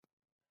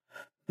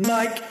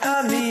Mike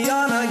and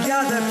Liana,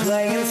 yeah, they're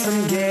playing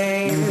some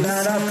games.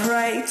 And I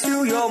pray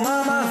to your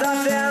mama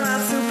that they're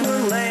not super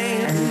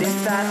lame. And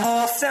if that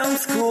all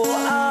sounds cool,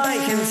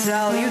 I can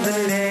tell you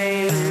the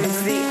name.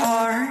 It's the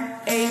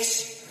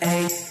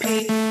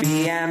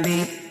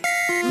RHAPup.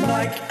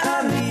 Mike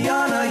and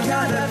Liana,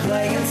 yeah, they're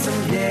playing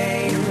some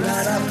games.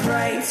 And I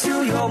pray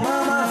to your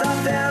mama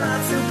that they're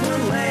not super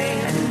lame.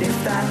 And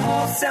if that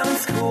all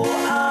sounds cool,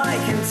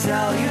 I can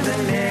tell you the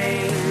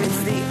name. It's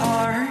the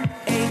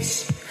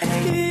RHAPup.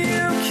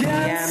 You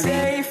can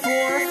say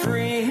for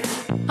free.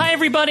 Hi,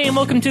 everybody, and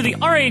welcome to the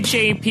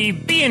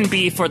RHAP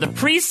B&B for the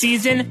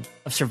preseason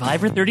of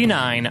Survivor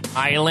 39,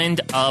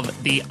 Island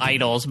of the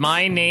Idols.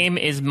 My name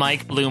is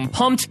Mike Bloom,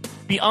 pumped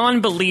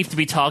beyond belief to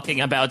be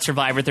talking about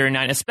Survivor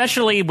 39,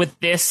 especially with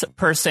this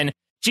person.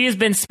 She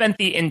has spent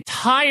the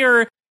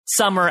entire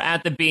summer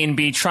at the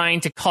B&B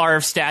trying to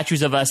carve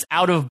statues of us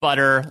out of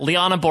butter.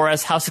 Liana,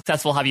 Boraas, how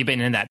successful have you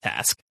been in that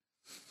task?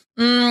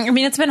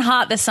 It's been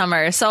hot this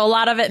summer, so a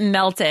lot of it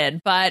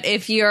melted. But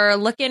if you're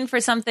looking for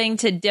something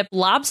to dip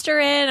lobster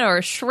in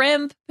or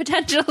shrimp,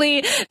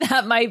 potentially,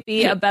 that might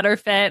be a better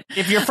fit.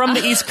 If you're from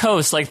the East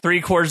Coast, like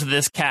 3/4 of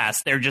this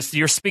cast,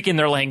 you're speaking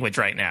their language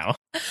right now.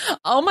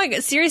 Oh my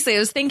God, seriously, I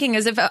was thinking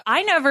as if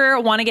I never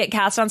want to get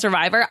cast on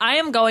Survivor, I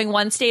am going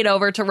one state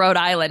over to Rhode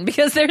Island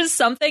because there's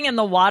something in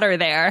the water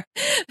there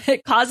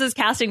that causes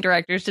casting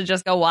directors to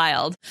just go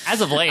wild.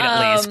 As of late,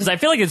 at least, because I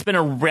feel like it's been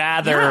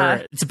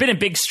it's been a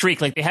big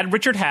streak. Like they had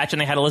Richard Hatch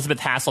and they had Elizabeth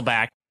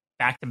Hasselbeck,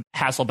 back to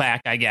Hasselbeck,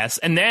 I guess,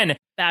 and then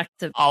back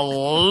to a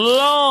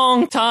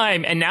long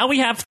time, and now we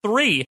have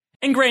 3.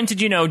 And granted,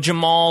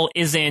 Jamal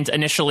isn't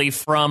initially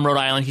from Rhode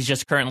Island. He's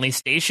just currently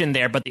stationed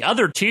there. But the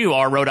other 2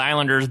 are Rhode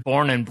Islanders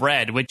born and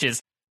bred, which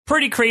is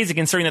pretty crazy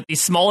considering that the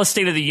smallest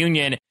state of the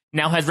union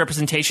now has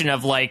representation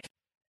of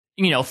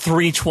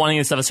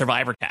 3/20 of a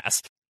Survivor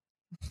cast.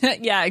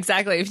 Yeah,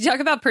 exactly. If you talk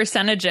about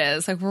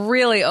percentages,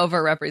 really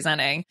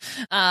overrepresenting.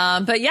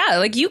 But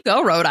yeah, you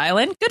go Rhode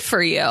Island. Good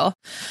for you.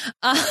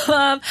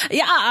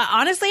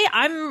 Honestly,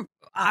 I'm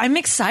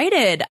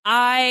excited.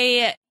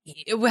 I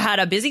had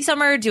a busy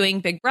summer doing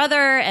Big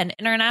Brother and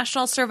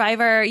International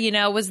Survivor,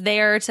 was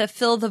there to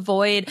fill the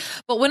void.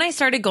 But when I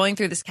started going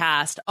through this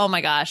cast, oh my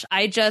gosh,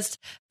 I just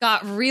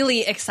got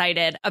really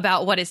excited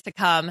about what is to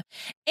come.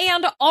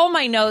 And all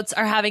my notes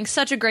are having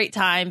such a great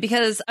time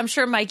because I'm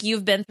sure, Mike,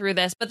 you've been through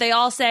this, but they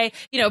all say,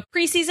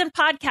 preseason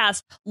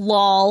podcast,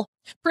 lol.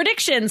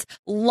 Predictions,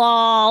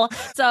 lol.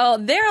 So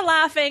they're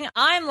laughing,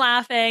 I'm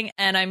laughing,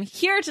 and I'm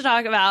here to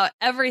talk about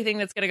everything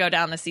that's going to go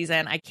down this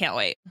season. I can't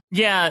wait.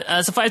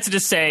 Yeah, suffice it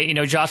to say,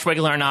 Josh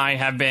Wigler and I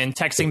have been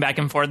texting back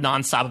and forth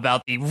nonstop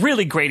about the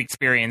really great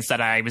experience that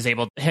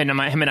him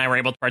and I were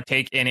able to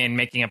partake in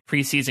making a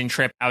preseason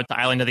trip out to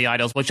Island of the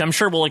Idols, which I'm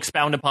sure we'll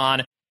expound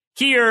upon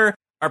here,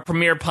 our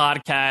premiere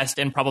podcast,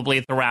 and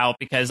probably throughout,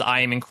 because I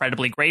am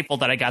incredibly grateful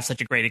that I got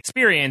such a great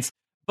experience.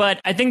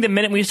 But I think the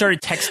minute we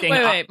started texting...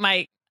 Wait,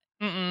 Mike.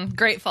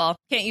 Grateful.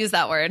 Can't use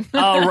that word.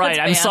 Oh, right.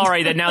 I'm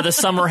sorry that now the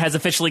summer has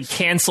officially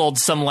canceled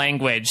some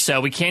language.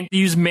 So we can't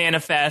use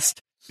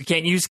manifest. We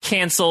can't use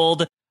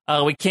canceled.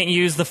 We can't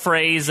use the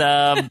phrase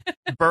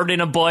bird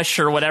in a bush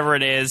or whatever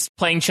it is.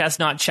 Playing chess,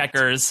 not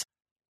checkers.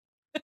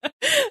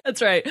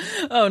 That's right.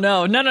 Oh,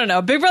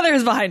 no. Big Brother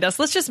is behind us.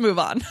 Let's just move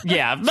on.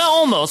 Yeah,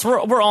 almost.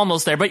 We're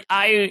almost there. But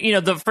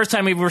the first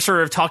time we were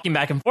sort of talking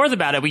back and forth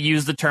about it, we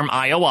used the term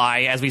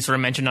IOI, as we sort of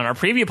mentioned on our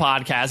preview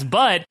podcast.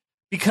 But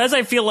because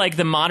I feel like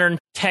the modern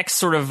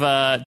text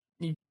the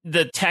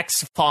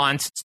text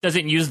font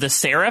doesn't use the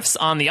serifs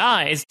on the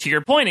I's, to your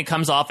point, it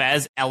comes off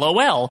as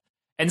LOL.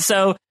 And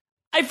so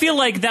I feel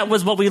like that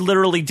was what we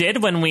literally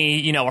did when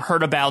we,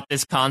 heard about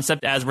this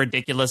concept, as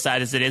ridiculous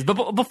as it is.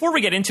 But before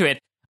we get into it,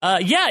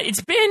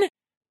 it's been,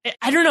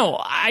 I don't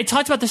know, I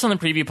talked about this on the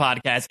preview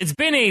podcast. It's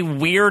been a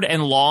weird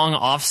and long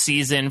off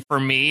season for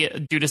me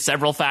due to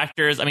several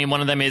factors. I mean,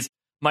 one of them is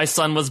my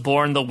son was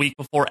born the week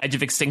before Edge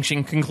of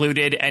Extinction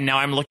concluded, and now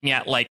I'm looking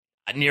at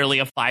nearly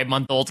a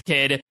 5-month-old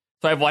kid.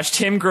 So I've watched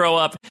him grow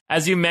up.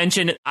 As you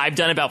mentioned, I've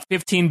done about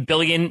 15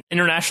 billion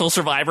International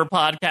Survivor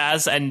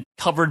podcasts and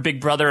covered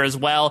Big Brother as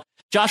well.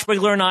 Josh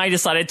Wigler and I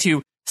decided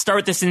to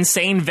start this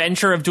insane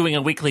venture of doing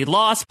a weekly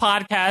Lost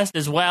podcast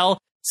as well.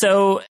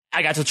 So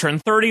I got to turn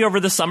 30 over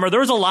the summer. There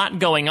was a lot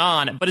going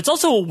on, but it's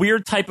also a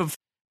weird type of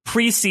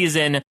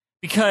preseason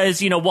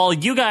because, while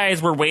you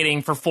guys were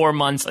waiting for 4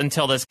 months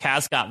until this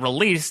cast got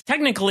released,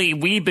 technically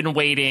we've been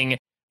waiting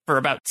for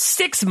about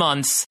 6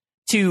 months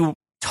to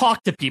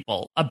talk to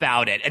people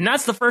about it. And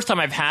that's the first time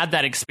I've had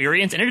that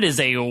experience, and it is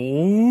a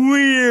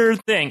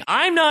weird thing.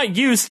 I'm not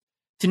used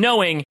to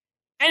knowing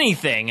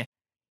anything.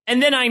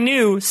 And then I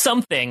knew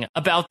something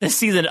about this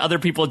season. Other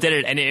people did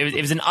it, and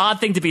it was an odd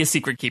thing to be a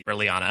secret keeper,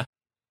 Liana.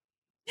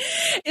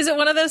 Is it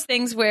one of those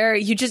things where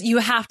you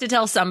have to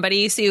tell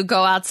somebody, so you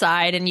go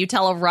outside and you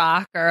tell a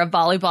rock or a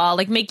volleyball,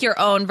 like make your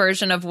own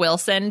version of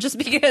Wilson just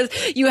because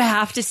you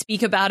have to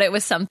speak about it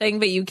with something,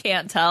 but you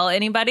can't tell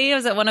anybody?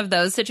 Is it one of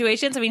those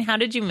situations? I mean, how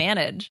did you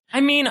manage?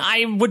 I mean,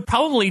 I would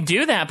probably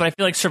do that, but I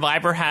feel like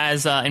Survivor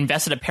has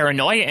invested a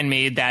paranoia in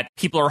me that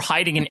people are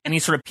hiding in any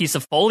sort of piece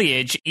of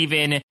foliage,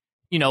 even,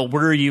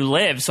 where you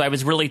live. So I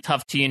was really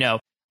tough to,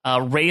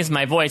 raise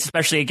my voice,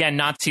 especially, again,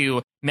 not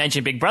to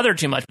mention Big Brother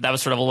too much, but that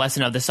was sort of a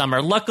lesson of the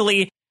summer.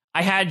 Luckily,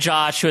 I had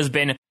Josh, who has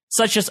been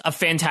such just a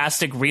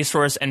fantastic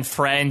resource and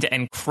friend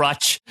and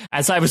crutch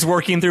as I was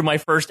working through my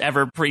first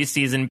ever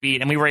preseason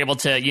beat. And we were able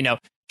to,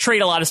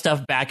 trade a lot of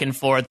stuff back and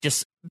forth,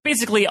 just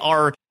basically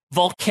our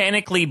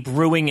volcanically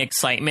brewing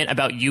excitement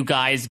about you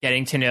guys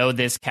getting to know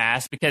this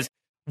cast, because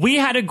we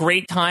had a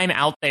great time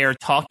out there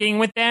talking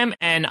with them,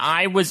 and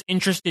I was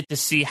interested to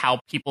see how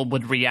people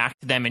would react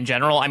to them in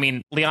general. I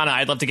mean, Liana,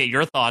 I'd love to get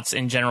your thoughts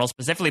in general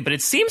specifically, but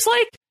it seems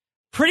like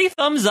pretty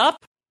thumbs up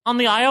on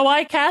the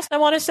IOI cast, I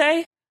want to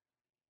say.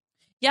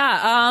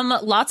 Yeah,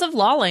 lots of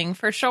lolling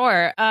for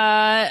sure. No,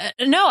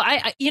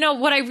 I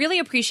what I really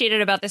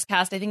appreciated about this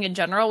cast, I think in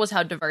general, was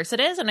how diverse it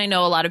is, and I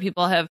know a lot of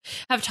people have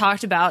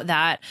talked about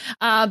that.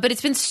 But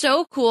it's been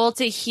so cool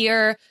to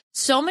hear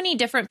so many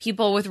different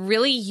people with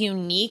really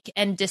unique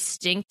and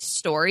distinct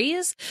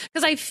stories,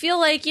 because I feel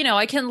like,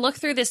 I can look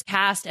through this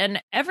cast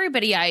and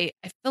everybody I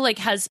feel like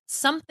has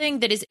something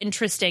that is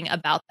interesting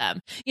about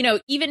them.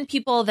 Even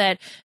people that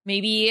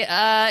maybe,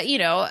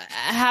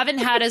 haven't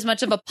had as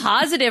much of a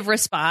positive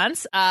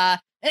response.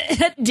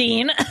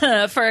 Dean,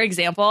 for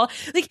example,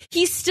 like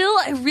he's still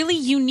a really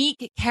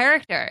unique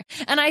character.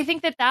 And I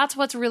think that that's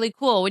what's really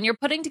cool when you're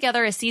putting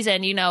together a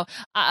season.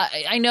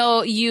 I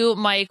know you,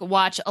 Mike,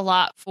 watch a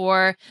lot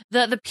for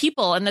the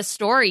people and the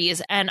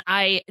stories. And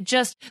I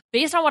just,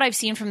 based on what I've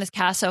seen from this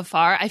cast so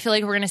far, I feel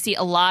like we're going to see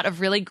a lot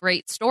of really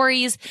great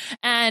stories,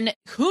 and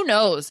who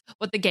knows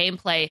what the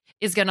gameplay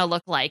is going to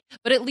look like.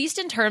 But at least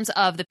in terms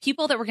of the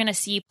people that we're going to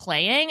see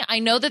playing, I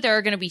know that there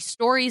are going to be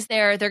stories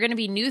there. There are going to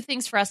be new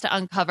things for us to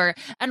uncover.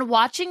 And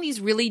watching these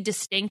really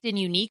distinct and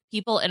unique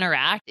people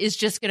interact is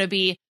just going to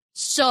be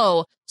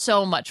so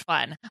much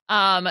fun.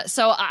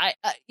 So I,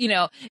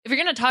 if you're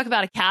going to talk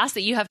about a cast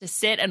that you have to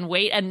sit and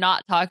wait and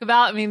not talk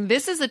about, I mean,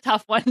 this is a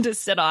tough one to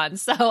sit on.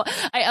 So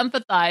I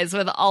empathize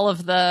with all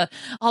of the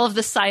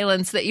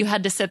silence that you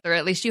had to sit through.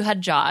 At least you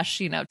had Josh,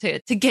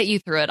 to get you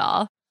through it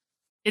all.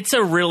 It's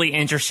a really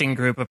interesting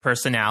group of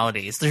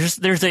personalities.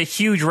 There's a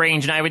huge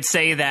range, and I would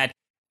say that,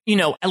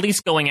 at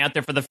least going out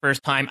there for the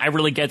first time, I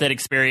really get that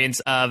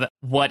experience of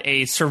what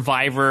a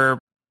Survivor,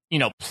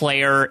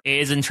 player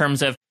is in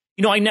terms of,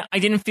 I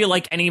didn't feel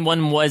like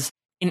anyone was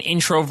an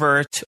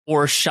introvert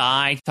or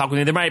shy to talk with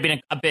me. There might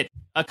have been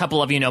a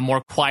couple of,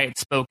 more quiet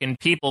spoken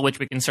people, which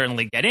we can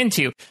certainly get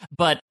into,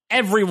 but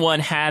everyone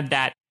had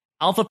that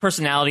alpha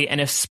personality, and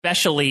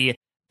especially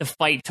the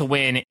fight to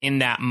win in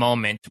that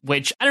moment,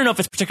 which I don't know if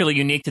it's particularly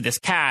unique to this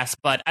cast,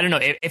 but I don't know,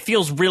 it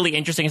feels really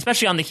interesting,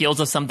 especially on the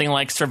heels of something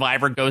like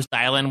Survivor Ghost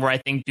Island, where I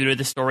think due to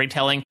the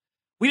storytelling,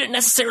 we didn't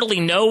necessarily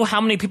know how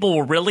many people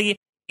were really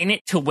in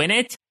it to win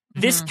it.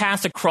 Mm-hmm. This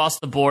cast across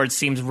the board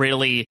seems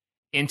really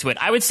into it.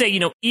 I would say,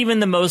 even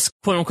the most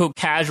quote unquote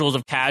casuals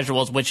of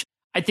casuals, which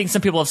I think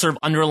some people have sort of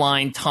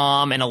underlined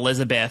Tom and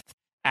Elizabeth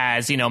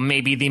as,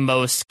 maybe the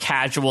most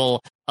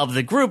casual of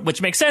the group,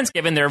 which makes sense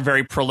given their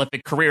very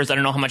prolific careers. I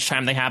don't know how much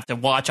time they have to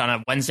watch on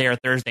a Wednesday or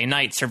Thursday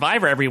night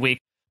Survivor every week,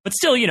 but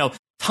still,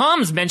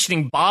 Tom's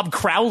mentioning Bob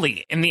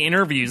Crowley in the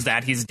interviews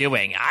that he's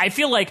doing. I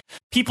feel like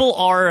people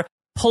are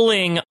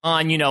pulling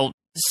on,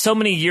 so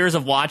many years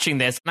of watching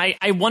this, and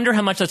I wonder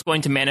how much that's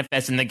going to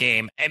manifest in the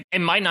game.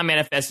 It might not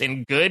manifest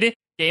in good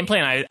gameplay,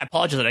 and I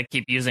apologize that I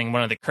keep using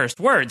one of the cursed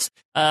words,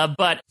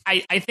 but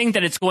I think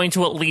that it's going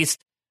to at least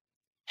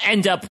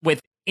end up with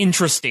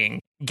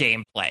interesting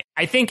gameplay.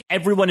 I think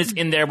everyone is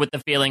in there with the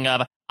feeling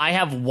of, I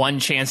have one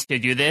chance to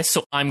do this,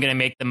 so I'm going to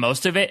make the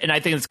most of it, and I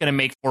think it's going to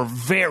make for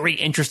very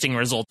interesting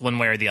results one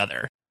way or the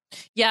other.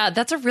 Yeah,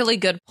 that's a really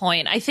good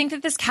point. I think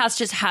that this cast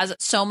just has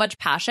so much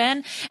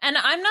passion, and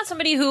I'm not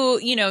somebody who,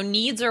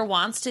 needs or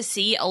wants to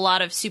see a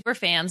lot of super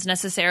fans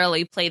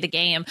necessarily play the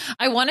game.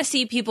 I want to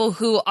see people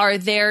who are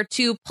there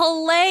to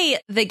play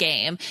the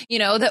game,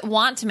 that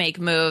want to make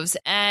moves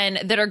and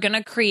that are going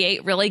to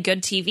create really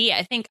good TV.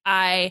 I think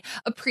I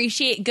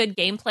appreciate good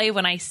gameplay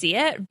when I see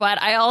it,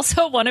 but I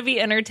also want to be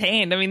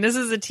entertained. I mean, this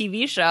is a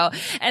TV show.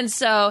 And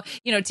so,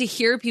 to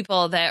hear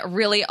people that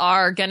really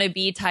are going to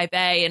be type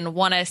A and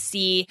want to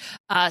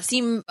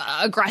seem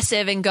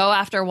aggressive and go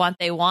after what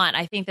they want,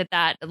 I think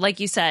that, like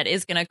you said,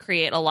 is going to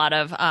create a lot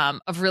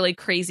of really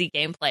crazy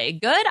gameplay.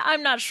 Good,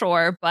 I'm not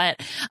sure,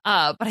 but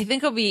I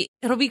think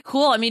it'll be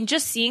cool. I mean,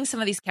 just seeing some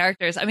of these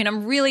characters. I mean,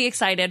 I'm really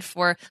excited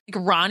for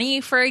like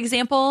Ronnie, for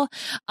example.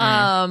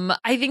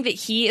 I think that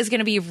he is going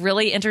to be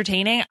really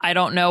entertaining. I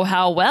don't know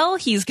how well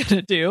he's going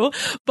to do,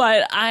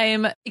 but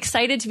I'm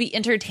excited to be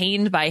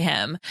entertained by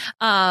him.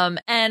 And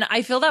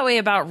I feel that way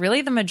about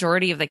really the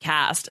majority of the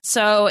cast.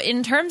 So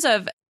in terms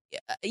of,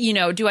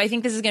 do I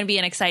think this is going to be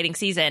an exciting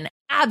season?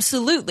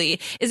 Absolutely.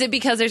 Is it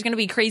because there's going to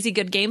be crazy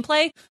good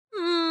gameplay?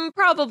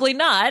 Probably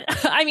not.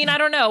 I mean, I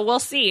don't know. We'll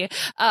see.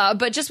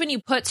 But just when you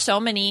put so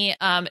many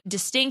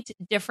distinct,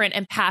 different,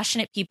 and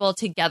passionate people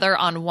together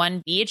on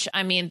one beach,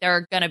 I mean, there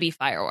are going to be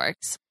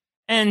fireworks.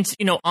 And,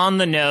 on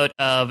the note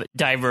of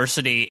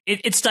diversity,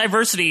 it's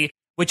diversity,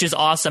 which is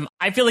awesome.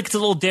 I feel like it's a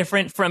little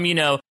different from,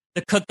 the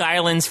Cook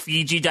Islands,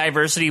 Fiji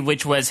diversity,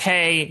 which was,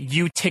 hey,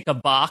 you tick a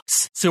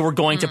box, so we're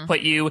going to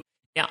put you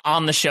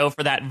on the show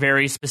for that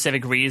very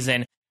specific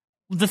reason.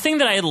 The thing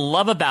that I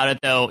love about it,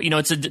 though,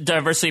 it's a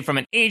diversity from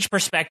an age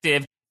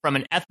perspective, from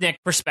an ethnic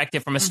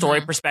perspective, from a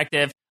story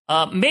perspective,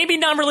 maybe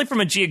not really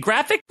from a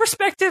geographic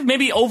perspective,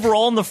 maybe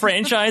overall in the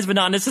franchise, but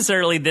not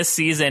necessarily this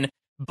season.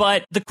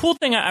 But the cool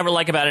thing I really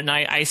like about it, and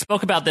I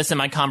spoke about this in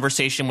my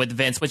conversation with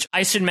Vince, which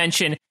I should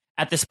mention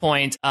at this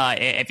point,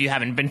 if you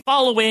haven't been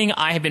following,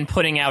 I have been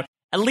putting out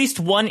at least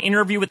one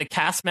interview with a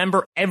cast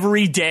member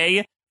every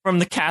day from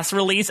the cast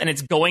release, and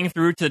it's going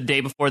through to the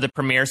day before the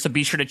premiere. So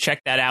be sure to check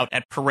that out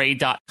at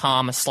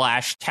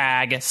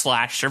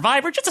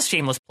parade.com/tag/survivor. Just a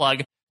shameless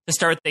plug to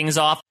start things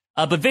off.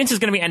 But Vince is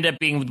going to end up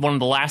being one of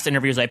the last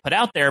interviews I put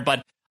out there. But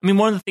I mean,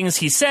 one of the things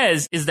he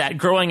says is that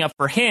growing up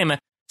for him,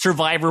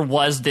 Survivor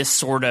was this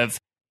sort of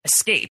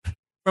escape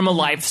from a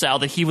lifestyle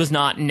that he was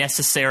not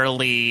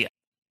necessarily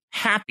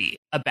happy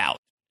about,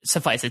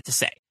 suffice it to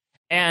say.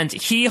 And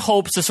he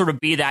hopes to sort of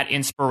be that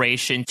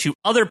inspiration to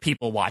other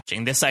people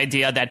watching, this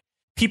idea that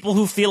people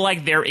who feel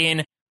like they're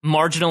in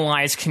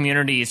marginalized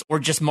communities or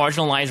just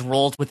marginalized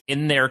roles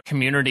within their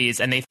communities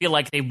and they feel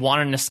like they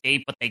want an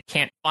escape but they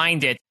can't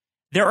find it,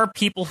 there are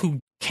people who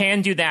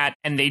can do that,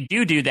 and they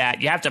do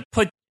that. You have to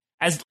put,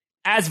 as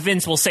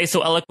Vince will say so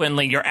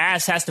eloquently, your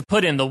ass has to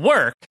put in the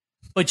work,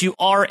 but you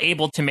are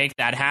able to make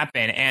that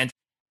happen. And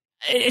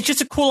it's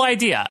just a cool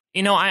idea.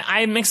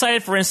 I'm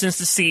excited, for instance,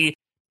 to see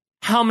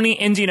how many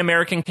Indian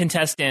American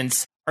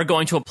contestants are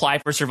going to apply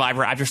for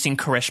Survivor after seeing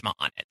Karishma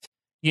on it,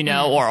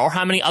 or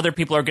how many other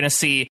people are going to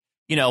see,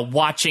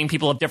 watching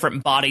people of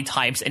different body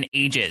types and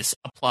ages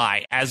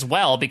apply as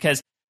well.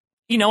 Because,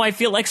 I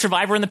feel like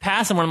Survivor in the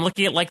past, and when I'm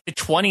looking at like the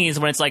 20s,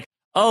 when it's like,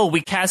 oh, we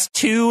cast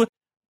 2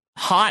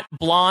 hot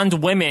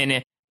blonde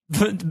women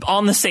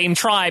on the same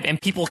tribe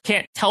and people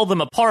can't tell them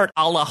apart,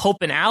 a la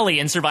Hope and Allie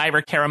in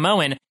Survivor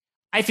Karamoan.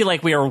 I feel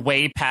like we are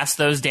way past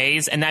those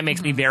days, and that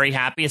makes me very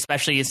happy,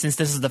 especially since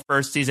this is the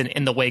first season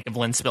in the wake of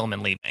Lynn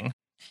Spillman leaving.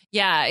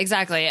 Yeah,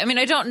 exactly. I mean,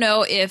 I don't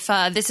know if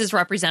this is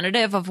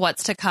representative of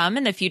what's to come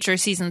in the future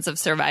seasons of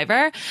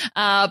Survivor,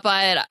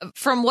 but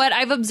from what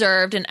I've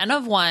observed in N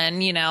of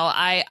One,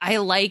 I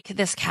like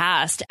this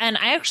cast. And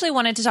I actually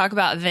wanted to talk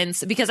about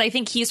Vince because I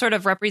think he sort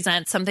of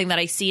represents something that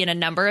I see in a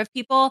number of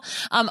people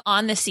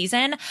on this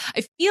season.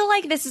 I feel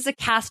like this is a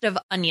cast of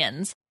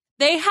onions.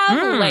 They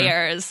have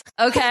layers,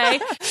 okay?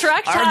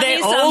 Shrek taught Are they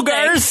me something.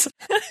 ogres?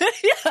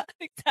 Yeah,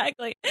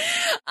 exactly.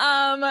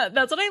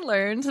 That's what I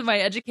learned.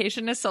 My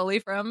education is solely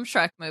from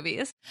Shrek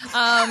movies.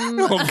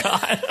 Oh,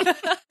 God.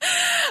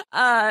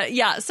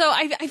 Yeah, so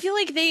I feel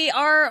like they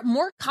are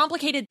more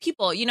complicated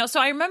people, So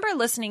I remember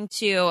listening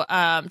to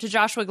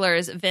Josh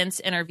Wigler's Vince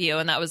interview,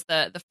 and that was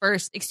the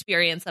first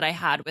experience that I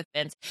had with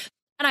Vince.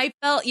 And I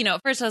felt,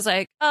 at first I was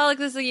like, oh, like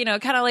this is,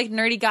 kind of like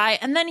nerdy guy.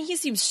 And then he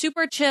seemed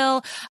super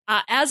chill.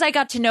 As I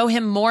got to know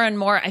him more and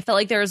more, I felt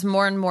like there was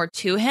more and more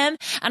to him.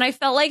 And I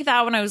felt like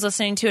that when I was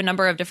listening to a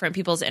number of different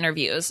people's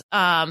interviews,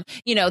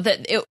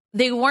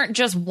 they weren't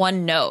just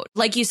one note.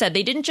 Like you said,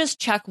 they didn't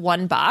just check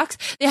one box.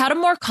 They had a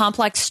more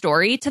complex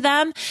story to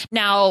them.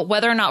 Now,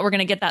 whether or not we're going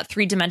to get that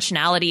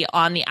 3-dimensionality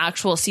on the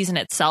actual season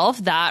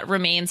itself, that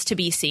remains to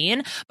be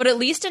seen. But at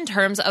least in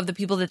terms of the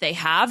people that they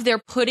have,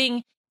 they're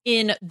putting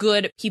in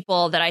good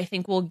people that I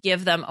think will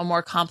give them a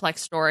more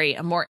complex story,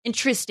 a more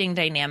interesting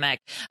dynamic.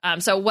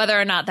 So whether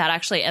or not that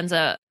actually ends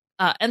up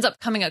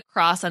coming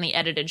across on the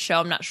edited show,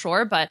 I'm not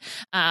sure. But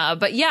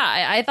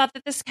yeah, I thought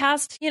that this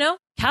cast of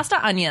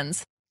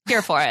onions.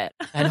 Here for it.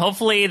 And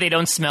hopefully they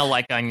don't smell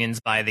like onions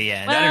by the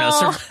end. Well. I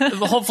don't know.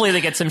 So hopefully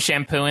they get some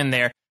shampoo in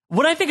there.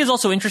 What I think is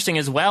also interesting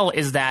as well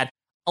is that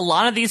a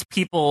lot of these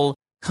people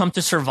come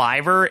to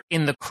Survivor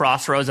in the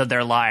crossroads of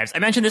their lives. I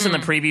mentioned this in the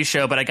preview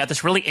show, but I got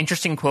this really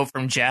interesting quote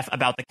from Jeff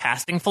about the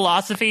casting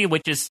philosophy,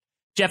 which is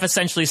Jeff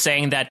essentially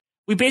saying that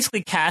we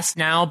basically cast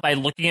now by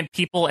looking at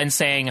people and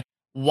saying,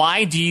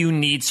 why do you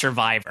need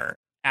Survivor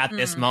at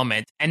this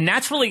moment? And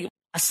that's really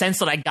a sense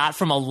that I got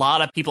from a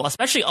lot of people,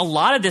 especially a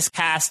lot of this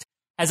cast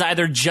has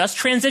either just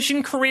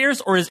transitioned careers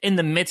or is in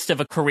the midst of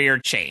a career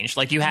change.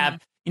 Like you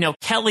have,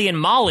 Kelly and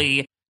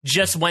Molly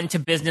just went to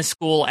business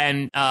school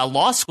and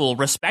law school,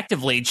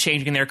 respectively,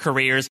 changing their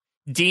careers.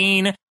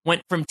 Dean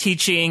went from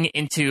teaching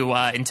into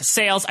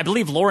sales. I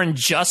believe Lauren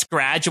just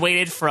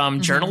graduated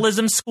from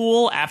journalism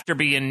school after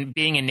being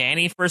a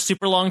nanny for a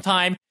super long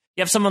time.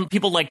 You have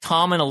people like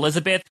Tom and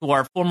Elizabeth who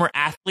are former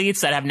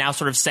athletes that have now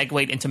sort of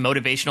segued into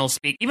motivational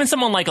speak. Even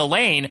someone like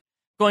Elaine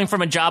going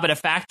from a job at a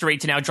factory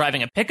to now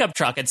driving a pickup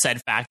truck at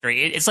said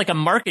factory. It's like a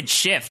market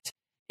shift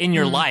in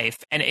your life.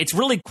 And it's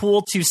really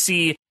cool to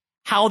see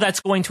how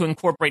that's going to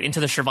incorporate into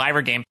the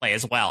Survivor gameplay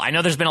as well. I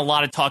know there's been a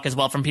lot of talk as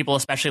well from people,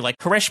 especially like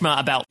Karishma,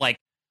 about like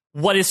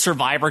what is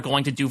Survivor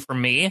going to do for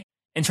me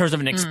in terms of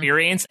an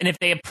experience? And if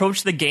they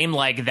approach the game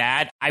like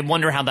that, I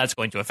wonder how that's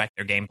going to affect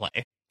their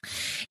gameplay.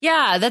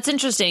 Yeah, that's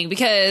interesting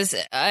because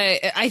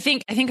I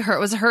think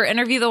her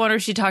interview the one where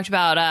she talked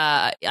about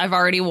I've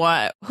already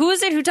won. Who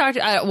is it who talked?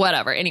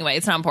 Whatever. Anyway,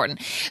 it's not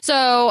important.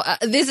 So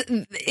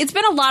it's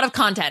been a lot of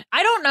content.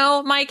 I don't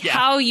know, Mike,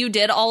 how you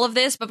did all of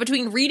this, but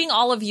between reading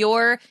all of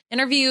your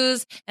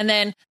interviews and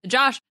then the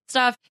Josh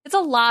stuff, it's a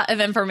lot of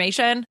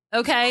information.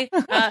 Okay.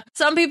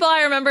 Some people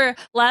I remember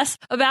less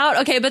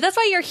about. Okay. But that's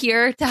why you're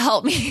here to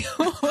help me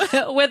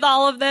with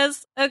all of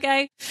this.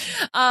 Okay.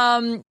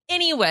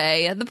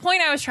 Anyway, the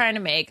point I was trying to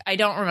make, I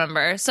don't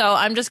remember. So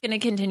I'm just going to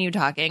continue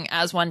talking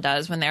as one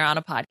does when they're on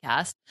a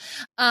podcast.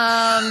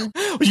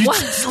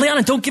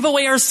 Liana, don't give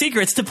away our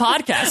secrets to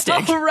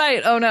podcasting. Oh,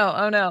 right. Oh,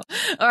 no.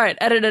 All right.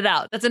 Edit it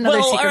out. That's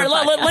another secret.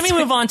 Let me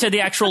move on to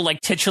the actual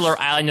titular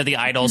Island of the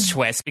Idols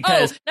twist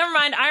because never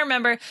mind. I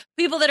remember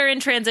people that are in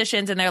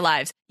transitions in their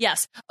lives.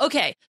 Yes.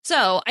 Okay.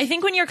 So I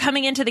think when you're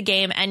coming into the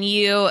game and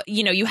you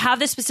have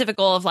this specific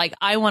goal of like,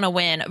 I want to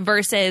win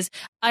versus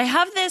I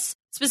have this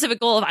specific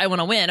goal of I want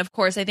to win. Of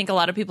course, I think a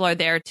lot of people are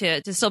there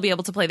to still be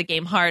able to play the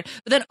game hard,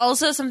 but then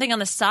also something on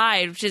the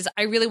side, which is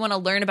I really want to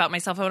learn about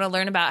myself. I want to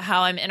learn about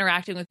how I'm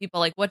interacting with people.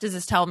 Like, what does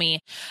this tell me?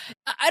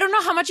 I don't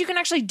know how much you can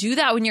actually do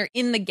that when you're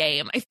in the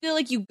game. I feel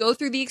like you go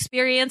through the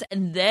experience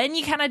and then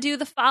you kind of do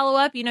the follow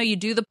up. You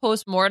do the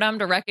post-mortem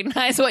to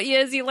recognize what it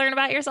is you learn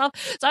about yourself.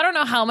 So I don't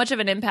know how much of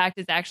an impact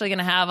it's actually going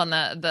to have on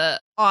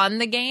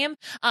the game.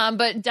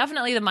 But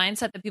definitely the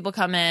mindset that people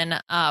come in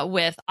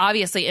with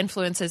obviously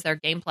influences their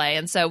gameplay.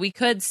 And so we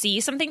could see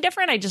something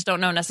different. I just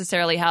don't know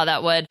necessarily how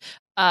that would,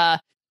 I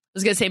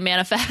was going to say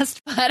manifest,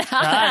 but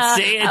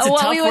it's a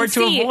tough word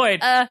to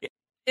avoid.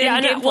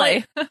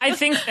 Gameplay. I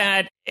think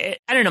that, I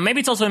don't know,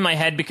 maybe it's also in my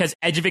head because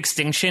Edge of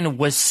Extinction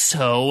was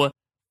so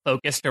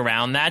focused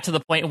around that to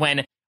the point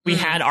when we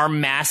had our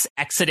mass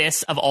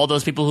exodus of all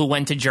those people who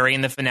went to jury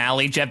in the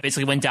finale. Jeff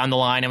basically went down the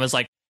line and was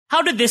like,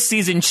 how did this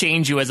season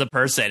change you as a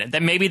person?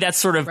 That maybe that's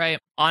sort of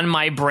on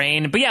my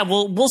brain. But yeah,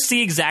 we'll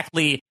see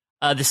exactly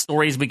the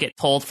stories we get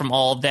told from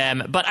all of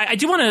them. But I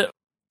do want to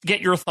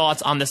get your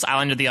thoughts on this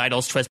Island of the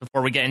Idols twist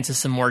before we get into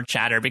some more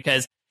chatter,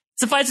 because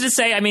suffice it to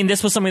say, I mean,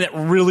 this was something that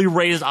really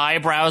raised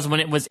eyebrows when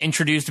it was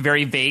introduced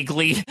very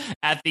vaguely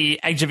at the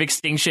Edge of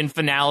Extinction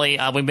finale.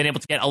 We've been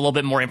able to get a little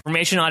bit more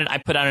information on it. I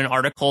put out an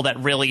article that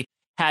really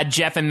had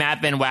Jeff and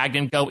Matt Van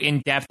Wagenen go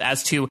in depth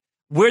as to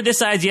where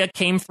this idea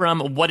came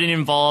from, what it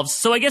involves.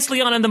 So I guess,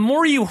 Liana, the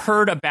more you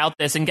heard about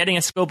this and getting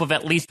a scope of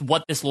at least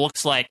what this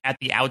looks like at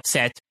the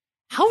outset,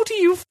 how do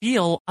you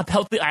feel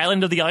about the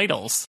Island of the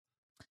Idols?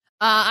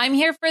 I'm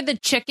here for the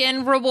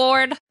chicken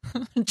reward.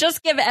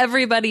 Just give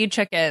everybody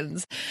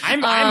chickens.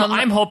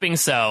 I'm hoping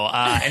so.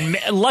 And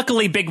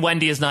luckily, Big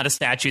Wendy is not a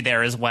statue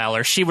there as well,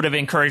 or she would have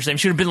encouraged them.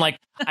 She would have been like,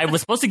 I was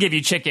supposed to give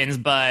you chickens,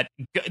 but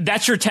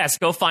that's your test.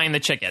 Go find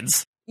the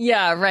chickens.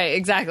 Yeah, right.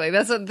 Exactly.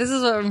 This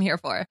is what I'm here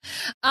for.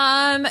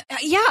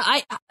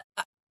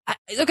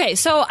 Okay,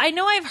 so I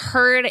know I've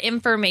heard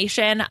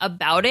information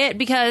about it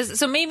because,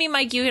 so maybe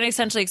Mike, you can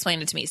essentially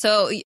explain it to me.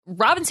 So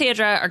Rob and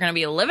Sandra are going to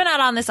be living out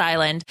on this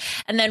island,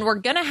 and then we're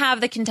going to have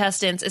the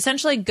contestants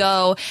essentially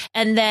go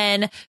and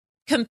then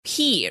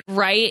compete,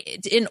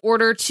 right, in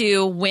order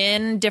to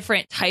win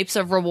different types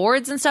of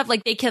rewards and stuff.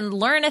 Like they can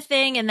learn a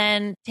thing and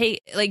then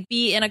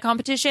be in a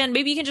competition.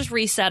 Maybe you can just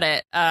reset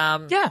it.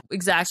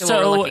 Exactly what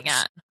we're looking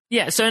at.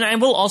 Yeah. So, and I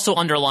will also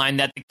underline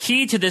that the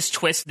key to this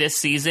twist this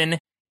season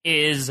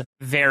is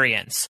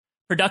variance.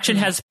 Production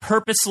has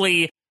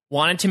purposely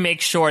wanted to make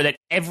sure that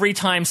every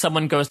time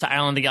someone goes to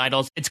Island of the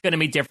Idols, it's going to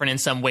be different in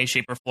some way,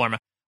 shape, or form.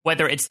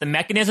 Whether it's the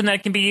mechanism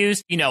that can be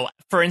used,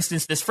 for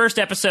instance, this first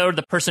episode,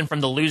 the person from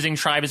the losing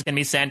tribe is going to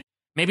be sent.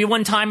 Maybe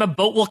one time a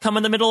boat will come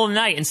in the middle of the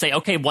night and say,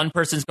 okay, one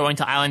person's going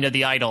to Island of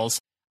the Idols.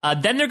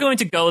 Then they're going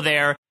to go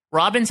there.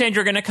 Rob and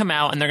Sandra are going to come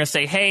out and they're going to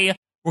say, hey,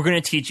 we're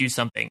going to teach you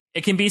something.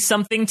 It can be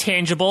something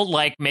tangible,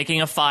 like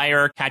making a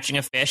fire, catching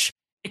a fish.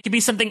 It could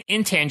be something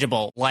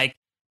intangible, like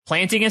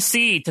planting a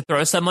seed to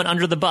throw someone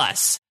under the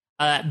bus.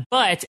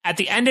 But at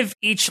the end of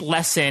each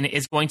lesson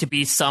is going to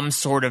be some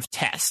sort of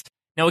test.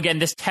 Now, again,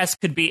 this test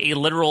could be a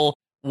literal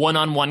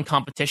one-on-one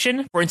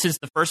competition. For instance,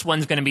 the first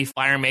one's going to be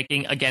fire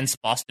making against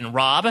Boston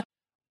Rob.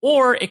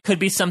 Or it could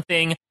be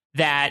something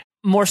that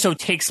more so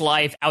takes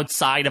life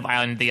outside of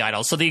Island of the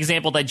Idols. So the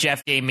example that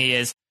Jeff gave me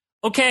is,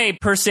 okay,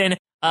 person,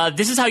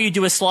 this is how you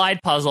do a slide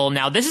puzzle.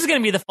 Now, this is going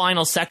to be the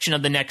final section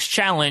of the next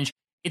challenge.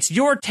 It's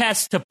your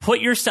test to put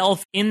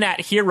yourself in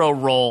that hero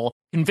role,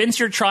 convince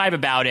your tribe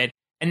about it,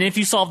 and if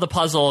you solve the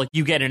puzzle,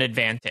 you get an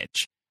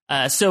advantage.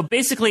 So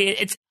basically,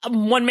 it's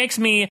what makes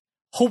me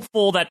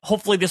hopeful that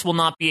hopefully this will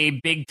not be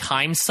a big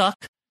time suck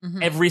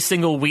every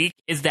single week,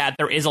 is that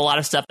there is a lot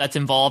of stuff that's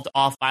involved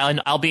off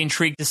island. I'll be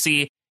intrigued to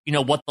see,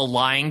 what the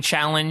lying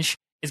challenge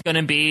is going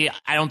to be.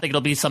 I don't think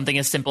it'll be something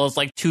as simple as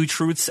like 2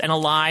 truths and a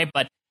lie,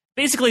 but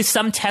basically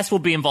some tests will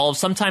be involved.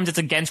 Sometimes it's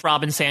against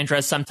Rob and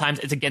Sandra, sometimes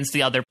it's against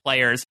the other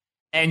players.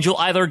 And you'll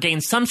either gain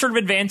some sort of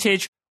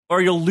advantage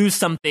or you'll lose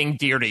something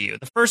dear to you.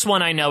 The first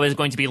one I know is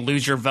going to be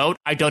lose your vote.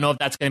 I don't know if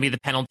that's going to be the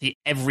penalty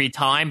every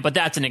time, but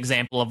that's an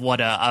example of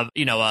what a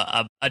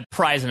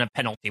prize and a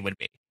penalty would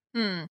be.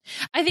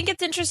 I think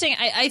it's interesting.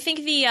 I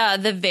think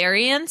the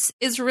variance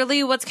is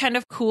really what's kind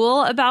of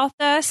cool about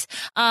this.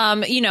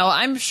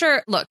 I'm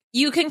sure, look,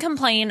 you can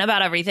complain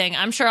about everything.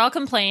 I'm sure I'll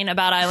complain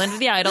about Island of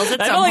the Idols at some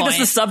point. I feel like this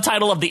is the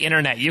subtitle of the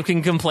internet. You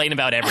can complain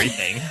about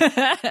everything.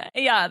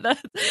 Yeah,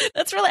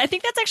 that's really, I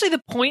think that's actually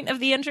the point of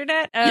the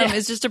internet,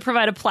 is just to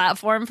provide a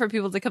platform for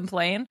people to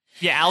complain.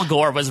 Yeah, Al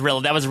Gore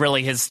that was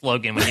really his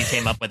slogan when he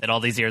came up with it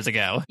all these years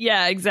ago.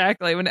 Yeah,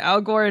 exactly. When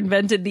Al Gore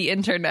invented the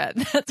internet,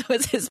 that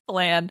was his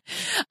plan.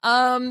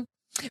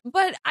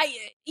 But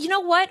you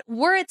know what?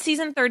 We're at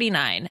season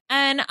 39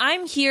 and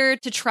I'm here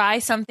to try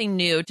something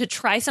new, to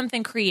try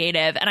something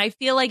creative. And I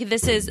feel like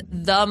this is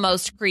the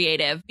most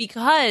creative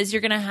because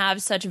you're going to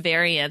have such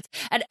variance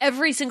at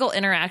every single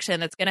interaction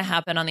that's going to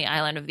happen on the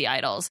Island of the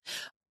Idols.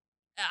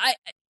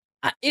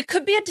 It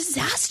could be a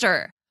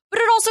disaster, but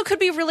it also could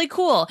be really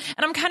cool.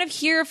 And I'm kind of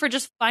here for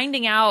just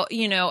finding out,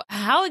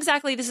 how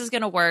exactly this is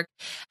going to work,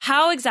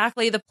 how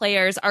exactly the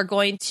players are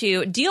going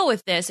to deal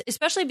with this,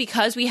 especially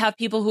because we have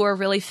people who are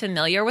really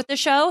familiar with the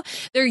show.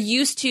 They're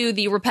used to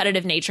the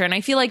repetitive nature. And I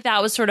feel like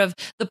that was sort of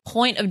the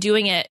point of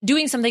doing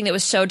something that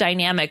was so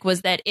dynamic,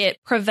 was that it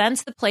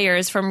prevents the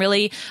players from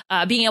really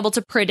being able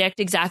to predict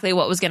exactly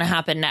what was going to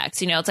happen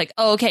next. It's like,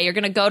 oh, okay, you're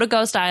going to go to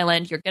Ghost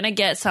Island. You're going to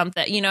get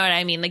something, you know what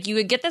I mean? Like you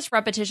would get this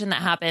repetition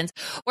that happens.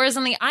 Whereas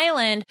on the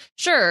island,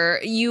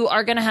 sure, you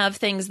are going to have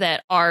things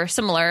that are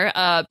similar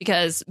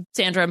because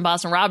Sandra and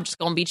Boss and Rob just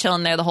going to be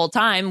chilling there the whole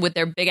time with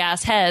their big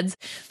ass heads.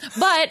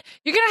 But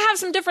you're going to have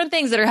some different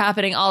things that are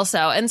happening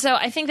also. And so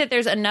I think that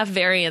there's enough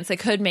variance that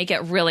could make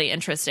it really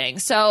interesting.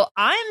 So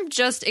I'm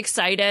just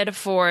excited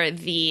for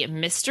the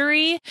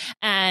mystery.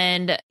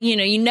 And,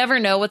 you never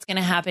know what's going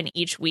to happen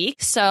each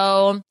week.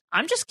 So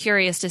I'm just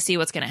curious to see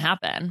what's going to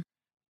happen.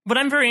 What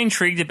I'm very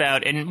intrigued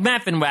about, and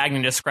Matt Van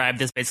Wagner described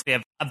this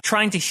basically, of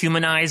trying to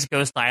humanize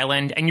Ghost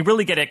Island, and you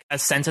really get a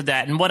sense of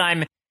that. And what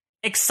I'm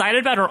excited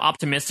about or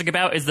optimistic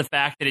about is the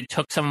fact that it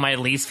took some of my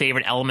least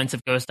favorite elements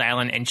of Ghost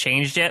Island and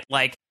changed it.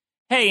 Like,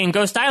 hey, in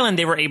Ghost Island,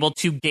 they were able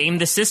to game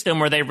the system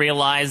where they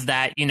realized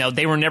that,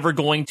 they were never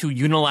going to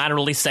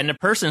unilaterally send a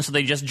person, so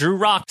they just drew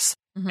rocks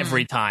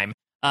every time.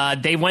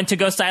 They went to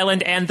Ghost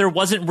Island, and there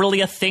wasn't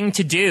really a thing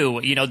to do.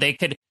 They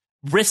could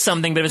risk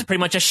something, but it was pretty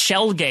much a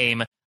shell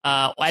game.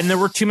 And there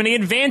were too many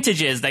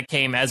advantages that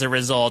came as a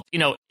result.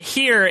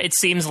 Here it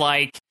seems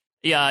like,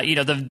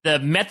 the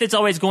method's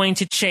always going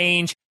to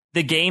change,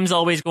 the game's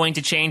always going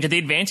to change, and the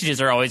advantages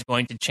are always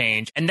going to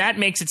change. And that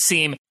makes it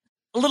seem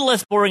a little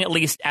less boring, at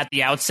least at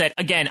the outset.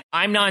 Again,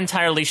 I'm not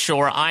entirely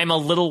sure. I'm a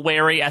little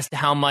wary as to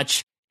how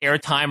much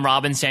airtime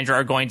Rob and Sandra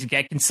are going to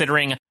get,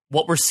 considering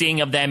what we're seeing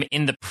of them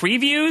in the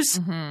previews.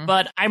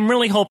 But I'm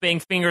really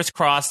hoping, fingers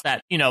crossed,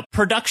 that,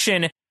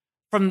 production,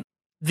 from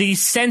the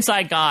sense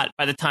I got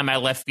by the time I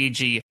left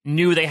Fiji,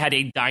 knew they had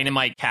a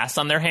dynamite cast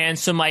on their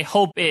hands. So my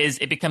hope is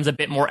it becomes a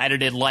bit more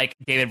edited, like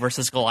David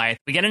versus Goliath.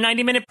 We get a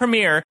 90-minute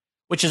premiere,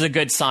 which is a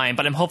good sign,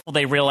 but I'm hopeful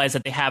they realize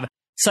that they have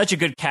such a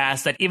good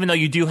cast that even though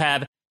you do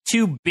have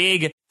two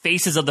big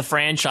faces of the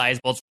franchise,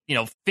 both,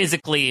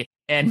 physically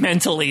and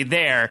mentally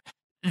there,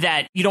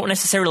 that you don't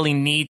necessarily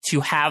need to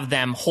have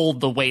them hold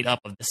the weight up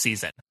of the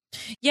season.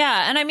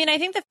 Yeah, and I mean, I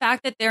think the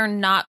fact that they're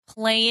not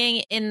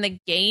playing in the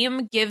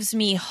game gives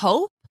me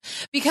hope.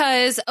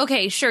 Because,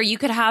 okay, sure, you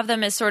could have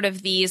them as sort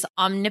of these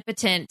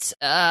omnipotent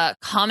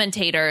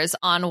commentators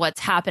on what's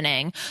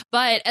happening.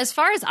 But as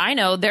far as I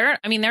know, they're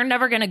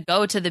never going to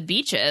go to the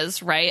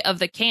beaches, right, of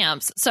the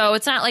camps. So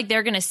it's not like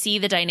they're going to see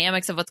the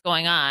dynamics of what's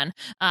going on,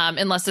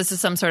 unless this is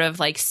some sort of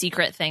like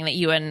secret thing that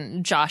you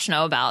and Josh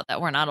know about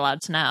that we're not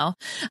allowed to know.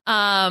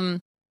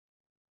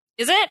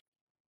 Is it?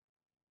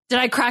 Did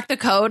I crack the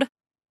code?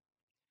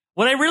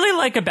 What I really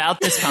like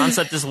about this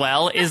concept as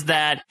well is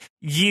that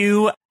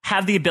you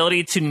have the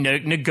ability to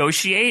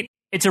negotiate.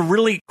 It's a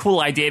really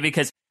cool idea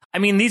because,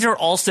 these are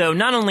also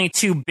not only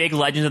two big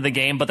legends of the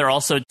game, but they're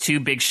also two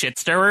big shit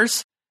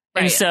stirrers.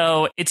 Right. And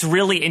so it's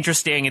really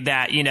interesting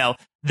that,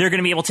 they're going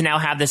to be able to now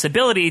have this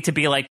ability to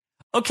be like,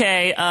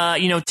 okay,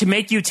 to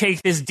make you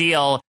take this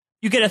deal,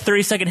 you get a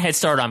 30-second head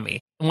start on me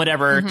in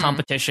whatever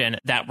competition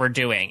that we're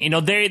doing.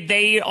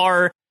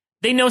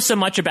 They know so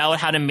much about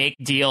how to make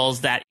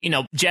deals that,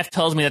 Jeff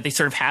tells me that they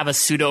sort of have a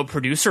pseudo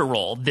producer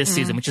role this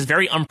season, which is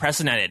very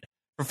unprecedented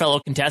for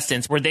fellow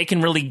contestants, where they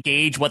can really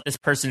gauge what this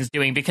person's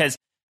doing, because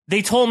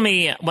they told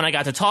me when I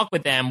got to talk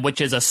with them, which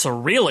is a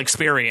surreal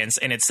experience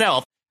in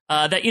itself,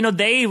 that,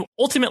 they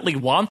ultimately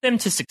want them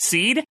to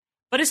succeed,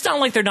 but it's not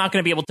like they're not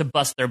going to be able to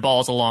bust their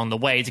balls along the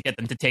way to get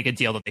them to take a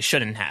deal that they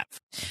shouldn't have.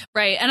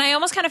 Right. And I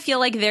almost kind of feel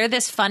like they're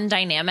this fun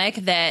dynamic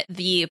that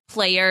the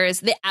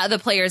players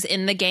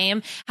in the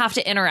game have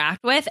to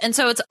interact with. And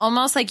so it's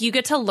almost like you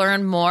get to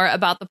learn more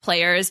about the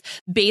players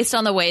based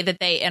on the way that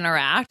they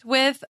interact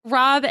with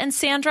Rob and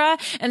Sandra.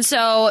 And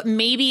so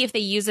maybe if they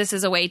use this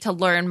as a way to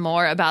learn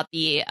more about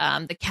the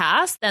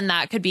cast, then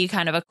that could be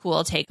kind of a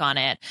cool take on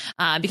it.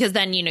 Because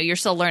then, you're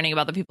still learning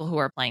about the people who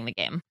are playing the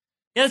game.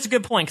 Yeah, that's a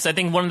good point, because I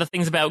think one of the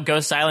things about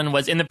Ghost Island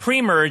was in the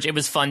pre-merge, it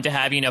was fun to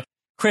have,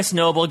 Chris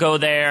Noble go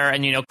there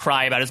and,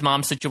 cry about his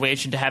mom's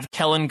situation, to have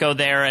Kellen go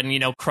there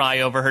and,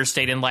 cry over her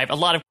state in life.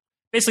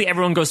 Basically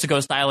everyone goes to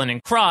Ghost Island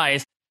and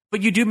cries,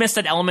 but you do miss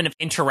that element of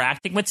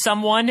interacting with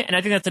someone. And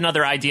I think that's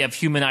another idea of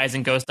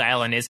humanizing Ghost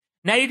Island is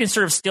now you can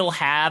sort of still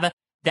have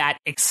that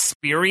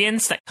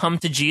experience, that come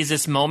to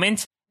Jesus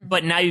moment,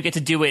 but now you get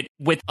to do it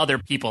with other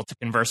people to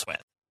converse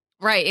with.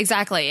 Right,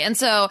 exactly. And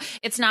so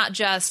it's not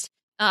just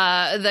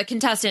the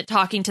contestant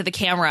talking to the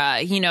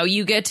camera.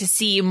 You get to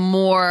see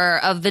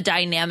more of the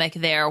dynamic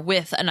there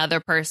with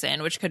another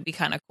person, which could be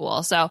kind of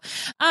cool. So,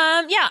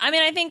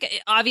 I think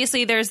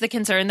obviously there's the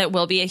concern that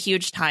will be a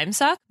huge time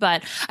suck,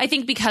 but I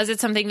think because it's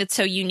something that's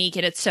so unique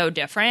and it's so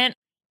different,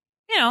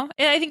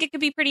 I think it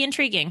could be pretty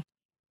intriguing.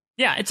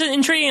 Yeah, it's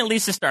intriguing at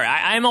least to start.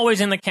 I'm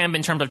always in the camp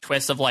in terms of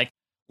twists of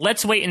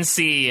let's wait and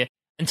see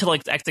until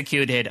it's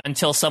executed,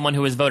 until someone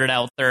who was voted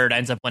out third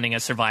ends up winning a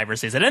Survivor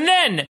season, and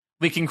then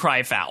we can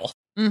cry foul.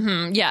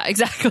 Mm-hmm. Yeah,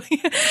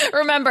 exactly.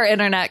 Remember,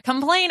 internet,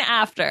 complain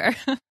after.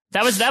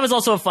 That was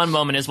also a fun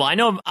moment as well. I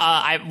know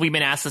we've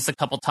been asked this a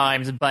couple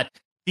times, but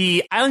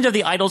the Island of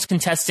the Idols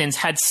contestants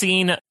had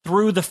seen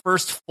through the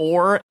first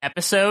 4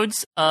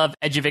 episodes of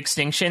Edge of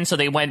Extinction, so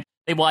they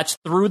watched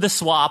through the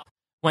swap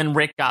when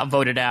Rick got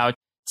voted out.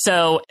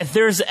 So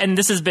and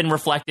this has been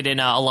reflected in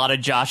a lot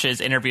of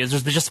Josh's interviews,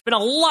 there's just been a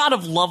lot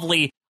of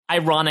lovely,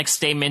 ironic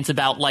statements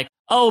about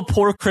oh,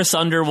 poor Chris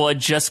Underwood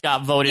just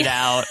got voted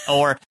out,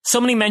 or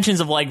so many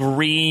mentions of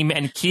Reem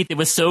and Keith. It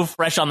was so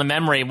fresh on the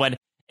memory, when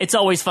it's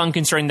always fun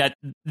considering that,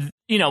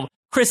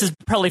 Chris is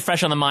probably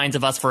fresh on the minds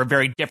of us for a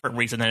very different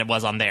reason than it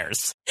was on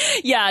theirs.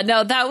 Yeah,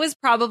 no, that was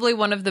probably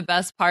one of the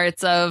best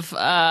parts of,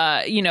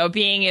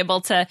 being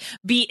able to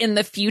be in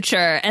the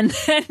future and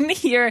then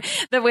hear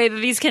the way that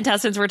these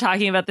contestants were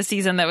talking about the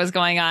season that was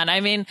going on. I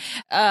mean,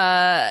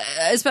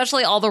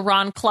 especially all the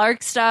Ron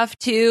Clark stuff,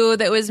 too,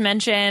 that was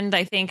mentioned.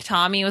 I think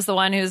Tommy was the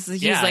one he's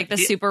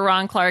the super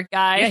Ron Clark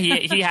guy. Yeah,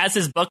 he has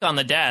his book on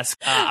the desk.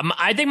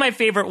 I think my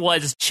favorite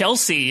was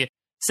Chelsea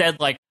said,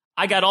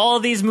 I got all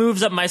of these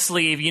moves up my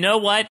sleeve. You know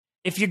what?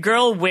 If your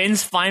girl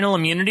wins Final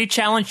Immunity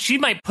Challenge, she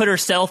might put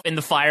herself in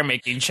the Fire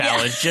Making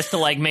Challenge just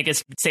to make a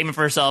statement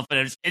for herself.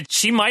 And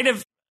she might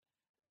have,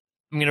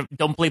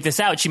 don't bleep this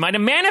out, she might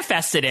have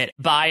manifested it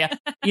by,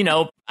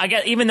 I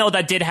guess, even though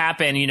that did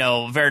happen,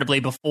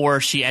 veritably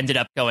before she ended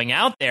up going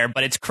out there.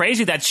 But it's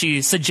crazy that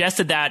she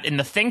suggested that in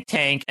the think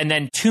tank, and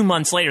then 2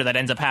 months later that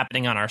ends up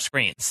happening on our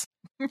screens.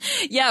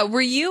 Yeah,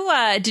 were you,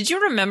 did you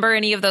remember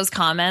any of those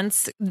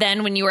comments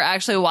then when you were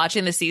actually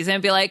watching the season?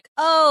 Be like,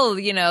 oh,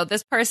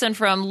 this person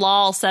from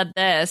LOL said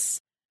this.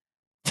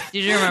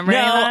 Did you remember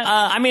any of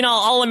that?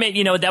 I'll admit,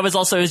 it was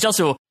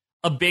also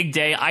a big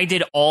day. I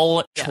did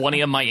all 20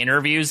 of my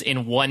interviews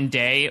in one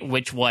day,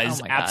 which was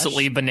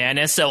absolutely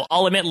bananas. So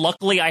I'll admit,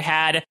 luckily I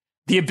had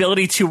the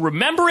ability to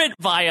remember it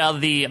via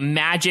the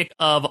magic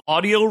of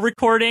audio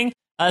recording.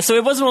 So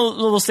it wasn't one of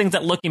those things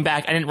that, looking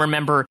back, I didn't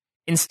remember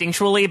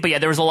instinctually, but yeah,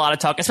 there was a lot of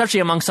talk, especially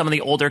among some of the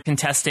older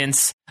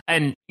contestants,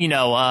 and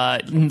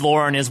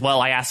Lauren as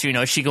well. I asked her,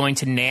 is she going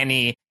to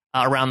nanny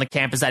around the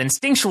camp? Is that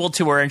instinctual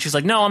to her? And she's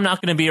like, no, I'm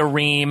not going to be a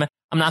ream.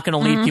 I'm not going to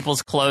leave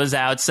people's clothes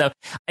out. So,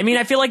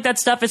 I feel like that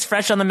stuff is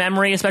fresh on the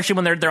memory, especially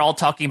when they're all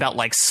talking about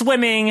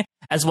swimming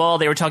as well.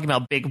 They were talking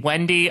about Big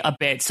Wendy a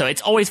bit, so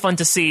it's always fun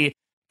to see,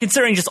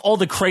 considering just all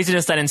the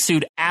craziness that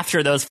ensued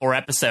after those 4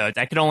 episodes.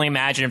 I could only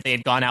imagine if they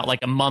had gone out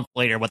a month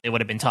later, what they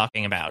would have been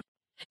talking about.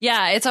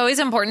 Yeah, it's always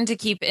important to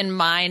keep in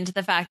mind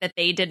the fact that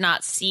they did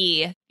not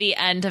see the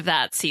end of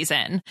that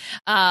season.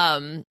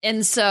 And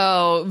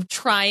so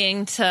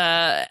trying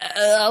to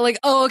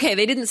okay,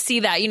 they didn't see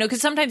that, because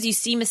sometimes you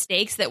see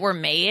mistakes that were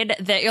made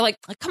that you're like,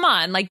 come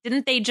on,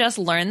 didn't they just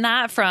learn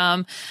that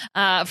from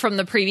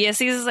the previous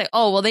seasons?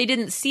 Oh, well, they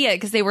didn't see it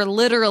because they were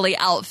literally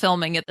out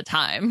filming at the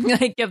time.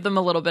 Give them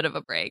a little bit of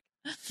a break.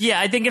 Yeah,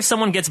 I think if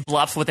someone gets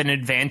bluffed with an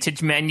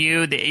advantage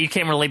menu, you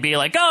can't really be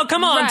like, oh,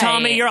 come on,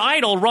 Tommy, your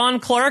idol, Ron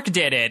Clark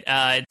did it.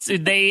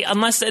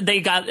 Unless they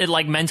got it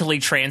mentally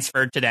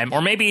transferred to them.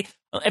 Or maybe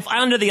if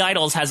Island of the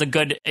Idols has a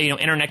good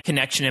internet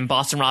connection and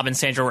Boston Rob and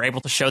Sandra were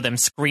able to show them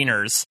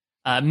screeners,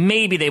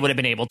 maybe they would have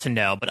been able to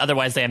know, but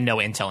otherwise they have no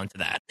intel into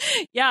that.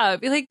 Yeah,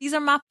 be like, these are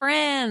my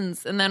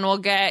friends, and then we'll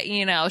get,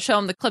 show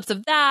them the clips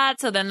of that,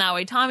 so then that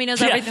way Tommy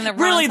knows everything that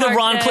Ron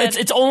Clark did.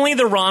 It's only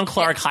the Ron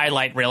Clark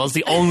highlight reel is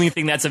the only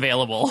thing that's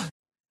available.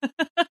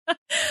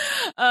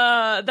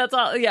 That's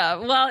all. Yeah,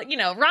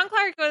 well, Ron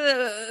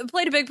Clark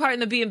played a big part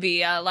in the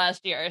B&B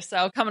last year,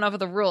 so coming up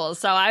with the rules.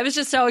 So I was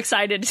just so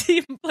excited to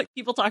see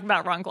people talk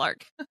about Ron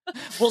Clark.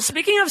 Well,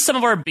 speaking of some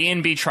of our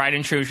B&B tried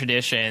and true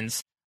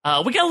traditions,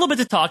 we got a little bit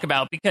to talk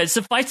about, because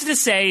suffice it to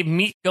say,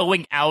 Meet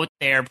going out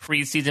there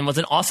preseason was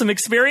an awesome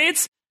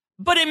experience,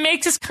 but it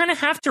makes us kind of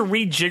have to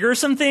rejigger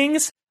some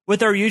things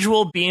with our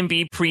usual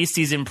B&B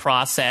preseason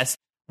process.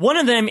 One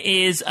of them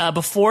is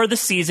before the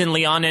season,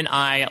 Liana and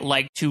I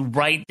like to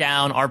write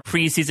down our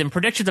preseason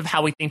predictions of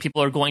how we think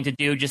people are going to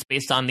do, just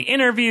based on the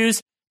interviews,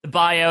 the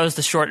bios,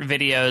 the short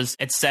videos,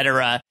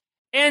 etc.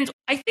 And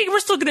I think we're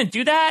still going to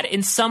do that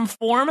in some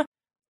form.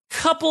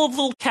 couple of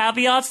little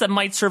caveats that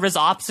might serve as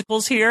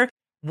obstacles here.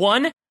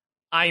 One,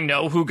 I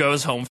know who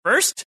goes home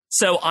first,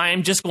 so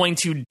I'm just going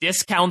to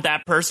discount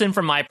that person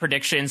from my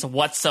predictions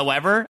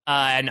whatsoever,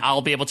 and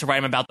I'll be able to write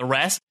them about the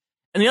rest.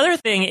 And the other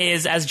thing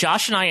is, as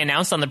Josh and I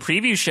announced on the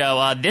preview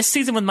show, this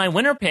season with my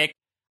winner pick,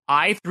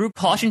 I threw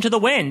caution to the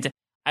wind.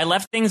 I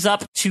left things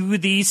up to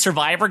the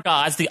survivor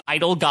gods, the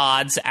idol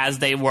gods as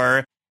they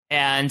were.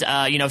 And,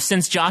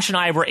 since Josh and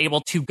I were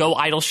able to go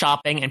idol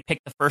shopping and pick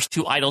the first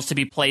 2 idols to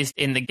be placed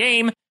in the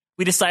game,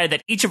 we decided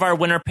that each of our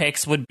winner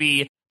picks would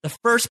be the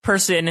first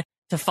person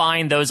to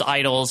find those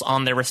idols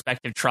on their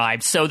respective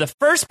tribes. So the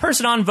first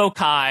person on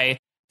Vokai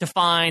to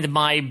find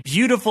my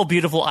beautiful,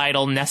 beautiful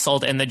idol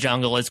nestled in the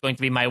jungle is going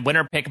to be my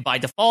winner pick by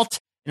default,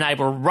 and I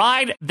will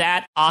ride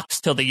that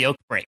ox till the yoke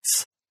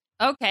breaks.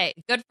 Okay,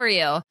 good for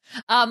you.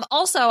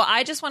 Also,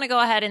 I just want to go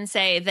ahead and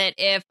say that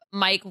if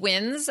Mike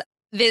wins,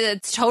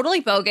 it's totally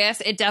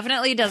bogus. It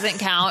definitely doesn't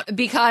count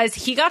because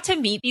he got to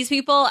meet these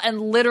people and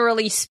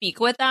literally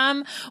speak with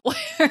them,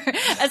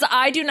 whereas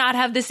I do not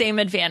have the same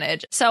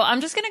advantage. So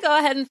I'm just going to go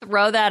ahead and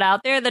throw that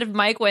out there that if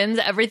Mike wins,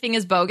 everything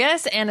is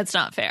bogus and it's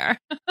not fair.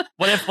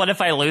 What if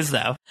I lose,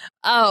 though?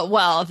 Oh,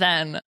 well,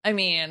 then, I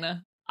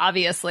mean,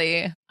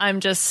 obviously,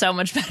 I'm just so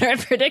much better at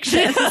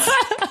predictions.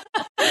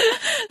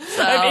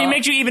 It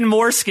makes you even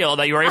more skilled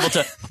that you were able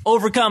to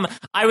overcome.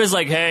 I was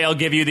like, hey, I'll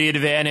give you the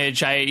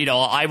advantage.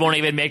 I won't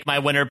even make my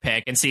winner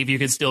pick and see if you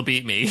can still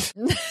beat me.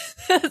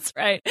 That's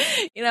right.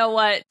 You know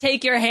what?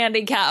 Take your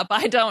handicap.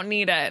 I don't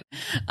need it.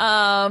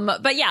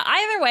 But yeah,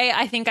 either way,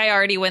 I think I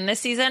already win this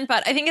season,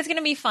 but I think it's going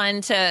to be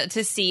fun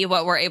to see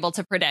what we're able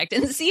to predict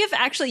and see if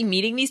actually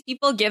meeting these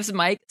people gives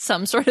Mike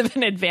some sort of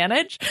an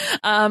advantage.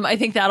 I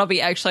think that'll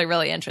be actually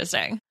really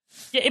interesting.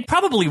 Yeah, it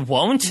probably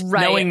won't,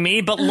 knowing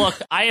me. But look,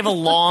 I have a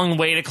long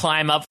way to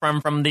climb up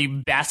from the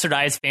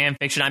bastardized fan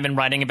fiction I've been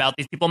writing about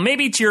these people.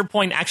 Maybe to your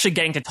point, actually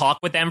getting to talk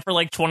with them for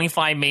like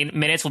 25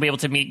 minutes will be able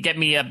to give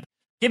me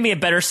a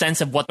better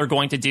sense of what they're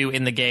going to do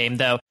in the game.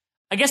 Though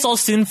I guess I'll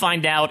soon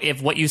find out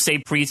if what you say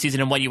preseason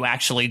and what you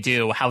actually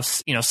do, how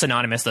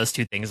synonymous those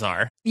two things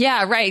are.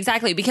 Yeah, right,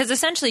 exactly. Because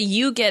essentially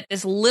you get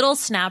this little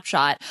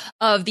snapshot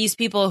of these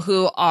people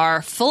who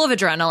are full of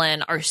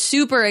adrenaline, are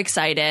super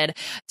excited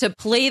to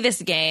play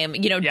this game.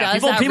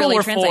 Does that people really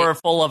were translate?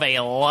 full of a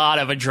lot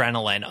of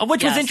adrenaline,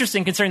 which was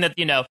interesting considering that,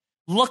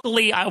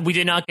 luckily we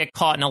did not get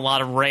caught in a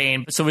lot of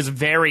rain, so it was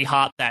very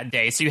hot that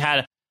day. So you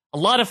had a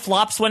lot of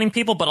flop sweating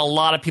people, but a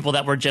lot of people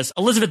that were just...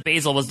 Elizabeth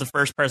Basil was the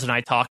first person I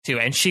talked to,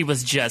 and she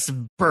was just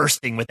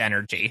bursting with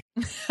energy.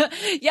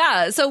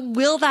 Yeah, so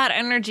will that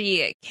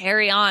energy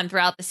carry on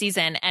throughout the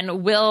season?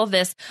 And will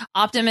this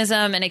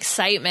optimism and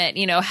excitement,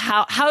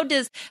 how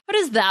does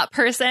that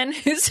person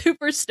who's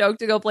super stoked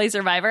to go play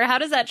Survivor, how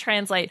does that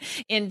translate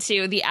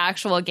into the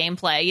actual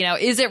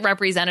gameplay? Is it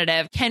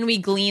representative? Can we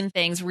glean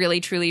things really,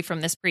 truly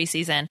from this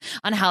preseason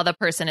on how the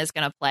person is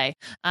going to play?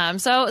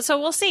 So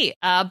we'll see.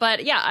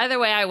 But yeah, either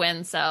way, I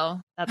win,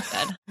 so that's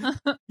good.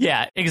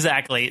 Yeah,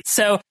 exactly.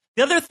 So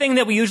the other thing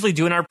that we usually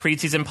do in our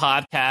preseason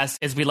podcast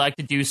is we like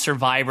to do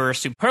Survivor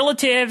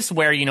superlatives,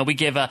 where, we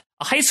give a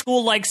high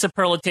school-like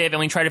superlative, and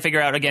we try to figure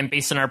out, again,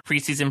 based on our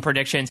preseason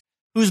predictions,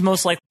 who's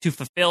most likely to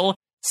fulfill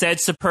said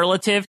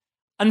superlative.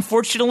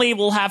 Unfortunately,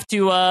 we'll have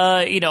to,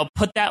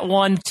 put that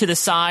one to the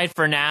side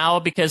for now,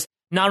 because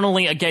not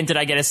only, again, did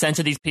I get a sense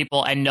of these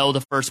people and know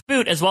the first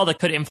boot as well that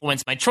could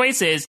influence my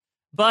choices,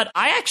 but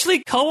I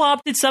actually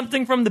co-opted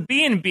something from the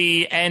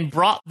B&B and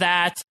brought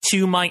that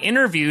to my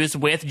interviews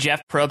with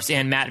Jeff Probst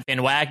and Matt Van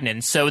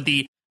Wagenen. So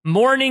the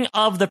morning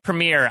of the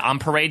premiere on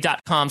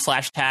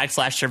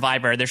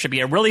parade.com/tag/survivor, there should be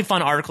a really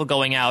fun article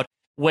going out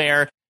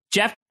where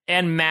Jeff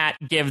and Matt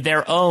give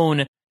their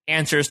own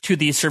answers to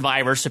these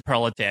Survivor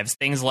superlatives.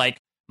 Things like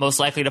most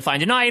likely to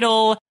find an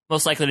idol,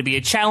 most likely to be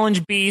a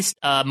challenge beast,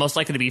 most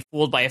likely to be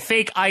fooled by a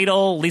fake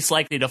idol, least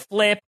likely to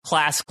flip,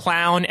 class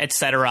clown,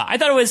 etc. I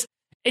thought it was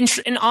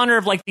in honor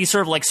of like the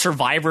sort of like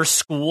Survivor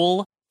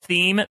School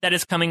theme that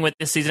is coming with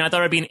this season. I thought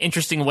it would be an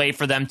interesting way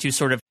for them to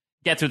sort of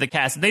get through the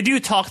cast. They do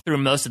talk through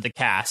most of the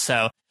cast,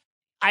 so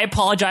I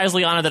apologize,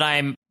 Liana, that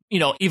I'm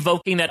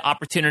evoking that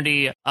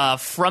opportunity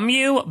from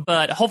you,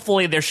 but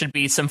hopefully there should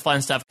be some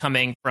fun stuff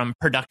coming from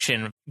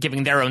production,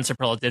 giving their own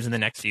superlatives in the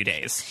next few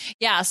days.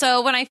 Yeah,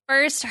 so when I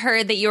first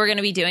heard that you were going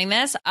to be doing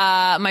this,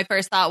 my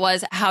first thought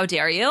was, how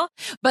dare you?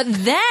 But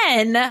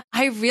then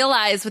I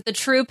realized what the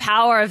true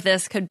power of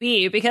this could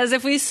be, because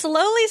if we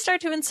slowly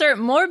start to insert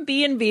more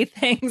B&B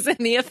things in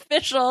the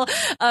official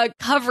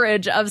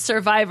coverage of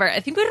Survivor, I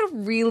think we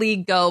would really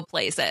go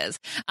places.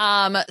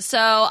 So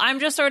I'm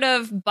just sort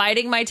of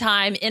biding my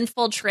time,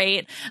 infiltrate.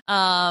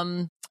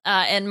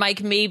 And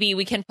Mike, maybe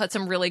we can put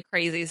some really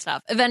crazy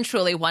stuff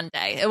eventually one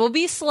day. It will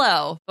be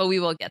slow, but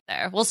we will get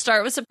there. We'll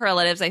start with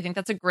superlatives. I think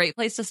that's a great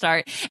place to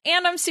start.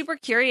 And I'm super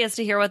curious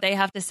to hear what they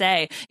have to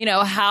say.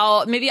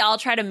 How maybe I'll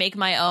try to make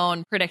my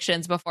own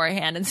predictions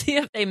beforehand and see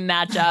if they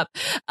match up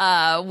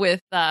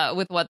with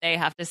what they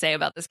have to say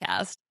about this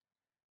cast.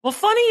 Well,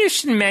 funny you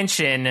should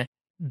mention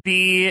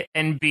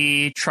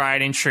B&B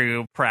tried and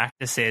true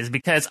practices,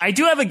 because I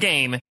do have a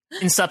game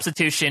in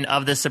substitution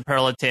of the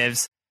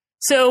superlatives.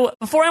 So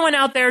before I went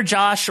out there,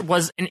 Josh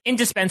was an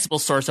indispensable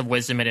source of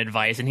wisdom and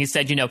advice. And he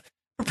said,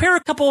 prepare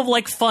a couple of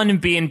like fun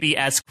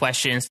B&B-esque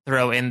questions to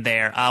throw in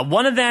there.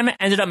 One of them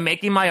ended up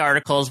making my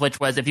articles, which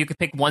was if you could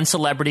pick one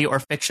celebrity or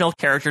fictional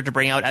character to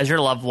bring out as your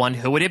loved one,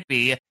 who would it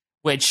be?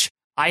 Which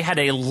I had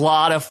a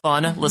lot of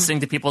fun listening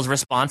to people's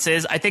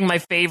responses. I think my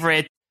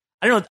favorite,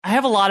 I don't know, I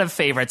have a lot of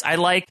favorites. I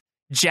like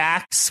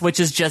Jax, which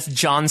is just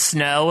Jon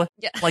Snow.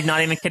 Yeah. Like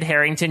not even Kit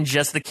Harington,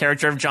 just the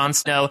character of Jon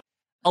Snow.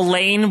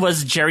 Elaine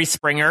was Jerry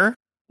Springer,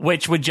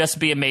 which would just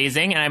be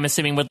amazing. And I'm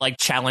assuming with like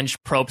challenge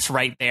propes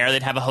right there,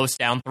 they'd have a host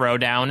down, throw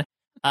down.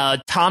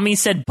 Tommy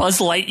said Buzz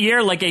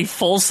Lightyear, like a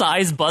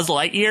full-size Buzz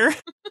Lightyear.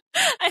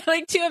 I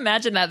like to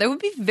imagine that. That would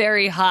be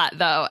very hot,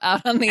 though,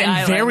 out on the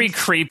island. Very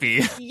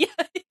creepy.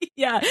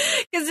 Yeah.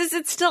 Because is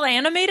it still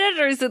animated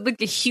or is it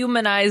like a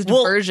humanized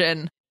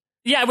version?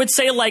 Yeah, I would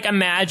say, like,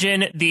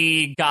 imagine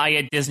the guy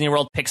at Disney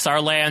World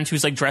Pixar Land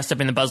who's, like, dressed up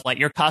in the Buzz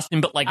Lightyear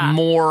costume, but, like,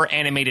 more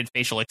animated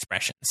facial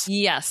expressions.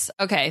 Yes.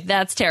 Okay,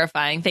 that's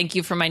terrifying. Thank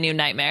you for my new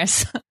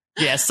nightmares.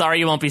 Yeah, sorry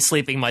you won't be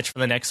sleeping much for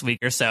the next week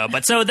or so.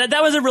 But so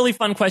that was a really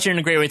fun question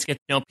and a great way to get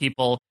to know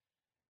people.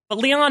 But,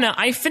 Liana,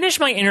 I finished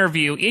my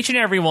interview, each and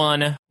every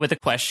one, with a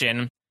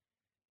question.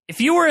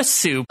 If you were a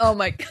soup, oh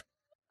my God,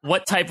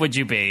 what type would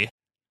you be?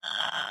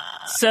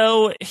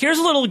 So here's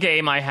a little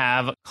game I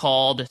have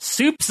called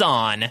Soups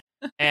On.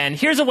 And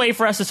here's a way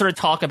for us to sort of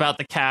talk about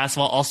the cast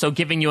while also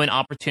giving you an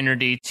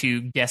opportunity to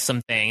guess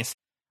some things.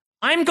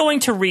 I'm going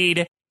to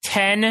read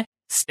 10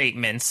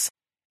 statements.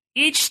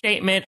 Each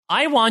statement,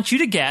 I want you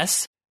to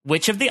guess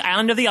which of the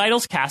Island of the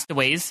Idols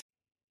castaways,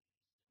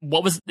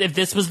 if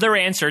this was their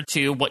answer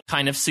to what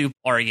kind of soup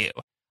are you.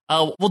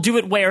 We'll do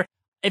it where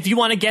if you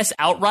want to guess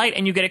outright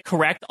and you get it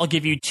correct, I'll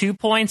give you 2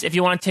 points. If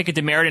you want to take a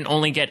demerit and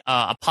only get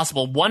a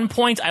possible 1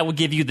 point, I will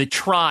give you the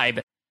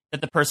tribe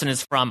that the person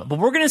is from. But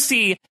we're going to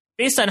see,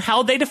 based on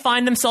how they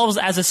define themselves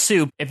as a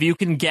soup, if you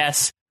can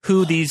guess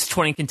who these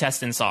 20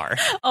 contestants are.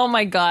 Oh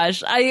my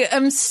gosh. I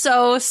am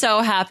so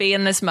happy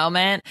in this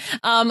moment.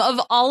 Of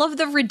all of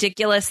the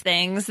ridiculous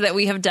things that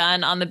we have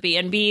done on the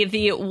B&B,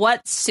 the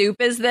what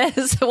soup is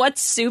this? What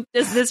soup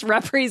does this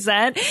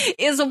represent?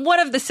 Is one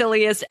of the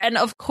silliest and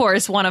of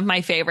course one of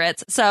my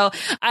favorites. So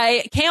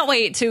I can't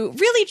wait to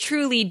really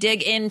truly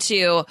dig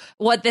into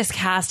what this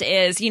cast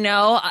is.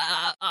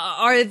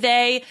 Are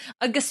they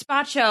a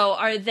gazpacho?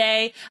 Are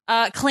they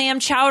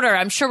clam chowder?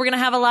 I'm sure we're going to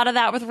have a lot of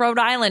that with Rhode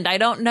Island. I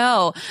don't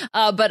know.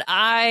 But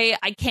I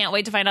can't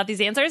wait to find out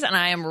these answers, and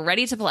I am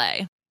ready to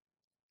play.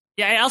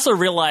 Yeah, I also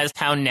realized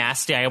how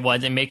nasty I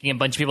was in making a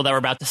bunch of people that were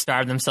about to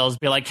starve themselves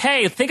be like,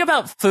 hey, think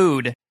about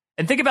food,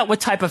 and think about what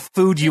type of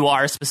food you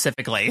are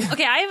specifically.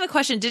 Okay, I have a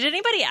question. Did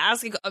anybody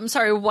ask? I'm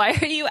sorry, why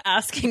are you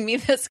asking me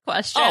this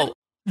question? Oh,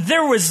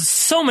 there was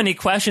so many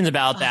questions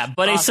about that,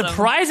 but awesome. A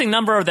surprising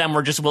number of them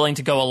were just willing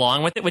to go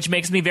along with it, which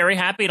makes me very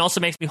happy and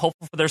also makes me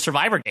hopeful for their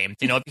Survivor games.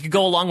 If you could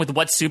go along with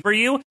what soup are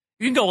you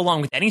can go along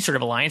with any sort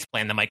of alliance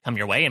plan that might come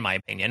your way, in my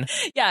opinion.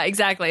 Yeah,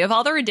 exactly. Of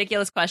all the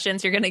ridiculous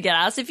questions you're going to get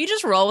asked, if you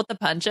just roll with the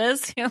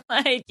punches, you're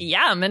like,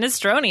 yeah,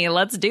 minestrone,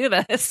 let's do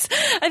this.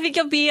 I think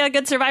you'll be a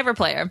good Survivor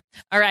player.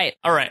 All right.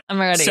 I'm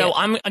ready. So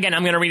I'm going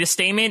to read a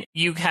statement.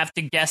 You have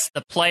to guess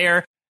the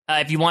player.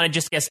 If you want to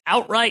just guess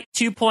outright,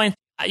 2 points.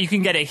 You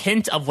can get a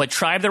hint of what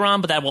tribe they're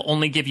on, but that will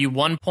only give you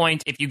 1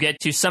 point. If you get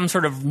to some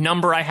sort of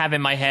number I have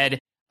in my head,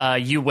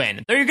 you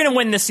win. You're going to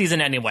win this season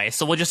anyway,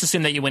 so we'll just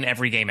assume that you win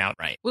every game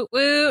outright. Woot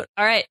woot.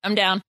 All right, I'm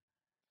down.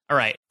 All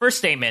right, first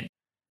statement.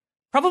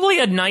 Probably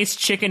a nice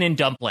chicken and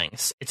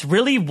dumplings. It's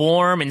really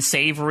warm and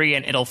savory,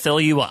 and it'll fill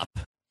you up.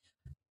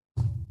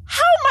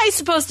 How am I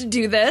supposed to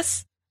do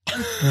this?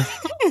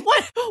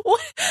 What?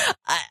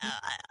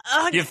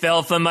 You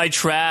fell for my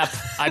trap.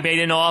 I made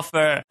an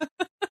offer.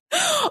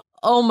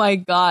 Oh my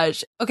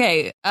gosh.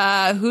 Okay,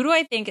 who do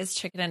I think is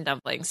chicken and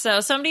dumplings? So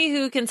somebody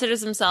who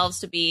considers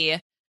themselves to be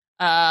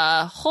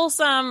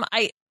wholesome.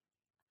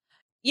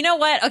 You know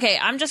what? Okay,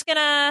 I'm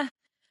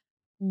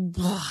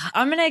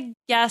gonna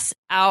guess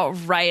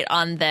outright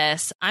on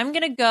this. I'm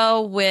gonna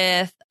go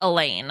with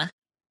Elaine.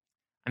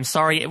 I'm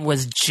sorry, it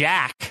was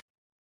Jack.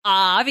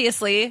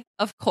 Obviously,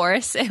 of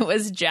course, it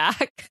was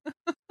Jack.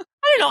 I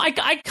don't know.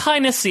 I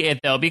kind of see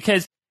it though,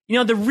 because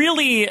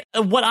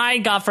what I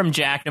got from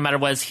Jack, no matter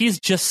what, is he's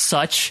just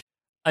such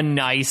a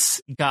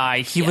nice guy.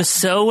 He was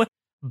so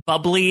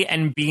bubbly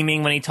and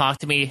beaming when he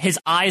talked to me. His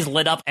eyes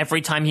lit up every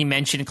time he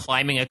mentioned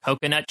climbing a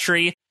coconut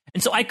tree.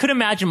 And so I could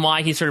imagine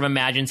why he sort of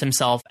imagines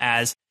himself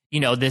as,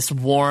 this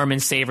warm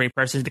and savory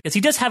person, because he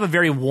does have a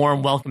very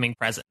warm, welcoming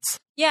presence.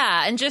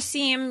 Yeah, and just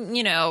seem,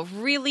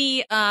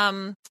 really,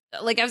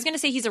 like I was going to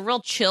say he's a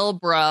real chill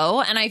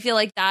bro, and I feel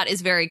like that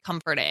is very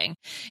comforting.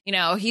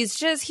 He's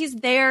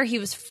there, he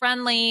was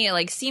friendly,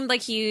 like seemed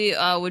like he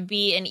would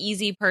be an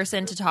easy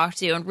person to talk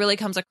to and really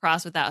comes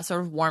across with that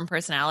sort of warm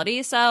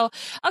personality. So,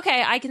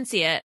 okay, I can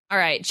see it. All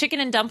right, chicken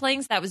and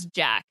dumplings, that was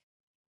Jack.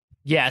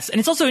 Yes, and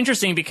it's also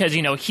interesting because,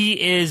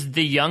 he is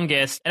the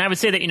youngest, and I would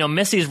say that,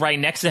 Missy's right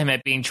next to him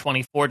at being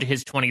 24 to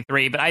his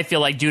 23, but I feel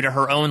like due to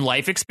her own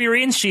life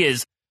experience, she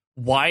is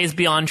wise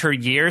beyond her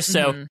years,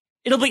 so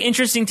it'll be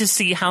interesting to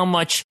see how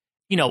much,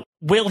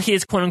 will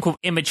his quote unquote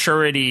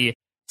immaturity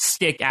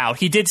stick out?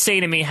 He did say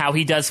to me how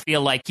he does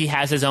feel like he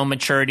has his own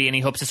maturity and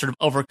he hopes to sort of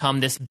overcome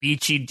this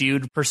beachy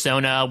dude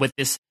persona with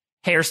this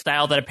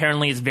hairstyle that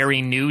apparently is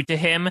very new to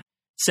him.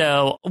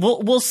 So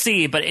we'll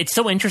see, but it's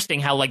so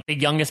interesting how like the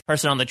youngest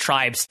person on the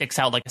tribe sticks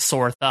out like a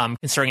sore thumb,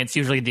 considering it's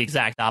usually the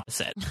exact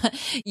opposite.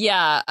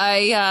 Yeah,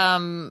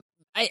 I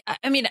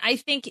mean, I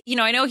think,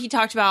 I know he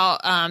talked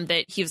about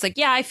that he was like,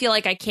 yeah, I feel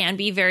like I can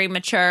be very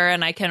mature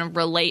and I can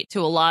relate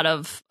to a lot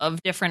of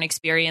different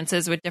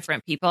experiences with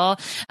different people.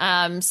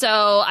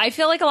 So I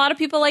feel like a lot of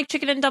people like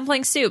chicken and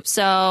dumpling soup.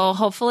 So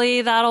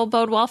hopefully that'll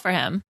bode well for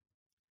him.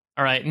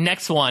 All right,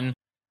 next one.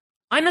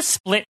 I'm a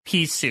split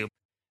pea soup.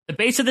 The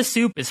base of the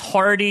soup is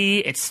hearty,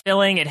 it's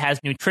filling, it has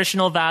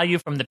nutritional value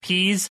from the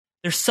peas.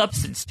 There's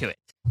substance to it.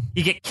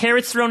 You get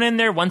carrots thrown in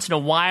there once in a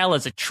while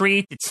as a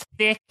treat. It's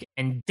thick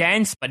and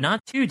dense, but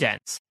not too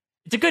dense.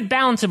 It's a good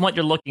balance in what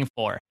you're looking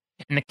for.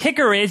 And the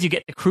kicker is you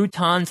get the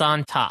croutons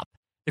on top.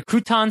 The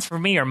croutons for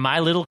me are my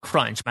little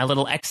crunch, my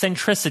little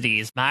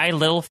eccentricities, my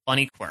little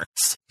funny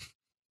quirks.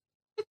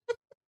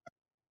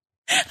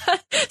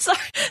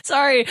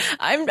 Sorry.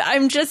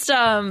 I'm just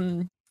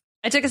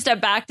I took a step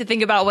back to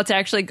think about what's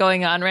actually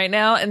going on right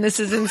now, and this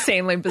is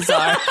insanely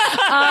bizarre.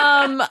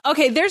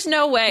 Okay, there's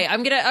no way.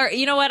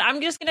 You know what?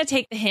 I'm just gonna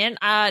take the hint.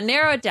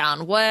 Narrow it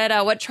down.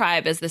 What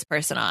tribe is this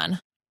person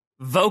on?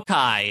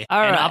 Vokai. All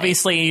and right.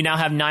 obviously you now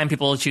have 9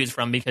 people to choose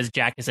from because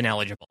Jack is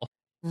ineligible.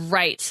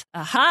 Right.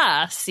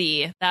 Aha.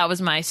 See, that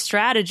was my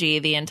strategy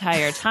the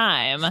entire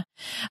time.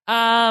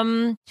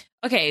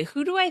 Okay,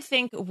 who do I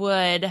think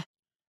would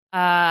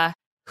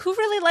who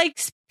really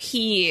likes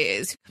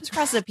peas? Who comes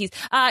across the peas?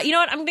 You know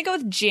what? I'm going to go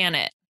with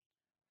Janet.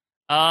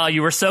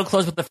 You were so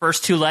close with the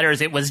first 2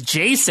 letters. It was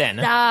Jason.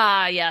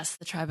 Ah, yes,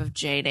 the tribe of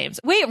J names.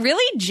 Wait,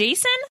 really?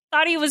 Jason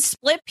thought he was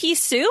split pea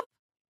soup?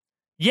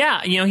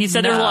 Yeah, he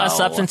said there's a lot of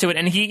substance to it.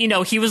 And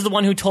he was the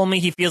one who told me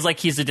he feels like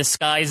he's a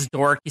disguised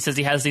dork. He says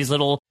he has these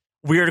little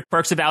weird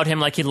quirks about him,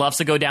 like he loves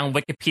to go down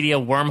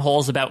Wikipedia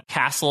wormholes about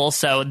castles.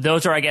 So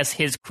those are, I guess,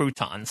 his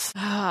croutons.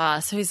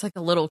 Ah, so he's like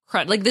a little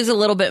crunch. Like there's a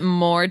little bit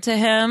more to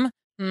him.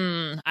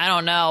 I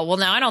don't know. Well,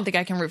 now I don't think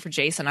I can root for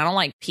Jason. I don't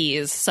like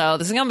peas, so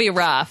this is gonna be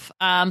rough.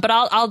 But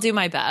I'll do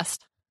my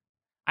best.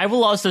 I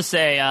will also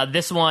say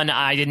this one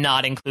I did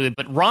not include,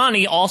 but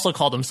Ronnie also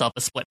called himself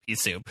a split pea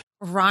soup.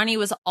 Ronnie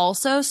was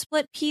also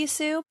split pea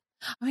soup.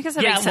 I guess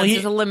that makes sense.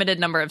 There's a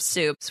limited number of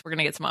soups. We're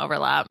gonna get some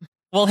overlap.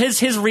 Well,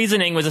 his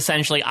reasoning was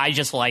essentially, I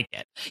just like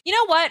it. You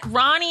know what?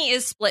 Ronnie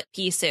is split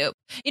pea soup.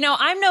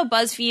 I'm no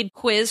BuzzFeed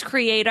quiz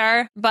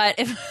creator, but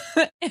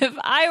if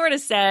I were to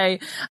say,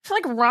 I feel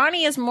like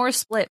Ronnie is more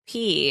split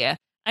pea.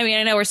 I mean,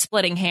 I know we're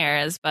splitting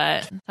hairs,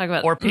 but talk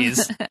about or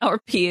peas.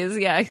 Or peas,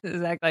 yeah,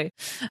 exactly.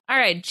 All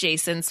right,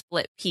 Jason,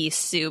 split pea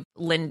soup,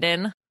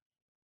 Linden.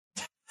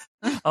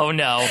 Oh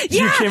no!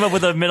 Yeah! You came up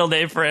with a middle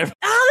name for him.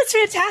 Oh,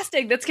 that's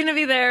fantastic! That's going to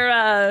be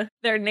their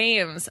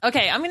names.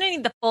 Okay, I'm going to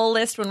need the full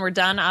list when we're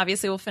done.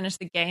 Obviously, we'll finish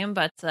the game,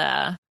 but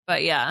yeah.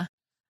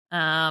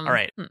 All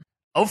right.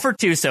 0 for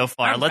 2 so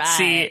far. Let's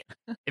see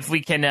if we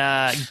can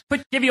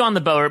give you on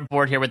the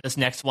board here with this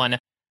next one.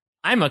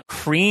 I'm a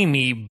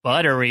creamy,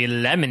 buttery,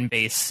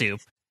 lemon-based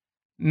soup.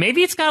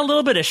 Maybe it's got a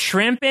little bit of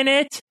shrimp in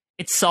it.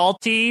 It's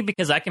salty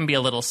because I can be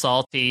a little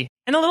salty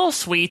and a little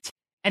sweet,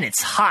 and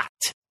it's hot.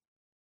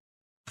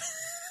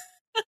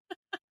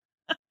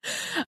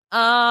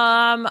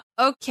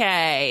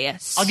 Okay.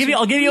 I'll give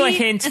you a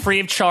hint free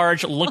of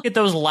charge. Look at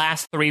those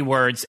last 3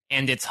 words,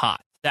 and it's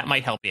hot. That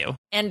might help you.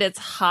 And it's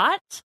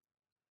hot?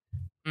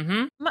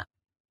 Mm-hmm.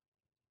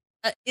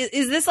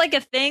 Is this like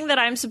a thing that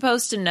I'm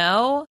supposed to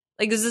know?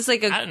 Like, is this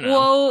like a quote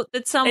quote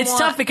that someone... It's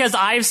tough because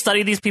I've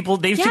studied these people.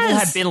 These people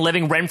have been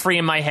living rent-free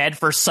in my head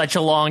for such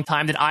a long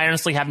time that I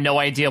honestly have no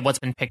idea what's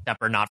been picked up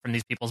or not from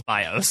these people's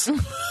bios.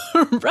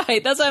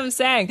 Right, that's what I'm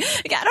saying.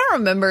 Like, I don't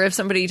remember if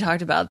somebody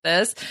talked about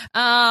this.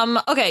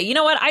 Okay, you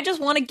know what? I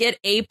just want to get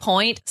a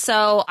point,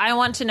 so I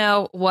want to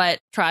know what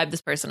tribe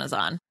this person is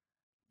on.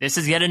 This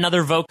is yet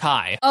another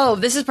Vokai. Oh,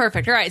 this is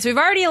perfect. All right, so we've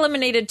already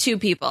eliminated 2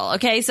 people.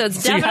 Okay, so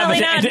it's definitely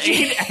not.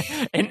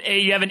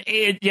 You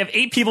have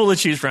 8 people to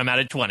choose from out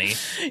of 20.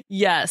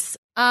 Yes.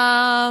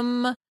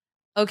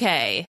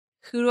 Okay.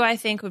 Who do I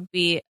think would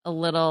be a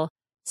little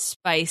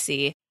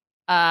spicy,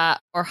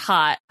 or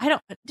hot? I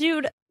don't,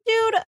 dude.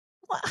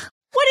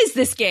 What is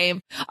this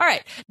game? All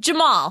right,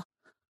 Jamal.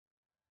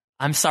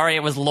 I'm sorry,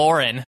 it was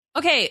Lauren.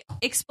 Okay,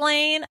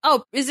 explain.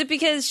 Oh, is it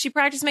because she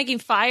practiced making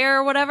fire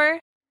or whatever?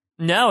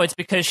 No, it's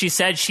because she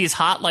said she's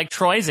hot like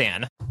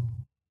Troyzan.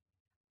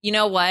 You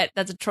know what?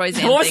 That's a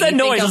Troyzan. What was that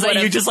noise? Was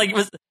that you just like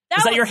was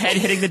that your head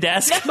hitting the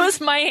desk? That was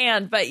my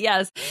hand, but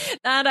yes.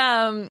 That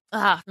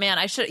man,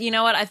 I should. You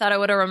know what? I thought I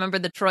would have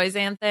remembered the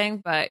Troyzan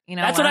thing, but you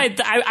know that's what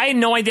I had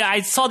no idea.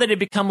 I saw that it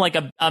become like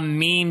a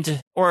memed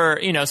or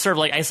sort of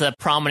like I said a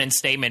prominent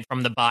statement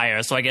from the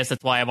bio. So I guess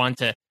that's why I wanted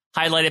to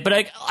highlight it. But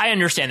I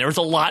understand there was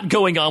a lot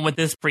going on with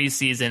this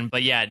preseason.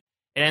 But yeah,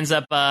 It ends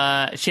up,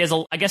 she has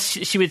I guess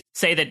she would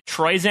say that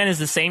Troyzan is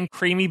the same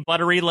creamy,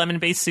 buttery,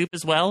 lemon-based soup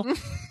as well.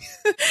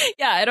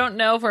 Yeah, I don't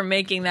know if we're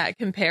making that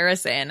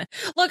comparison.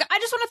 Look, I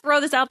just want to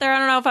throw this out there. I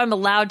don't know if I'm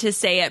allowed to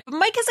say it, but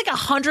Mike has like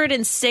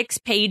 106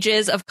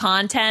 pages of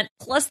content,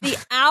 plus the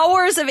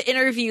hours of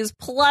interviews,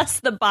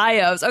 plus the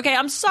bios. Okay,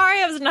 I'm sorry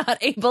I was not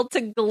able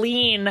to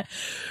glean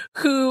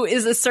who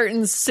is a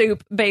certain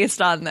soup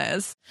based on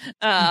this.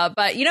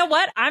 But you know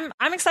what?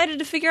 I'm excited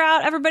to figure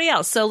out everybody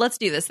else. So let's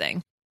do this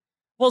thing.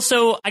 Well,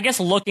 so I guess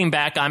looking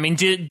back, I mean,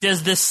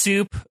 does the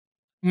soup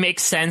make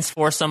sense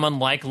for someone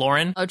like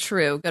Lauren? Oh,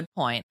 true. Good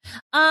point.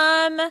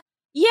 Yeah,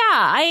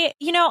 I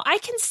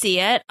can see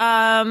it.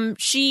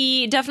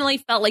 She definitely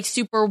felt like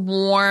super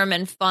warm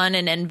and fun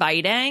and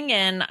inviting.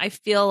 And I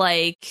feel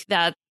like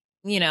that,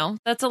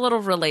 that's a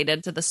little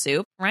related to the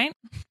soup, right?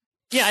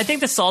 Yeah, I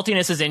think the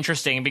saltiness is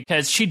interesting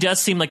because she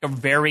does seem like a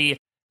very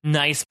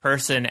nice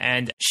person,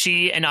 and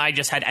she and I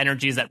just had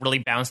energies that really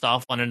bounced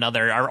off one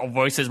another. Our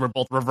voices were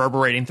both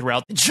reverberating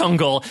throughout the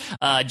jungle,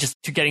 just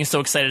to getting so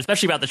excited,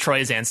 especially about the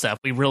Troyzan stuff.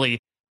 We really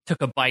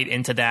took a bite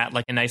into that,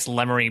 like a nice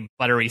lemony,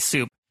 buttery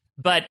soup.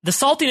 But the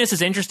saltiness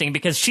is interesting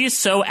because she is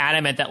so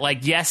adamant that, like,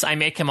 yes, I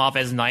may come off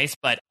as nice,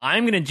 but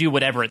I'm going to do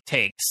whatever it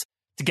takes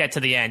to get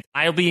to the end.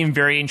 I'll be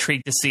very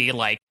intrigued to see,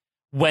 like,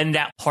 when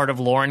that part of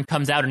Lauren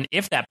comes out and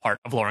if that part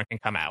of Lauren can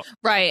come out.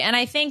 Right. And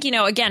I think,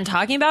 again,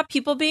 talking about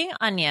people being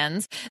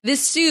onions,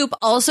 this soup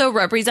also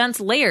represents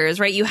layers,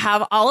 right? You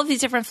have all of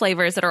these different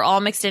flavors that are all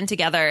mixed in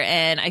together.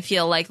 And I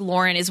feel like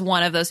Lauren is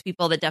one of those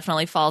people that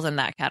definitely falls in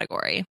that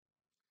category.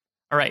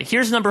 All right.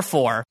 Here's number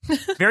 4.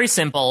 Very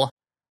simple.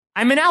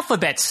 I'm an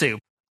alphabet soup.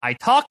 I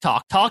talk,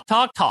 talk, talk,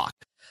 talk, talk.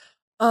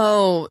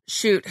 Oh,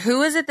 shoot.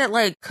 Who is it that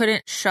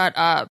couldn't shut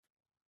up?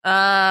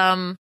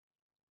 Oh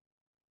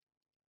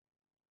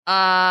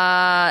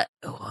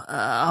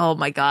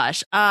my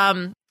gosh.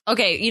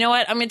 Okay, you know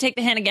what? I'm gonna take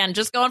the hint again.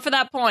 Just going for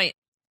that point.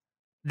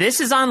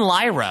 This is on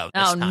Lyra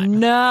this time.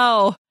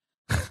 No.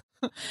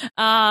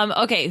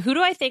 Okay, who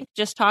do I think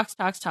just talks?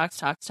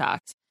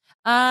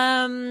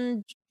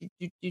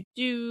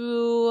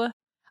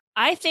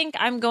 I think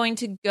I'm going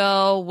to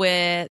go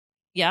with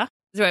do I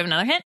have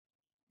another hint?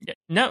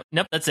 Nope,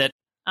 that's it.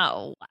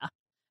 Oh wow.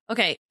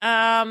 Okay.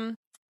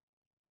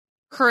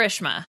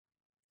 Karishma.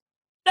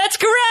 That's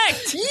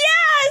correct.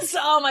 Yes!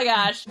 Oh my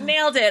gosh,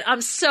 nailed it. I'm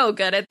so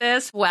good at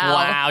this.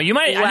 Wow. You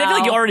might. I feel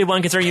like you already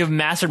won considering you've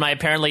mastered my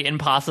apparently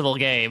impossible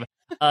game.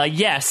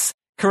 Yes,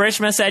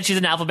 Karishma said she's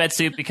an alphabet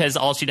soup because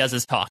all she does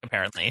is talk,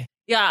 apparently.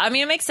 Yeah, I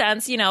mean, it makes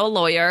sense, a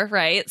lawyer,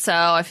 right? So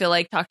I feel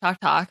like talk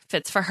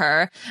fits for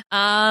her.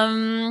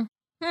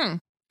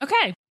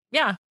 Okay.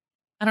 Yeah.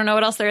 I don't know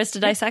what else there is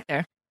to dissect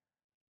there.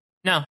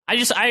 No,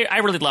 I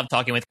really love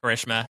talking with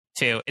Karishma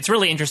too. It's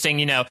really interesting,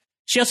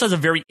 She also has a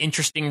very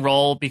interesting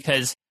role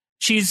because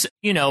she's,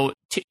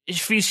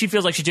 she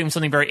feels like she's doing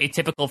something very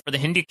atypical for the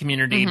Hindi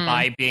community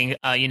by being,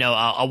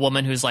 a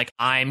woman who's like,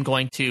 I'm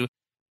going to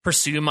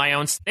pursue my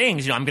own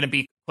things. I'm going to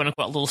be, quote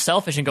unquote, a little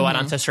selfish and go out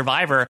onto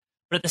Survivor.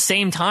 But at the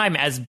same time,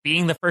 as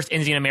being the first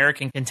Indian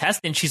American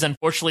contestant, she's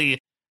unfortunately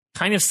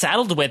kind of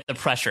saddled with the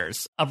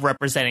pressures of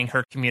representing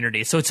her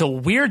community. So it's a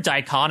weird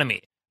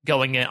dichotomy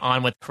going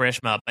on with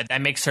Karishma, but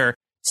that makes her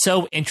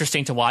so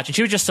interesting to watch, and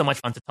she was just so much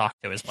fun to talk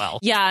to as well.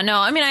 Yeah, no,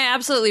 I mean, I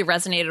absolutely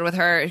resonated with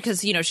her because,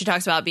 she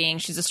talks about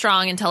she's a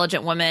strong,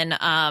 intelligent woman,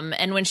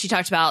 and when she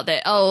talked about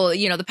that,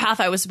 the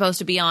path I was supposed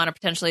to be on or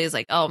potentially is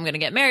like, I'm going to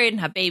get married and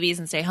have babies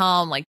and stay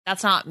home, like,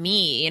 that's not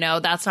me,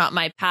 that's not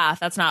my path,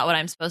 that's not what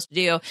I'm supposed to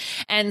do.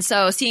 And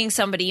so seeing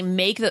somebody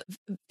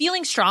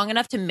feeling strong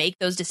enough to make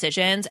those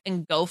decisions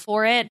and go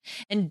for it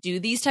and do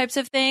these types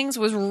of things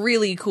was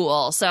really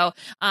cool. So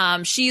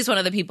she's one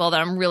of the people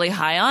that I'm really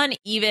high on.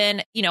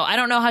 Even, I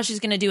don't know how she's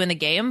going to do in the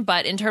game,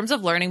 but in terms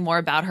of learning more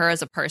about her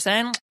as a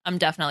person, I'm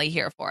definitely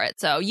here for it.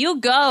 So you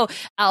go,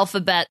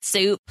 alphabet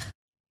soup.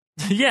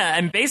 Yeah,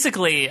 and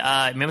basically,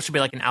 maybe it should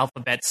be like an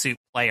alphabet soup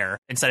player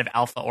instead of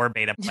alpha or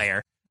beta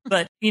player.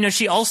 But,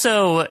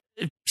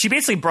 she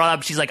basically brought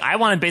up, she's like, I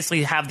want to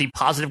basically have the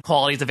positive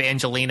qualities of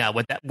Angelina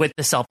with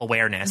the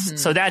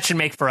self-awareness. So that should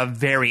make for a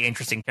very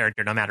interesting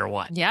character no matter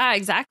what. Yeah,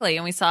 exactly.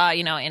 And we saw,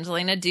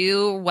 Angelina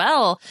do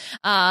well.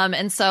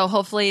 And so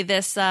hopefully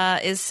this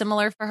is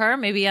similar for her.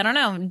 Maybe, I don't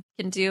know,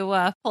 can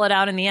pull it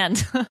out in the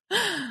end.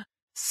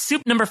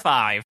 Soup number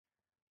 5.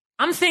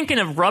 I'm thinking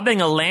of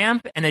rubbing a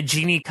lamp and a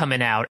genie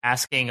coming out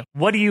asking,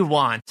 what do you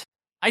want?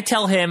 I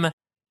tell him,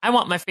 I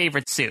want my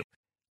favorite soup.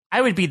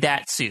 I would be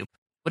that soup.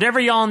 Whatever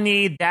y'all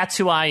need, that's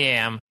who I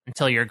am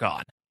until you're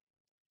gone.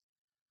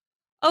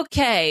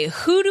 Okay,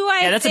 who do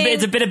I think...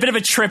 it's a bit of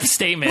a trip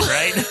statement,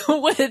 right?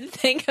 Would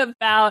think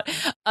about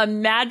a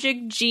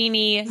magic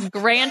genie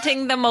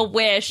granting them a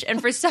wish, and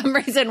for some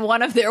reason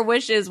one of their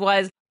wishes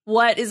was,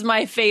 what is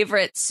my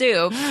favorite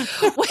soup?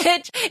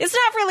 Which is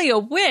not really a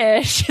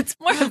wish. It's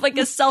more of like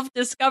a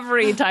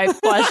self-discovery type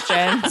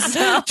question.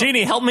 So.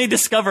 Genie, help me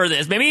discover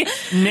this. Maybe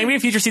a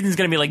future season is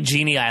going to be like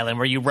Genie Island,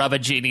 where you rub a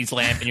genie's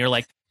lamp and you're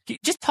like,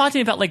 Just talk to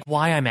me about like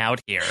why I'm out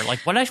here. Like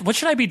what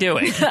should I be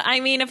doing? I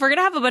mean, if we're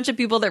gonna have a bunch of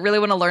people that really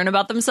want to learn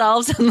about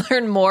themselves and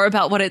learn more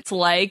about what it's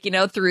like,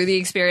 through the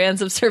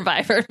experience of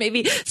Survivor,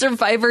 maybe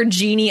Survivor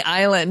Genie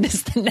Island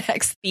is the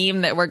next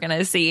theme that we're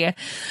gonna see.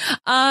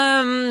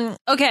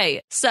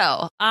 Okay,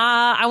 so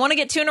I want to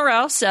get 2 in a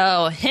row,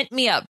 so hit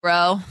me up,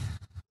 bro.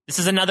 This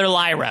is another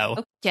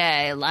Lyro.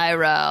 Okay,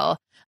 Lyro.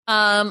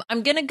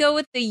 I'm gonna go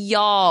with the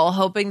y'all,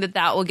 hoping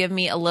that will give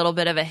me a little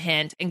bit of a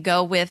hint, and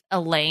go with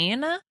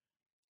Elaine.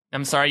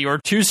 I'm sorry, you were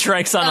 2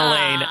 strikes on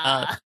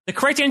Elaine. The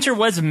correct answer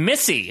was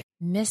Missy.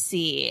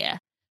 Missy.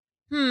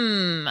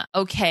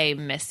 Okay,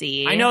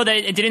 Missy. I know that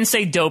it didn't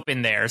say dope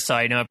in there, so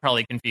I know it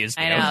probably confused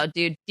you. I know,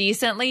 dude.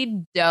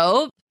 Decently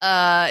dope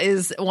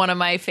is one of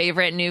my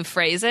favorite new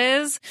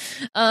phrases.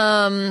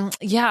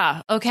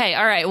 Yeah. Okay.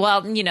 All right.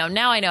 Well,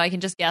 now I know I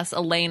can just guess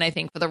Elaine, I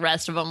think, for the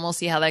rest of them. We'll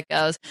see how that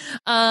goes.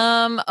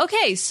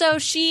 Okay. So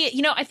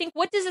she, I think,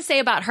 what does it say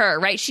about her,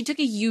 right? She took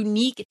a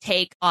unique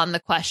take on the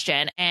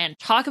question, and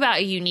talk about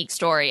a unique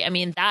story. I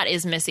mean, that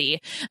is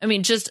Missy. I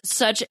mean, just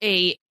such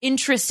a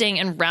interesting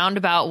and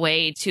roundabout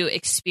way to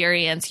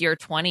experience your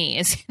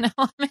 20s.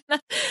 I mean,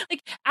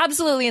 like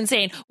absolutely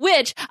insane,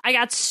 which I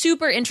got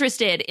super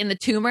interested in the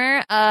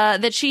tumor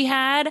that she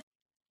had.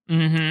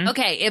 Mm-hmm.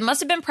 Okay, it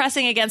must have been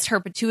pressing against her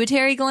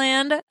pituitary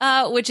gland,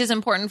 which is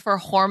important for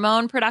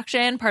hormone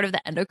production, part of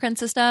the endocrine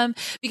system,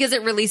 because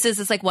it releases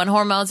this like one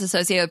hormone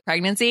associated with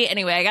pregnancy.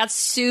 Anyway, I got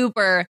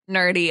super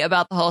nerdy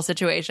about the whole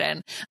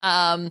situation. So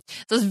I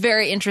was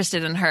very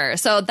interested in her.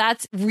 So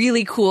that's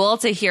really cool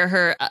to hear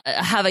her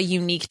have a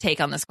unique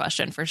take on this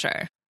question for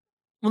sure.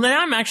 Well, then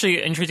I'm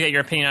actually interested to get your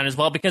opinion on it as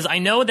well, because I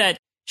know that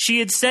she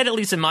had said, at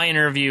least in my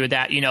interview,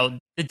 that,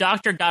 the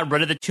doctor got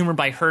rid of the tumor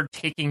by her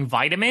taking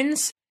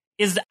vitamins.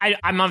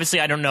 I'm obviously,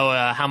 I don't know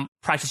how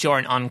practiced you are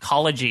in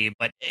oncology,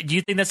 but do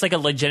you think that's like a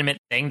legitimate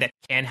thing that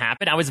can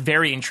happen? I was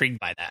very intrigued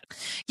by that.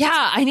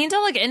 Yeah, I need to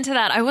look into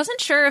that. I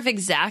wasn't sure if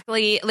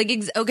exactly,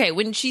 okay,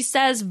 when she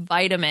says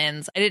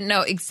vitamins, I didn't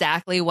know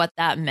exactly what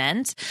that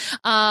meant.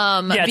 It's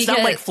not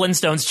like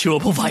Flintstones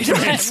chewable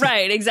vitamins.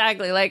 Right,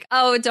 exactly. Like,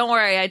 oh, don't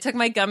worry, I took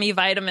my gummy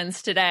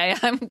vitamins today.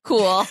 I'm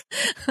cool.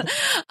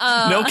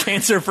 No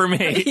cancer for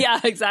me.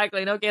 Yeah,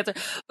 exactly. No cancer.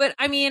 But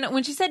I mean,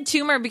 when she said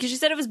tumor, because she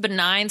said it was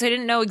benign, so I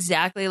didn't know exactly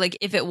like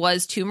if it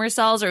was tumor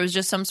cells or it was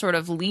just some sort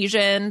of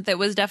lesion that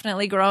was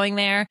definitely growing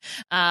there.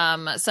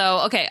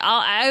 So, okay,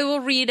 I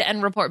will read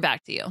and report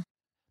back to you.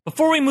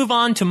 Before we move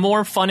on to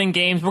more fun and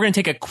games, we're going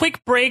to take a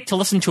quick break to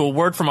listen to a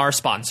word from our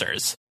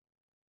sponsors.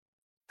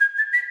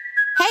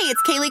 Hey,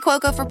 it's Kaylee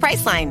Cuoco for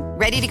Priceline.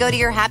 Ready to go to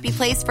your happy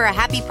place for a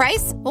happy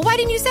price? Well, why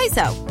didn't you say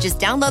so? Just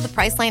download the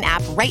Priceline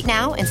app right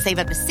now and save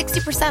up to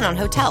 60% on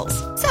hotels.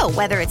 So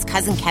whether it's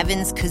Cousin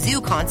Kevin's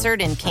Kazoo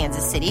Concert in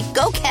Kansas City,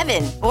 go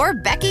Kevin, or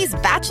Becky's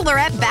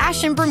Bachelorette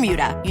Bash in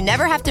Bermuda, you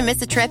never have to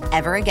miss a trip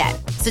ever again.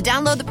 So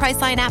download the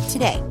Priceline app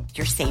today.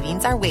 Your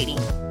savings are waiting.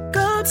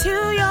 Go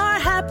to your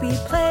happy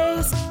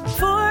place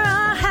for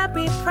a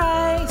happy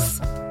price.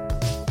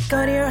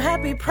 Go to your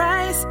happy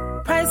price,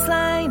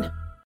 Priceline.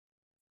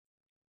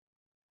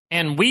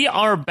 And we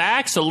are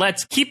back, so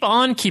let's keep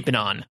on keeping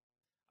on.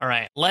 All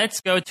right, let's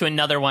go to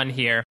another one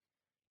here.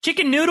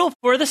 Chicken noodle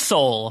for the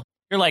soul.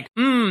 You're like,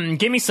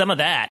 give me some of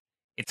that.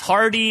 It's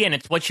hearty, and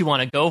it's what you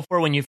want to go for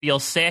when you feel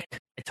sick.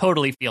 I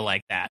totally feel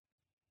like that.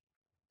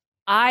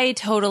 I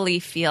totally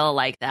feel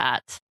like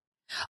that.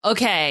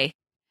 Okay,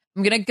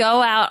 I'm going to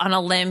go out on a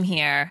limb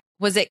here.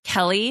 Was it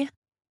Kelly?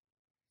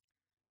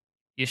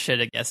 You should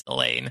have guessed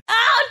Elaine.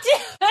 Oh,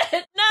 damn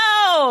it.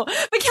 No.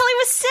 But Kelly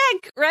was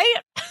sick, right?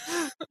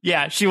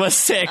 Yeah, she was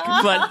sick,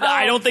 but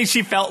I don't think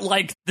she felt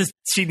like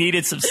she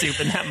needed some soup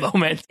in that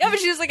moment. Yeah, but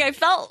she was like, I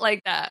felt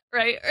like that,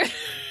 right?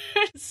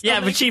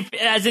 Yeah, but she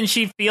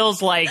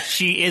feels like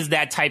she is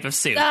that type of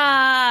soup.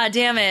 Ah,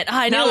 damn it.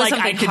 I knew Not it was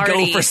like I could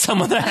hearty. go for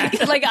some of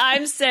that. Like,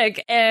 I'm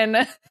sick,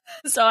 and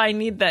so I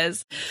need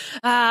this.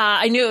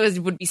 I knew it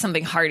would be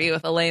something hearty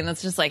with Elaine.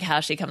 That's just like how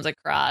she comes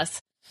across.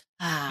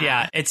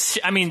 Yeah,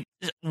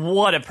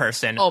 what a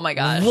person. Oh my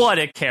gosh. What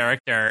a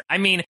character. I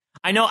mean,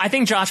 I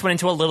think Josh went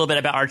into a little bit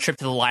about our trip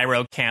to the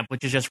Lyro camp,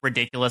 which is just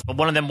ridiculous, but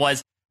one of them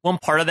was one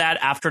part of that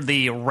after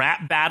the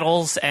rap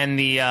battles and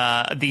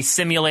the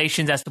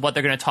simulations as to what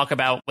they're going to talk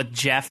about with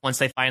Jeff once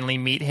they finally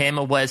meet him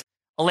was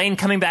Elaine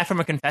coming back from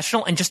a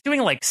confessional and just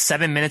doing like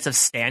 7 minutes of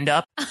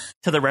stand-up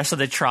to the rest of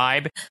the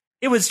tribe.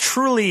 It was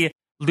truly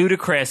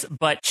ludicrous,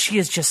 but she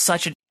is just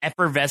such an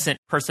effervescent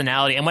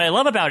personality. And what I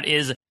love about it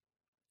is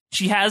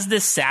she has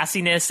this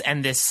sassiness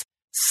and this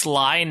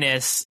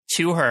slyness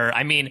to her.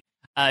 I mean,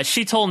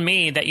 she told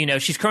me that,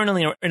 she's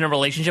currently in a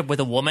relationship with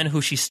a woman who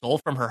she stole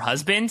from her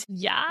husband.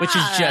 Yeah. Which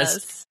is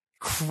just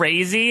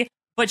crazy.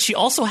 But she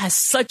also has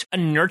such a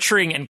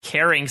nurturing and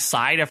caring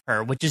side of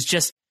her, which is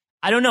just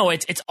I don't know.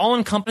 It's all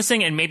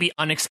encompassing and maybe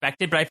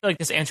unexpected, but I feel like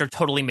this answer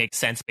totally makes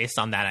sense based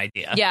on that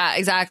idea. Yeah,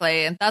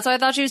 exactly. That's why I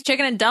thought she was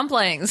chicken and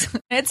dumplings.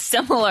 It's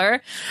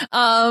similar.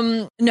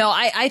 No,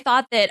 I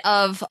thought that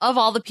of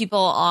all the people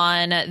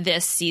on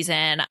this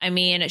season, I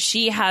mean,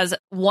 she has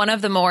one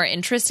of the more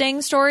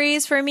interesting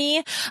stories for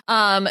me,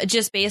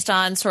 just based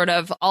on sort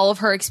of all of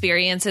her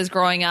experiences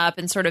growing up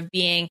and sort of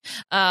being,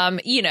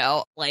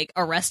 like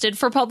arrested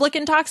for public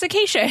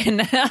intoxication,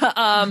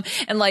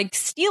 and like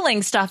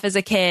stealing stuff as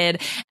a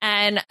kid.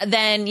 And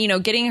then,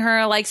 getting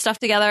her like stuff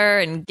together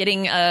and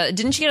getting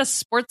didn't she get a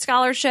sports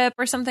scholarship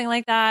or something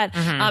like that?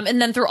 Mm-hmm.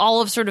 And then through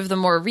all of sort of the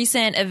more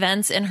recent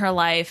events in her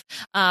life,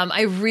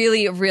 I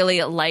really,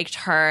 really liked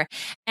her.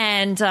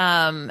 And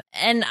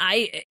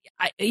I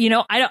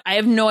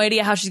have no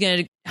idea how she's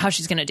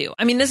going to do.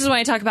 I mean, this is when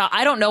I talk about,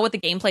 I don't know what the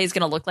gameplay is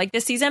going to look like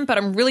this season, but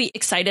I'm really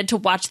excited to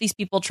watch these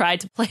people try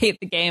to play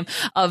the game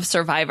of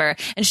Survivor.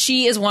 And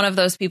she is one of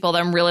those people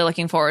that I'm really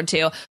looking forward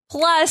to.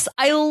 Plus,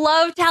 I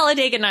love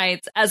Talladega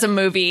Nights as a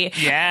movie.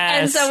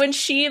 Yes. And so when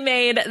she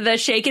made the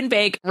shake and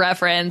bake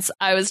reference,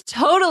 I was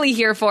totally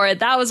here for it.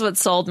 That was what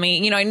sold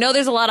me. I know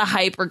there's a lot of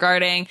hype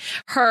regarding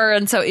her.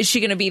 And so is she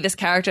going to be this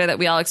character that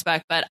we all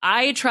expect? But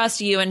I trust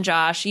you and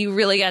Josh. You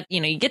really got,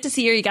 you get to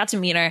see her, you got to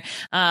meet her.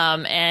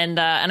 And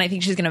I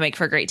think she's going to make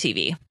for great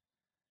TV.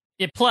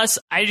 Yeah, plus,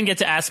 I didn't get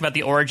to ask about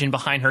the origin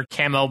behind her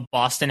camo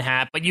Boston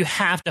hat, but you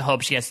have to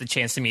hope she gets the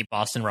chance to meet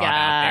Boston Rob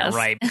out there,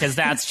 right? Because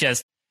that's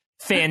just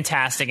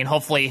fantastic, and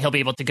hopefully he'll be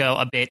able to go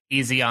a bit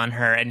easy on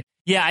her. And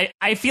yeah,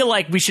 I feel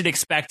like we should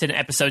expect an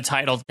episode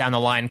title down the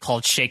line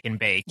called Shake and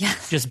Bake,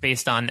 just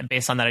based on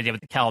that idea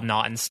with the Caleb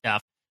knot and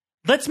stuff.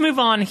 Let's move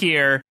on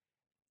here.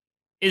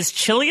 Is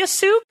chili a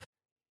soup?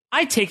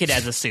 I take it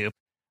as a soup.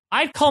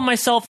 I'd call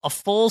myself a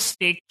full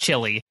steak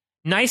chili.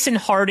 Nice and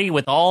hearty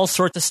with all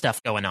sorts of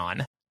stuff going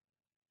on.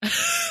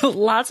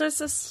 Lots of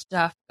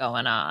stuff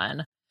going on.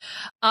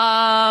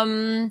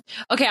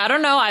 Okay, I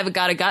don't know. I've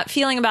got a gut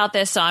feeling about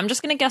this, so I'm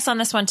just going to guess on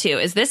this one too.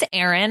 Is this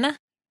Aaron?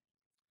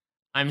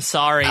 I'm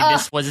sorry,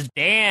 this was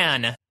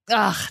Dan.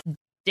 Ugh,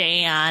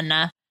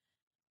 Dan.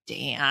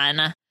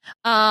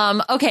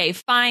 Okay,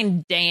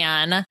 fine,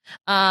 Dan.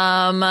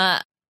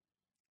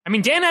 I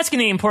mean, Dan asking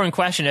the important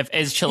question of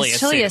is chili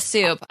a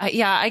soup?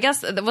 Yeah, I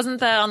guess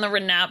wasn't that on the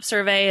RHAPup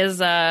survey is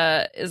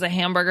a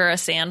hamburger a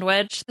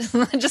sandwich?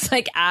 Just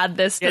like add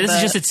this. Yeah, this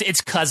is just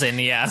its cousin.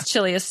 Yeah, is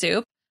chili a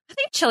soup? I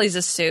think chili's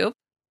a soup.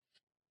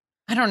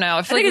 I don't know.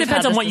 I think it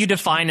depends on what you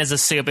define as a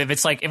soup. If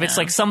it's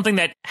like something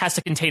that has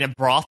to contain a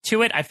broth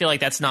to it, I feel like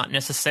that's not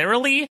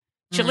necessarily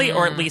chili,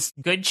 or at least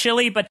good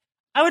chili. But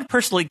I would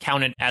personally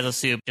count it as a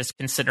soup, just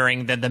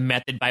considering the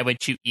method by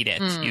which you eat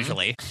it,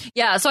 usually.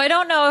 Yeah, so I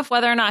don't know if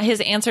whether or not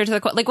his answer to the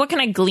question, like, what can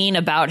I glean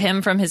about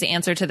him from his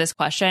answer to this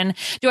question?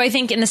 Do I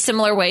think in a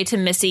similar way to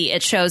Missy,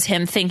 it shows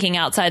him thinking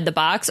outside the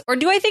box? Or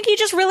do I think he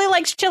just really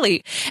likes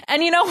chili?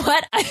 And you know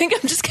what? I think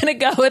I'm just going to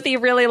go with he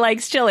really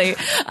likes chili.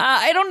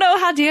 I don't know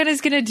how Dan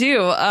is going to do,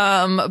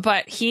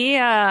 but he,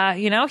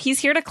 he's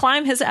here to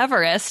climb his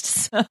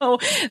Everest. So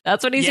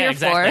that's what he's here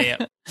for.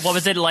 What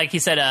was it like? He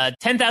said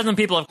 10,000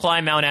 people have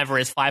climbed Mount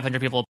Everest, 500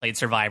 people have played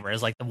Survivor,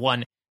 is like the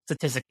one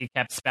statistic he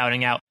kept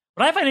spouting out.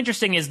 What I find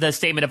interesting is the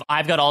statement of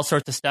I've got all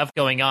sorts of stuff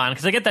going on,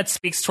 because I get that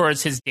speaks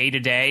towards his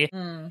day-to-day.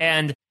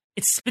 And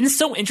it's been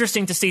so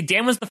interesting to see.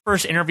 Dan was the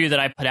first interview that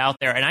I put out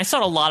there, and I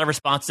saw a lot of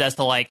responses as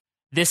to like,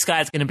 this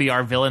guy's going to be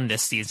our villain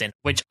this season,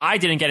 which I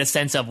didn't get a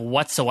sense of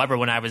whatsoever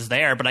when I was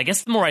there. But I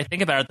guess the more I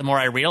think about it, the more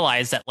I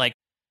realize that, like,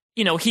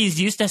 he's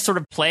used to sort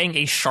of playing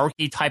a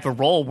Sharky type of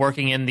role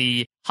working in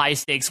the high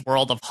stakes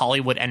world of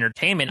Hollywood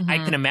entertainment. I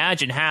can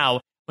imagine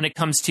how, when it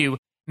comes to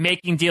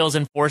making deals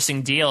and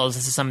forcing deals,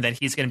 this is something that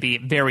he's going to be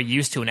very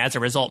used to, and as a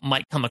result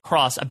might come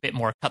across a bit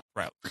more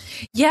cutthroat.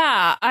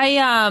 Yeah,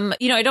 I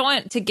don't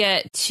want to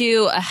get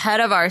too ahead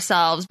of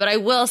ourselves, but I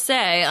will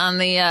say on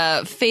the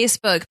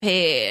Facebook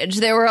page,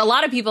 there were a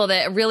lot of people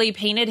that really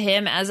painted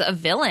him as a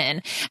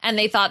villain, and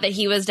they thought that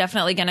he was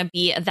definitely going to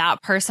be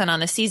that person on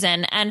the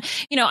season. And,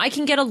 I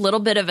can get a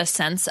little bit of a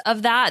sense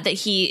of that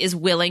he is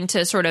willing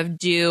to sort of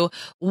do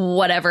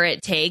whatever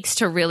it takes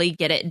to really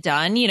get it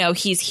done.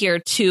 He's here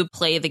to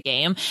play the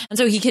game. And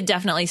so he could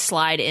definitely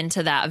slide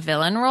into that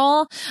villain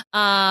role.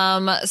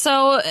 That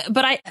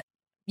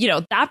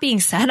being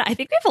said, I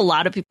think we have a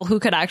lot of people who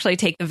could actually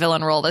take the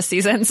villain role this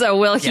season. So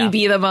will he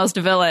be the most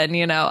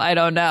villain? I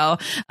don't know.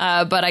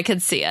 But I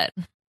could see it.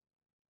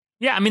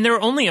 Yeah, I mean, there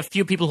were only a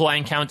few people who I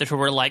encountered who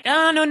were like,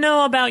 I don't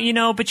know about,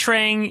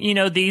 betraying,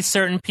 these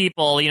certain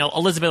people.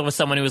 Elizabeth was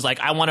someone who was like,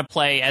 I want to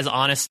play as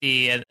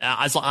honestly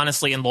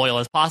and loyal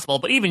as possible.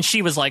 But even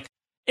she was like,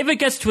 if it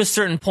gets to a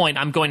certain point,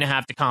 I'm going to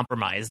have to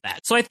compromise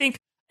that. So I think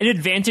an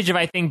advantage of,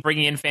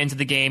 bringing in fans of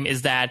the game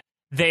is that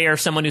they are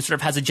someone who sort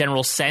of has a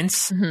general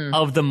sense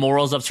of the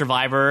morals of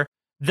Survivor.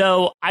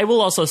 Though I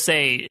will also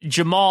say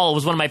Jamal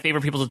was one of my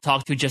favorite people to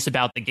talk to just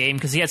about the game,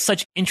 because he had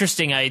such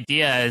interesting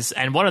ideas.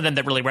 And one of them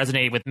that really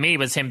resonated with me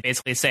was him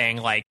basically saying,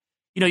 like,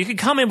 you can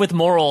come in with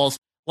morals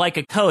like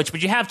a coach,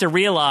 but you have to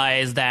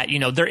realize that,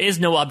 there is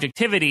no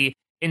objectivity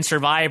in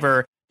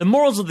Survivor. the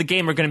morals of the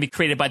game are going to be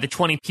created by the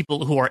 20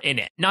 people who are in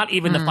it, not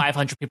even the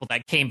 500 people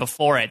that came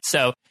before it.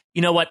 So,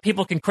 you know what?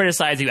 People can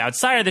criticize you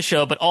outside of the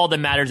show, but all that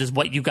matters is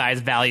what you guys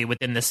value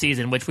within the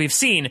season, which we've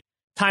seen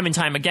time and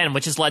time again,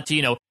 which has led to,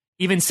 you know,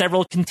 even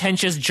several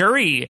contentious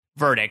jury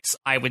verdicts,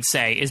 I would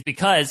say, is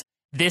because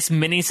this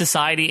mini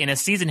society in a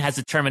season has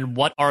determined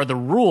what are the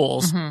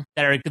rules that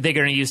are they're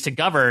going to use to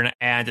govern,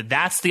 and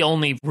that's the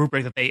only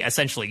rubric that they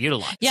essentially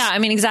utilize. Yeah, I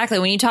mean, exactly.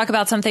 When you talk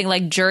about something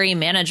like jury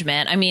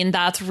management, I mean,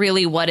 that's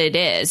really what it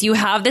is. You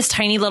have this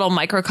tiny little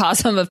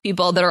microcosm of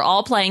people that are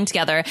all playing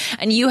together,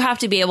 and you have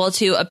to be able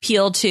to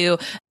appeal to,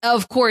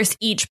 of course,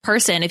 each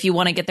person if you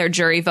want to get their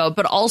jury vote,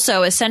 but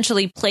also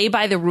essentially play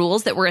by the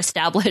rules that were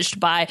established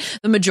by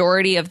the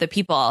majority of the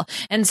people.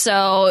 And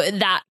so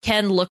that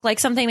can look like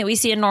something that we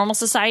see in normal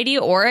society,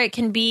 or it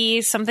can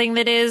be something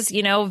that is,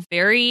 you know,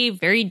 very,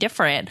 very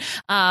different.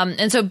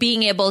 And so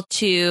being able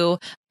to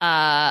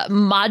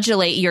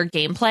modulate your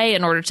gameplay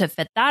in order to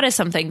fit that is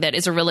something that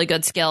is a really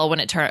good skill when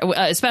it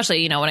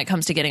especially, you know, when it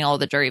comes to getting all of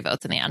the jury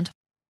votes in the end.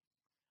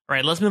 All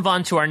right, let's move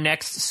on to our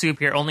next soup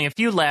here. Only a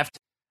few left.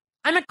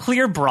 I'm a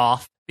clear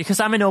broth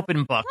because I'm an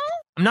open book.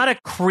 I'm not a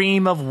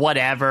cream of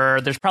whatever.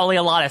 There's probably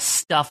a lot of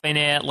stuff in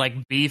it,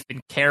 like beef and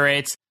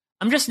carrots.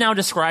 I'm just now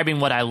describing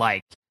what I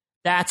like.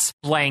 That's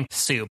blank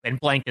soup, and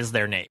blank is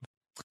their name.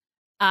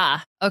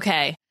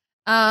 Okay.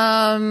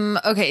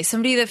 Okay,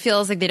 somebody that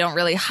feels like they don't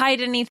really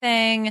hide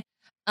anything.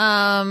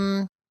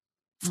 Okay,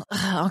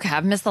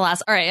 I've missed the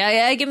last. All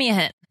right, give me a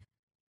hint.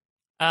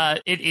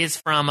 It is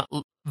from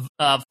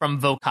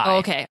Vokai. Oh,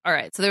 okay, all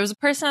right. So there was a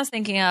person I was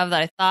thinking of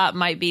that I thought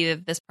might be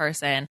this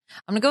person.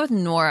 I'm gonna go with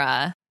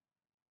Nora.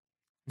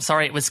 I'm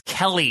sorry, it was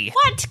Kelly.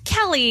 What?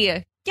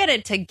 Kelly? Get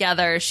it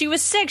together. She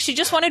was sick. She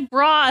just wanted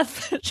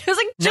broth. She was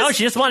like, no,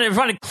 she just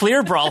wanted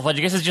clear broth, which I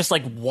guess is just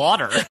like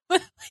water.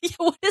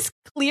 What is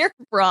clear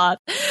broth?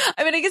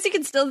 I mean, I guess you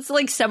can still, it's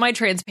like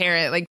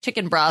semi-transparent, like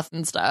chicken broth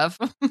and stuff.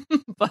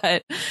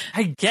 But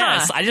I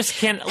guess I just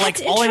can't,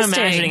 like, all I'm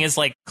imagining is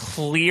like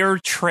clear,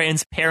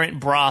 transparent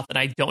broth, and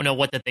I don't know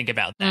what to think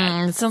about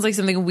that. It sounds like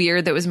something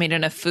weird that was made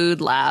in a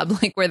food lab,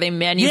 like where they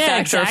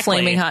manufacture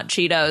flaming hot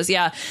Cheetos.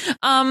 Yeah.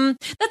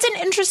 That's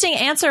an interesting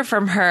answer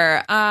from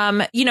her.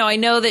 You know, I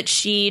know that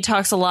she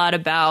talks a lot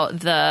about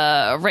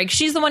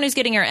she's the one who's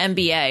getting her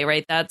MBA,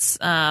 right? That's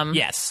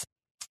yes.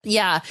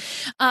 Yeah.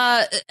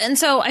 And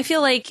so I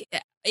feel like,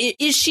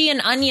 is she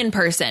an onion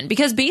person?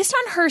 Because based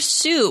on her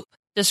soup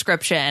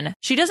description,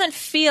 she doesn't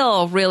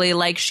feel really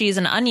like she's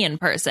an onion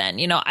person.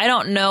 You know, I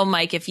don't know,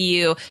 Mike, do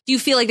you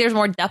feel like there's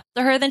more depth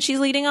to her than she's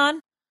leading on?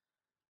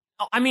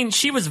 I mean,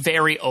 she was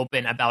very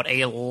open about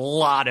a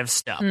lot of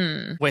stuff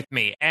with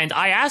me. And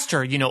I asked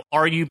her, you know,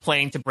 are you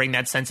planning to bring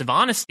that sense of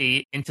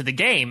honesty into the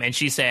game? And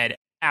she said,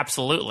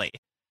 absolutely.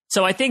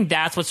 So I think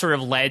that's what sort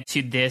of led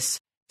to this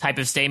type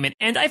of statement.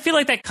 And I feel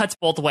like that cuts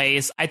both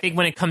ways. I think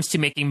when it comes to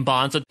making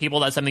bonds with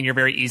people, that's something you're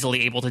very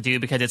easily able to do,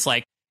 because it's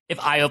like,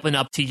 if I open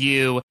up to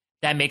you,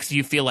 that makes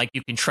you feel like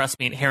you can trust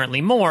me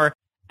inherently more.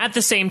 At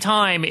the same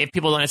time, if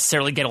people don't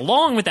necessarily get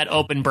along with that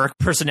open book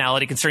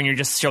personality, considering you're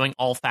just showing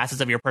all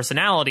facets of your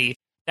personality,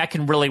 that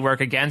can really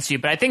work against you.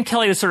 But I think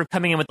Kelly was sort of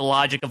coming in with the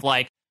logic of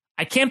like,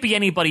 I can't be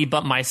anybody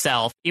but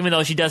myself, even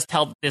though she does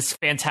tell this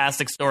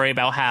fantastic story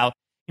about how,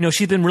 you know,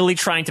 she's been really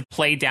trying to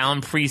play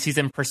down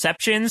preseason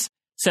perceptions.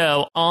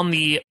 So on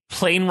the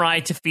plane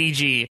ride to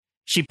Fiji,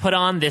 she put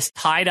on this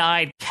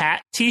tie-dyed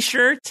cat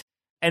t-shirt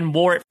and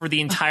wore it for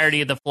the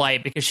entirety of the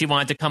flight because she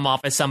wanted to come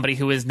off as somebody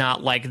who is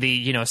not like the,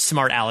 you know,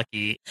 smart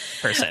alecky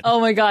person.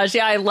 Oh my gosh.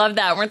 Yeah, I love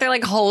that. Weren't there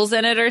like holes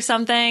in it or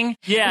something?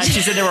 Yeah,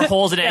 she said there were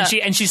holes in it.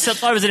 And she still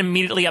thought it was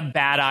immediately a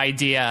bad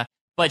idea.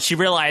 But she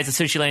realized as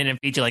soon as she landed in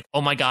Fiji, like,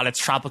 oh my God, it's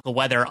tropical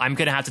weather. I'm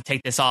going to have to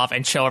take this off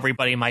and show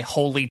everybody my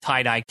holy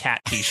tie-dye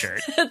cat t-shirt.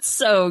 That's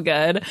so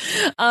good.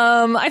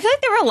 I feel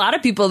like there were a lot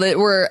of people that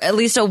were at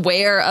least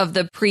aware of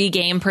the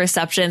pre-game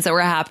perceptions that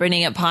were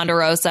happening at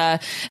Ponderosa.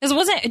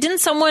 Didn't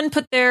someone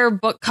put their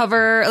book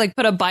cover, like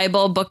put a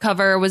Bible book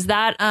cover? Was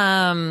that,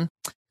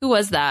 who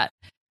was that?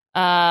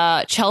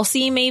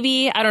 Chelsea,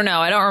 maybe? I don't know.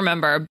 I don't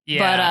remember.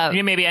 Yeah,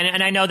 but, maybe.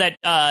 And I know that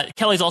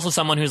Kelly's also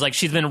someone who's like,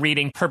 she's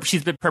been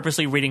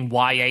purposely reading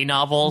YA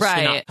novels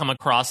to not come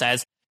across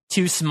as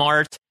too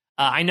smart.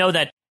 I know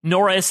that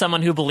Nora is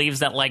someone who believes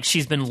that like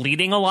she's been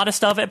leading a lot of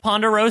stuff at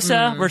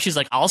Ponderosa, where she's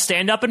like, I'll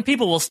stand up and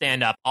people will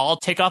stand up. I'll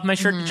take off my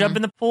shirt to jump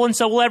in the pool, and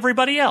so will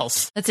everybody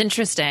else. That's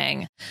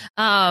interesting.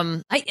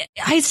 I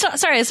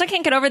still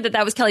can't get over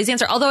that was Kelly's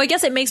answer. Although I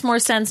guess it makes more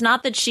sense.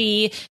 Not that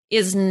she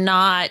is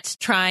not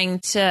trying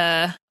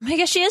to. I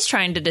guess she is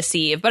trying to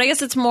deceive, but I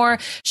guess it's more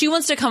she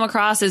wants to come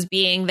across as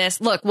being this,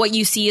 look, what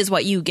you see is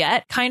what you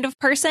get kind of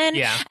person.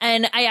 Yeah.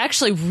 And I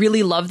actually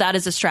really love that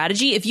as a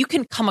strategy. If you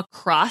can come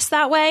across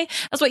that way,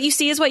 that's what you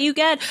see is what you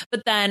get,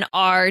 but then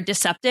are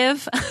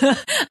deceptive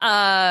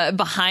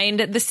behind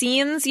the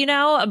scenes, you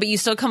know, but you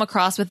still come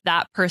across with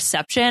that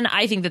perception.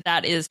 I think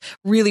that is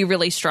really,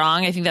 really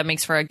strong. I think that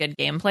makes for a good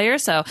game player.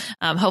 So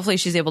hopefully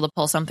she's able to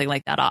pull something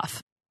like that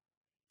off.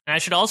 And I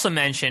should also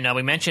mention,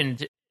 we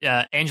mentioned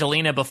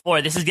Angelina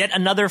before. This is yet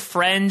another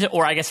friend,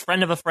 or I guess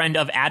friend of a friend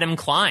of Adam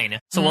Klein.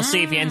 So we'll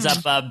see if he ends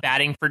up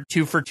batting for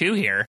 2 for 2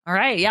 here. All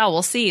right. Yeah,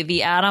 we'll see.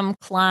 The Adam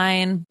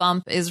Klein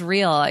bump is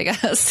real, I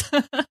guess.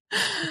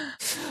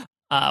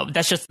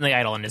 That's just the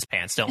idol in his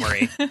pants. Don't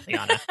worry,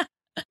 Liana.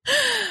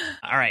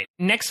 All right.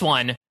 Next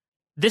one.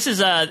 This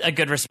is a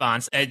good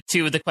response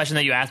to the question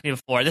that you asked me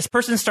before. This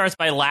person starts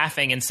by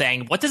laughing and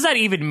saying, "What does that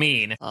even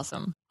mean?"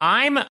 Awesome.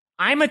 I'm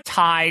a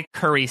Thai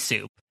curry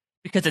soup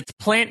because it's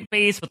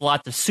plant-based with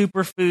lots of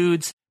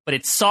superfoods, but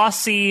it's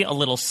saucy, a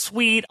little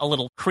sweet, a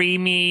little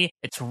creamy.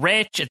 It's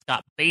rich. It's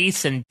got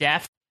base and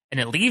depth, and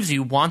it leaves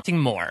you wanting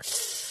more.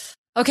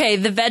 Okay,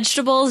 the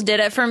vegetables did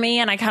it for me,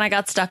 and I kind of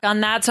got stuck on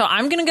that. So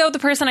I'm going to go with the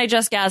person I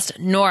just guessed,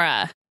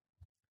 Nora.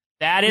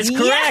 That is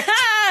correct.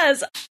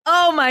 Yes!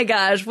 Oh my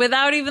gosh,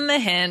 without even the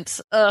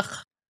hint. Ugh,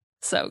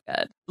 so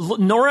good.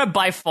 Nora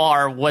by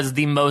far was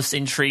the most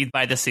intrigued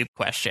by the soup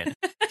question,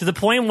 to the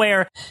point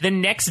where the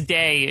next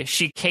day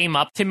she came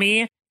up to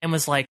me and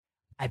was like,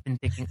 "I've been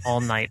thinking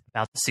all night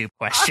about the soup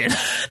question."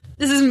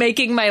 This is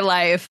making my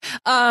life.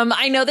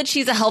 I know that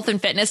she's a health and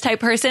fitness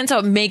type person, so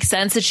it makes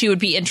sense that she would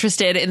be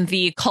interested in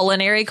the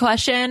culinary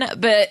question.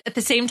 But at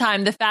the same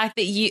time, the fact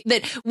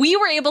that we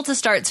were able to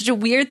start such a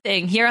weird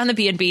thing here on the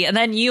B&B, and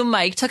then you,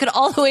 Mike, took it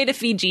all the way to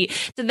Fiji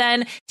to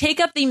then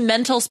take up the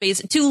mental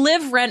space to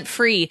live rent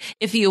free,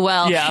 if you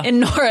will, in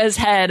Nora's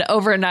head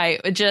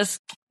overnight. Just,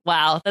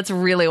 wow, that's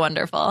really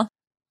wonderful.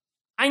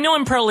 I know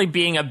I'm probably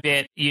being a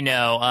bit,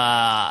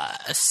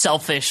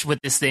 selfish with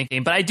this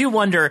thinking, but I do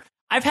wonder,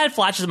 I've had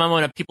flashes of my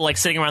moment of people like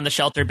sitting around the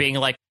shelter being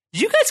like,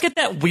 "Did you guys get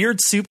that weird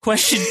soup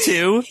question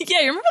too?"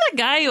 Yeah, you remember that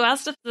guy who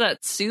asked us that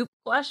soup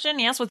question?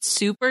 He asked, "What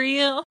soup are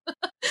you?"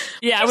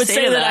 Yeah, I would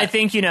say that I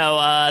think, the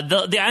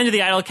End of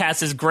the Idol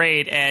cast is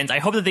great, and I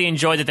hope that they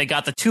enjoyed that they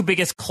got the 2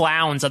 biggest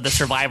clowns of the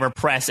Survivor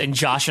press and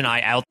Josh and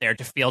I out there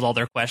to field all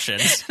their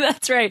questions.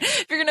 That's right.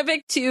 If you're going to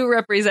pick 2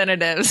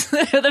 representatives,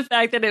 the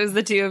fact that it was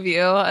the 2 of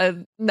you,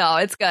 no,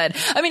 it's good.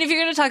 I mean, if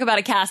you're going to talk about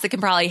a cast that can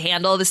probably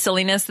handle the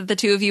silliness that the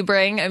 2 of you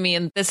bring, I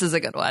mean, this is a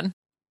good one.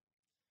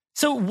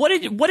 So what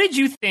did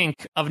you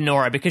think of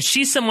Nora? Because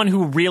she's someone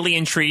who really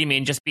intrigued me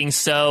in just being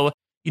so,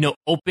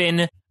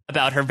 open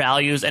about her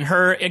values. And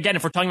her, again,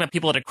 if we're talking about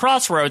people at a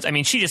crossroads, I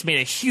mean, she just made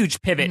a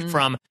huge pivot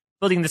from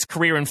building this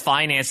career in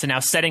finance to now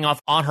setting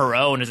off on her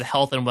own as a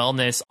health and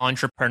wellness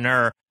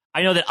entrepreneur.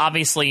 I know that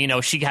obviously,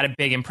 she had a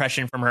big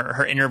impression from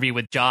her interview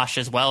with Josh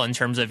as well in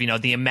terms of,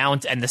 the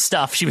amount and the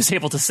stuff she was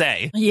able to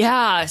say.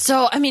 Yeah.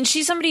 So, I mean,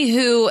 she's somebody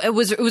who it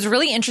was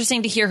really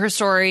interesting to hear her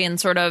story and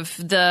sort of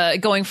the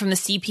going from the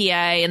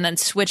CPA and then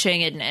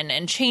switching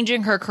and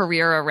changing her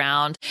career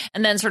around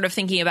and then sort of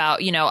thinking about,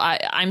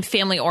 I'm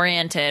family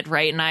oriented,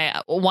 right?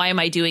 And why am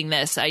I doing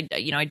this? I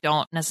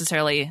don't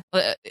necessarily,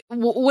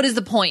 what is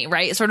the point,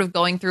 right? Sort of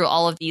going through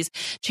all of these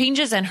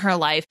changes in her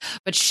life,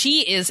 but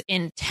she is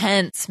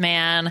intense,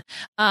 man.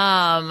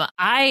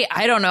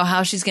 I don't know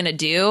how she's going to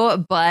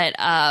do, but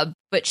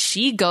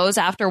she goes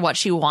after what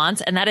she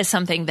wants. And that is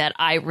something that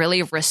I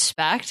really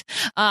respect.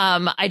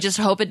 I just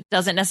hope it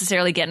doesn't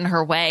necessarily get in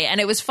her way. And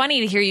it was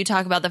funny to hear you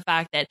talk about the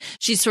fact that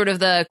she's sort of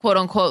the quote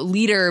unquote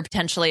leader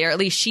potentially, or at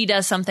least she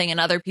does something and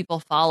other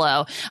people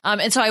follow.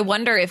 And so I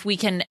wonder if we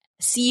can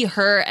see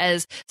her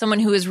as someone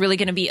who is really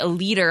going to be a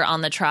leader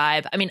on the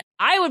tribe. I mean,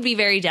 I would be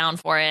very down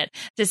for it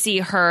to see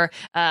her,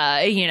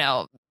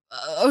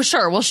 oh,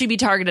 sure. Will she be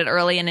targeted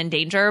early and in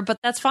danger? But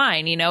that's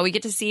fine. We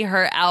get to see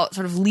her out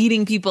sort of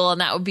leading people,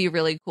 and that would be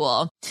really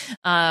cool.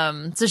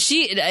 So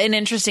she, an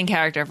interesting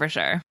character for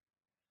sure.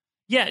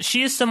 Yeah,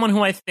 she is someone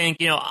who I think,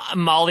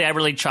 Molly, I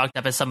really chalked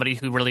up as somebody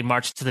who really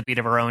marched to the beat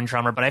of her own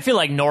drummer. But I feel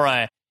like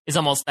Nora is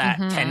almost that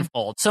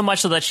tenfold. So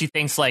much so that she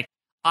thinks like,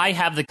 I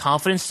have the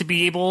confidence to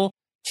be able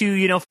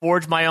to,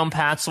 forge my own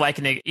path so I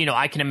can,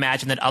 I can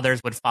imagine that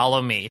others would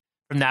follow me.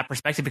 From that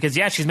perspective, because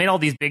she's made all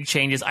these big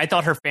changes. I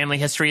thought her family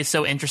history is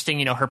so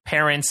interesting. Her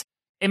parents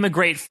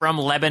immigrate from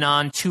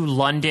Lebanon to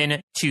London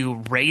to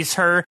raise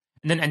her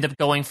and then end up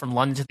going from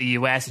London to the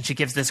US. And she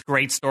gives this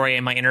great story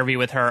in my interview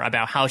with her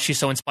about how she's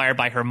so inspired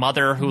by her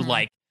mother who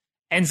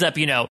ends up,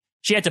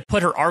 she had to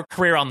put her art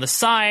career on the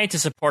side to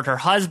support her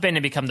husband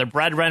and become the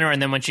breadwinner.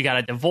 And then when she got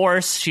a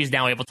divorce, she's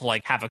now able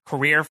to have a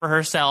career for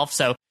herself.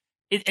 So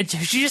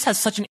she just has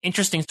such an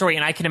interesting story,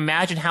 and I can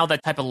imagine how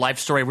that type of life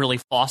story really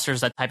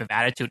fosters that type of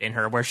attitude in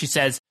her, where she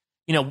says,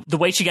 the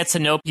way she gets to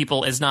know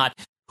people is not,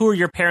 who are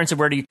your parents and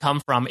where do you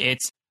come from?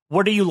 It's,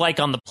 what are you like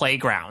on the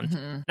playground?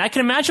 And I can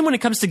imagine when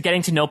it comes to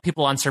getting to know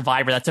people on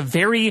Survivor, that's a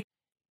very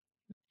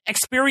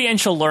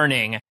experiential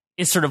learning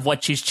is sort of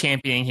what she's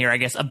championing here, I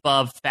guess,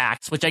 above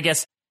facts, which I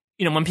guess,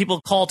 when people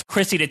called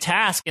Chrissy to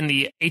task in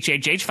the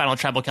HHH Final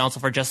Tribal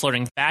Council for just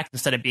learning facts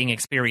instead of being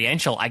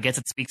experiential, I guess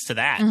it speaks to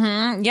that.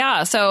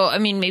 Yeah. So, I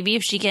mean, maybe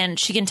if she can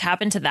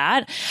tap into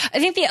that. I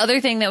think the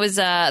other thing that was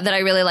that I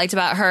really liked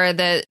about her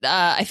that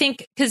I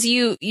think because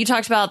you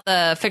talked about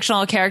the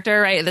fictional character,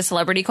 right? The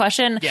celebrity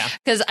question. Yeah.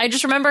 Because I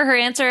just remember her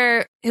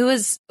answer It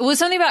was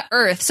something about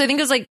Earth. So I think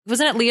it was like,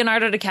 wasn't it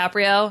Leonardo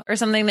DiCaprio or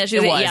something that she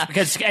was? It was, yeah.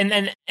 because and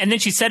then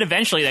she said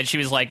eventually that she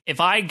was like, if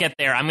I get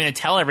there, I'm going to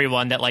tell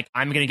everyone that like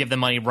I'm going to give the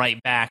money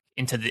right back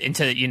into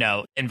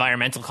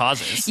environmental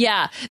causes.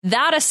 Yeah.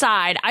 That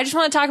aside, I just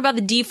want to talk about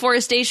the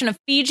deforestation of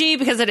Fiji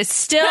because it is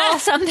still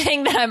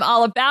something that I'm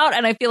all about,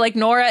 and I feel like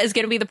Nora is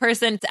going to be the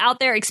person that's out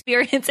there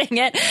experiencing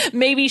it.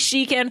 Maybe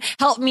she can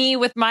help me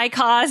with my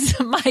cause,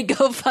 my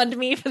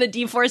GoFundMe for the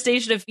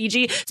deforestation of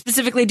Fiji,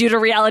 specifically due to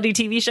reality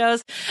TV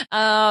shows.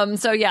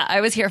 So yeah,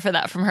 I was here for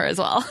that from her as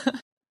well.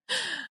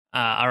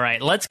 All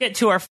right, let's get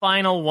to our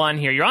final one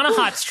here. You're on a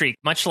hot streak,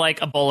 much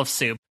like a bowl of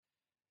soup.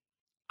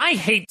 I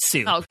hate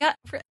soup. Oh God.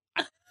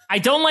 I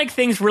don't like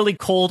things really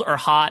cold or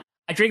hot.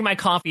 I drink my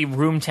coffee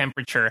room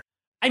temperature.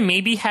 I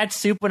maybe had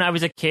soup when I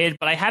was a kid,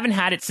 but I haven't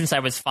had it since I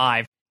was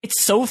 5.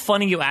 It's so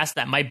funny you asked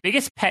that. My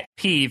biggest pet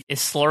peeve is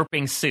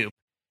slurping soup.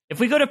 If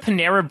we go to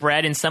Panera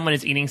Bread and someone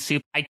is eating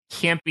soup, I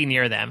can't be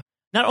near them.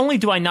 Not only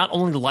do I not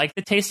only like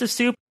the taste of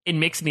soup, it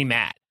makes me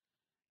mad.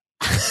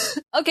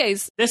 Okay.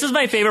 This is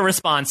my favorite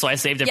response, so I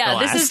saved it for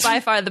last. Yeah, this is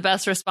by far the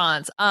best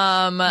response.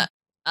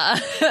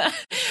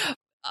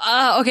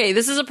 Okay,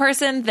 this is a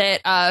person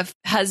that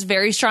has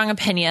very strong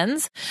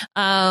opinions.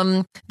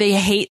 They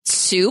hate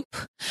soup.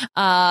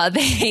 They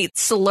hate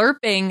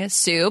slurping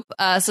soup.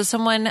 So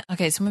someone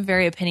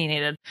very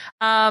opinionated.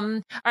 All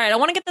right, I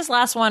want to get this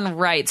last one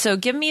right. So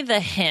give me the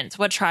hint.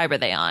 What tribe are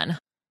they on?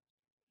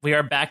 We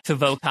are back to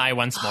Vokai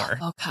once more.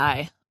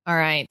 Okay. All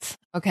right.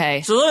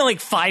 Okay. So there's only like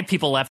 5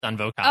 people left on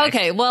Vokai.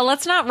 Okay. Well,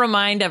 let's not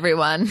remind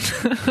everyone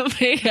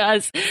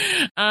because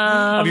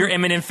of your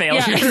imminent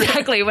failure. Yeah,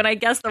 exactly. When I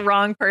guess the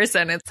wrong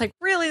person, it's like,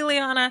 really,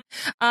 Liana?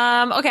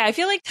 Okay. I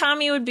feel like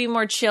Tommy would be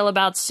more chill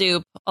about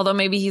soup, although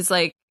maybe he's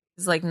like,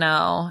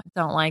 no, I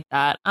don't like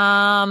that.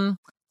 All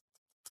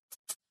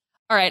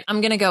right.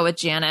 I'm gonna go with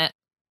Janet.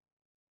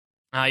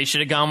 You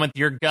should have gone with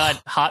your gut,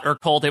 hot or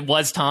cold. It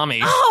was Tommy.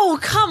 Oh,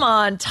 come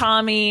on,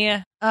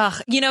 Tommy.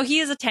 Ugh, he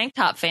is a tank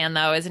top fan,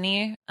 though, isn't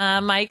he,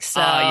 Mike? So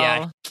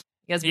yeah.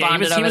 He was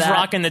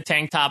rocking the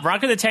tank top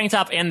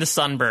and the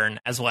sunburn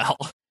as well.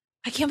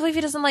 I can't believe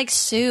he doesn't like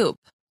soup.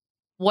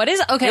 What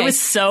is okay? It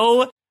was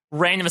so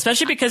random,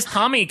 especially because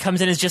Tommy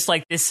comes in as just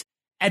like this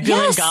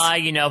ebullient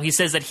guy. He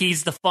says that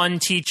he's the fun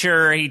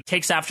teacher. He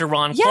takes after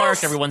Ron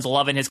Clark. Everyone's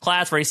loving his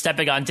class where he's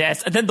stepping on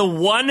desks. And then the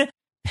one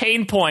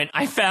pain point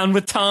I found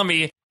with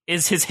Tommy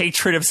is his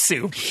hatred of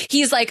soup.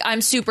 He's like,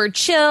 I'm super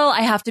chill. I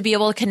have to be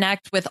able to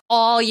connect with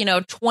all,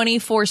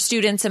 24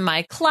 students in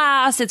my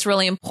class. It's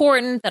really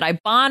important that I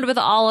bond with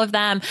all of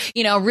them,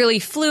 really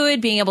fluid,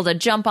 being able to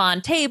jump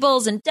on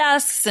tables and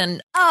desks.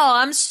 And,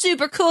 I'm a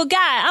super cool guy.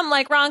 I'm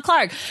like Ron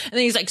Clark. And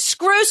then he's like,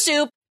 screw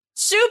soup.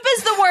 Soup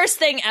is the worst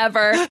thing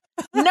ever.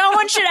 No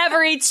one should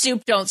ever eat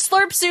soup. Don't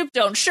slurp soup.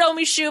 Don't show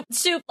me soup.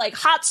 Like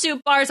hot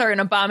soup bars are an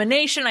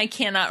abomination. I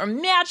cannot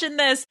imagine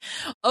this.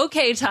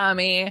 Okay,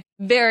 Tommy.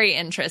 Very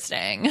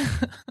interesting.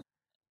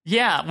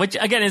 Yeah, which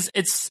again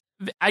it's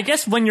I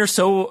guess when you're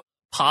so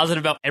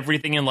positive about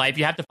everything in life,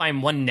 you have to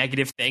find one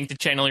negative thing to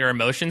channel your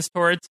emotions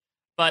towards.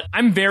 But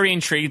I'm very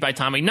intrigued by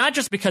Tommy, not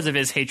just because of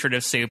his hatred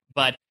of soup,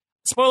 but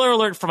spoiler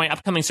alert for my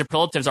upcoming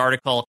superlatives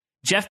article,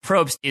 Jeff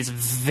Probst is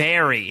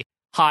very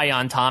high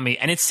on Tommy,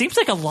 and it seems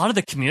like a lot of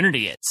the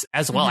community is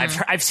as well.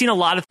 Mm-hmm. I've seen a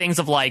lot of things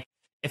of like,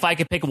 if I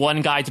could pick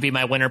one guy to be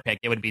my winner pick,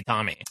 it would be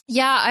Tommy.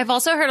 Yeah, I've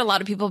also heard a lot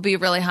of people be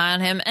really high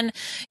on him. And,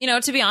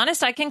 to be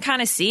honest, I can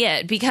kind of see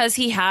it because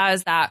he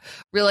has that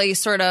really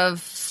sort of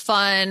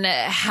fun,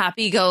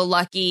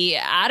 happy-go-lucky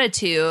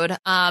attitude,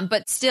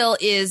 but still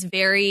is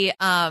very,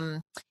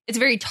 it's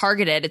very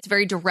targeted. It's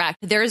very direct.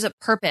 There is a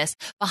purpose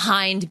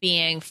behind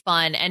being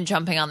fun and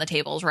jumping on the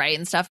tables, right,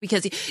 and stuff,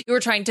 because you were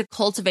trying to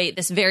cultivate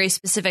this very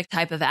specific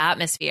type of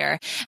atmosphere.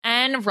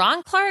 And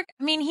Ron Clark,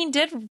 he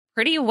did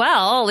pretty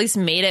well, at least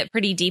made it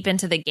pretty deep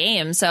into the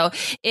game. So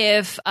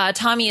if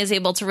Tommy is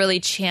able to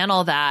really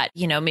channel that,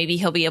 maybe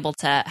he'll be able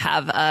to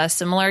have a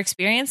similar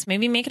experience,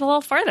 maybe make it a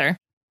little further.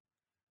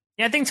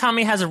 Yeah, I think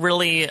Tommy has a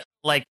really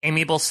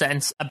amiable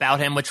sense about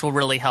him, which will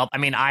really help.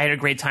 I had a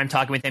great time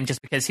talking with him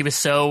just because he was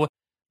so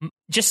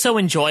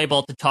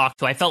enjoyable to talk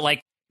to. I felt like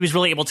he was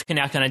really able to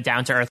connect on a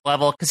down-to-earth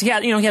level because he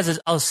has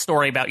a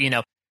story about,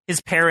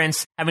 his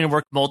parents having to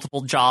work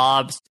multiple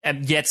jobs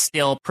and yet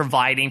still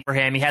providing for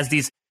him. He has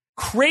these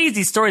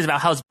crazy stories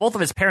about how both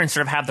of his parents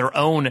sort of have their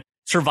own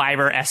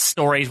Survivor-esque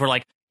stories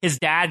where his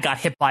dad got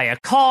hit by a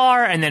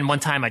car and then one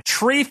time a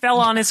tree fell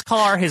on his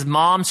car. His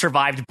mom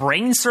survived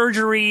brain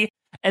surgery.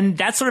 And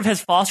that sort of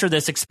has fostered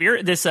this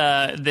experience,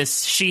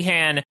 this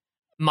Sheehan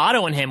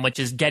motto in him, which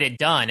is get it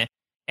done.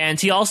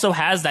 And he also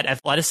has that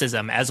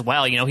athleticism as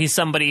well. He's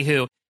somebody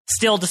who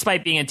still,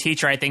 despite being a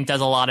teacher, I think does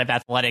a lot of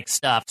athletic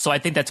stuff. So I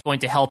think that's going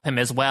to help him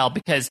as well,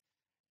 because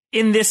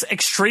in this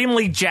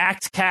extremely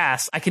jacked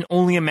cast, I can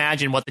only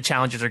imagine what the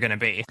challenges are going to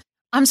be.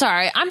 I'm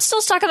sorry. I'm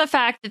still stuck on the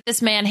fact that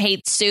this man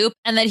hates soup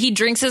and that he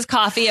drinks his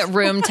coffee at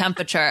room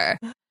temperature.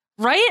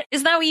 Right?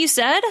 Isn't that what you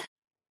said?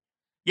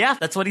 Yeah,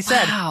 that's what he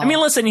said. Wow.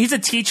 Listen, he's a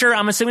teacher.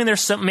 I'm assuming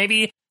there's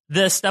maybe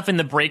the stuff in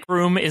the break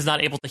room is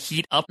not able to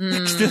heat up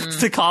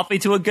the coffee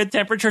to a good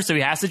temperature, so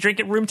he has to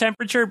drink at room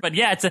temperature. But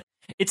yeah,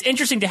 it's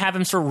interesting to have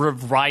him sort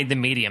of ride the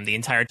medium the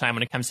entire time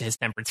when it comes to his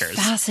temperatures.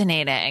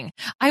 Fascinating.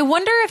 I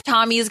wonder if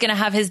Tommy is going to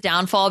have his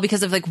downfall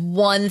because of like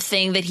one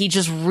thing that he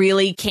just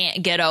really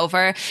can't get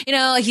over. You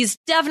know, he's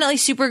definitely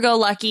super go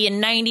lucky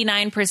in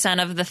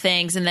 99% of the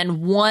things. And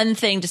then one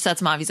thing just sets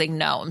him off. He's like,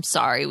 no, I'm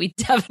sorry. We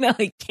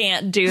definitely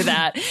can't do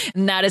that.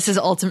 And that is his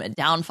ultimate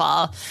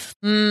downfall.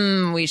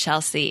 We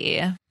shall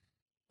see.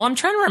 Well, I'm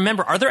trying to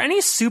remember, are there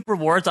any soup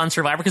rewards on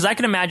Survivor? Because I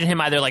can imagine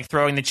him either like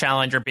throwing the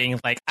challenge or being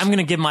like, I'm going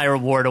to give my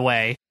reward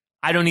away.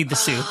 I don't need the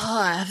soup.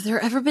 Have there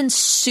ever been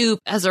soup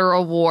as a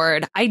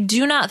reward? I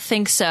do not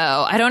think so.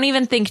 I don't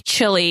even think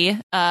chili,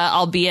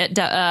 albeit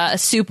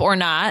soup or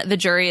not. The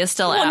jury is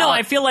still out. No,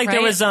 I feel like right?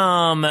 there was,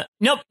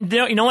 nope.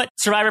 You know what?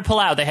 Survivor Pull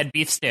Out, they had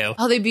beef stew.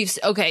 Oh, they beef.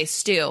 Okay,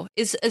 stew.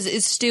 Is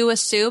stew a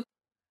soup?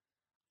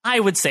 I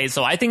would say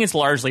so. I think it's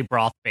largely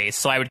broth based,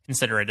 so I would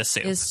consider it a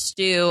soup. Is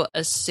stew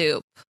a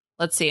soup?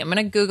 Let's see. I'm going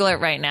to Google it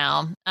right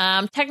now.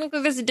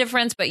 Technically, there's a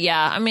difference, but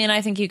yeah, I mean,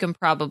 I think you can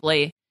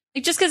probably,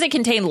 like, just because they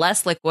contain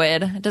less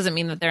liquid, it doesn't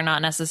mean that they're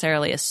not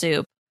necessarily a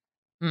soup.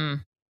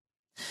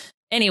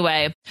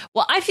 Anyway,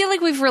 well, I feel like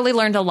we've really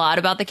learned a lot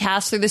about the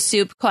cast through the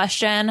soup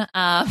question.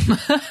 I'm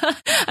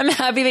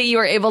happy that you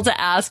were able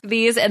to ask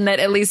these and that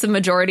at least the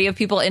majority of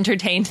people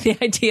entertained the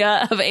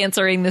idea of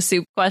answering the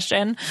soup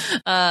question.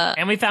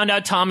 And we found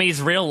out Tommy's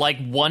real,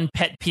 like, one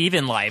pet peeve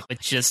in life,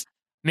 which just...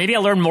 Maybe I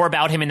learned more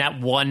about him in that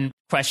one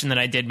question than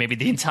I did maybe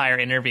the entire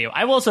interview.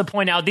 I will also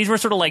point out these were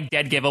sort of like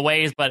dead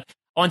giveaways, but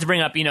I wanted to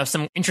bring up,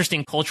 some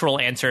interesting cultural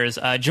answers.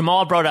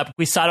 Jamal brought up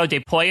guisado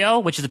de pollo,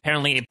 which is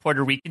apparently a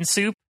Puerto Rican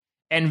soup.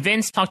 And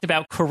Vince talked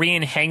about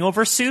Korean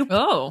hangover soup,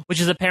 which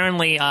is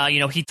apparently,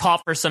 he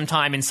taught for some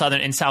time in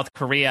South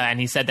Korea, and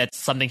he said that's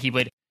something he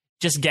would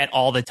just get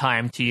all the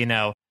time to, be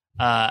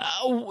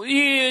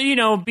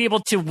able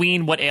to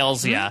wean what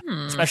ails you,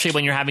 especially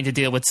when you're having to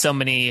deal with so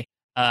many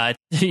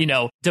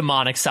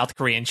demonic South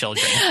Korean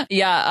children.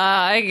 Yeah,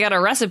 I got a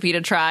recipe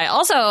to try.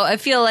 Also, I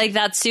feel like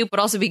that soup would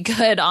also be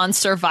good on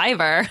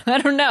Survivor. I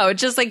don't know. It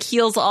just like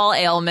heals all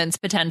ailments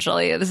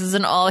potentially. This is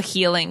an all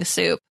healing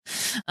soup.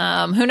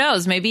 Who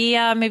knows? Maybe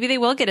they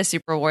will get a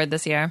soup reward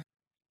this year.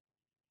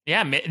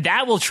 Yeah,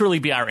 that will truly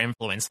be our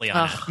influence,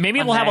 Liana.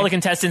 Maybe we'll have all the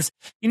contestants.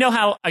 You know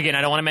how, again,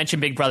 I don't want to mention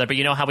Big Brother, but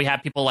you know how we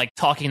have people like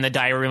talking in the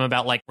diary room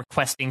about like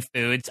requesting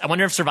foods? I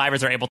wonder if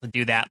survivors are able to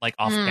do that like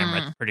off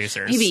camera with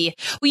producers. Maybe.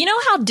 Well, you know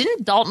how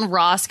didn't Dalton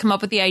Ross come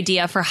up with the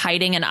idea for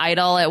hiding an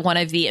idol at one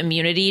of the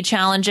immunity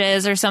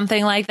challenges or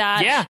something like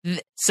that? Yeah.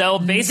 So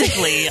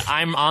basically,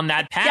 I'm on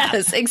that path.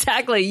 Yes,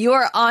 exactly. You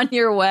are on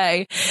your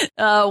way.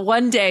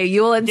 One day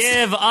you will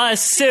give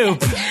us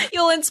soup.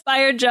 You'll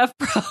inspire Jeff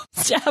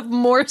Probst to have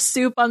more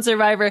soup on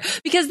Survivor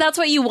because that's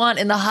what you want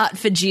in the hot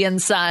Fijian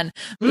sun.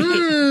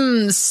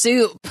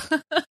 Soup.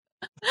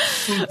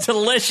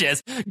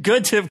 Delicious.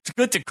 Good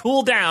to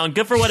cool down.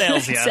 Good for what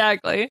ails you.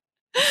 Exactly.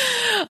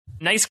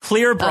 Nice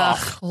clear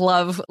broth.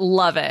 Love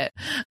it.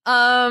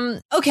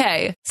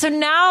 Okay, so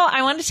now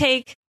I want to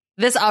take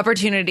this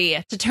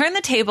opportunity to turn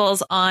the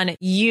tables on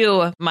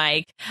you,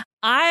 Mike.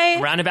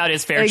 Roundabout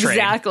is fair trade.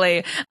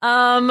 Exactly.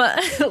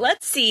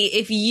 Let's see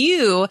if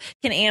you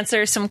can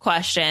answer some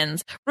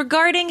questions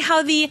regarding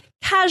how the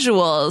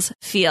casuals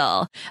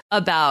feel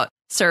about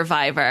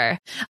Survivor.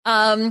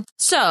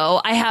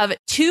 So I have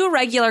two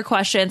regular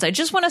questions. I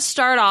just want to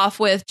start off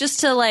with just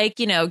to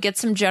get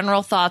some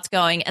general thoughts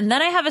going. And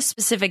then I have a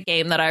specific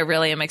game that I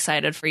really am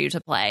excited for you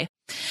to play.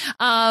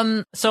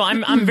 So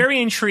I'm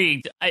very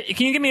intrigued.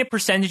 Can you give me a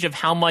percentage of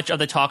how much of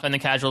the talk on the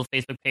Casual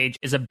Facebook page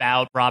is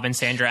about Rob and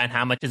Sandra and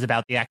how much is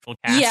about the actual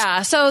cast?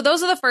 Yeah, so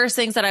those are the first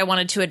things that I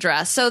wanted to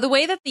address. So the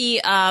way that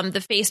the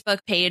Facebook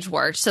page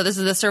worked, so this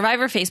is the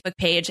Survivor Facebook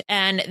page,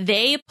 and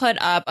they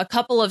put up a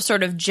couple of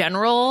sort of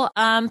general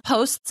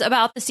posts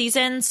about the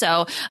season.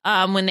 So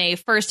when they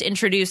first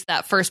introduced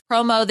that first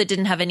promo that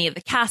didn't have any of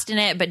the cast in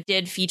it, but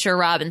did feature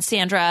Rob and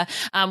Sandra,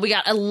 we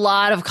got a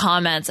lot of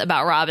comments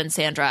about Rob and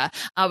Sandra.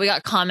 We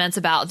got comments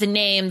about the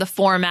name, the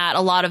format,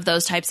 a lot of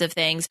those types of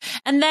things.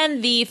 And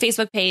then the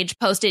Facebook page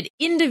posted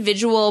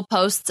individual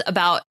posts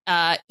about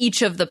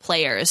each of the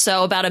players.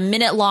 So about a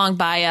minute long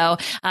bio.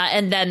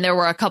 And then there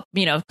were a couple,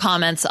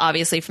 comments,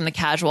 obviously, from the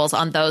casuals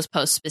on those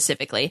posts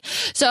specifically.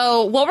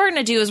 So what we're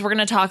going to do is we're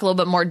going to talk a little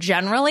bit more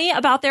generally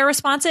about their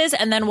responses,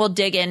 and then we'll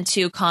dig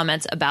into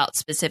comments about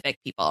specific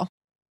people.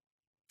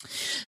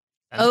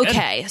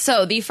 Okay,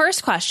 so the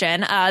first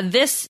question,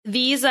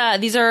 these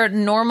are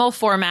normal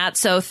formats.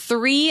 So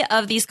 3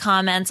 of these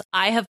comments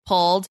I have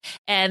pulled,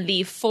 and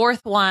the fourth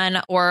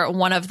one, or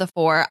one of the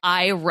 4,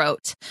 I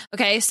wrote.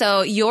 Okay,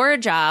 so your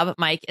job,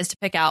 Mike, is to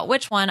pick out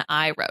which one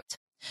I wrote.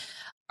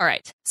 All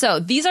right, so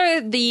these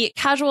are the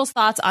casuals'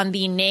 thoughts on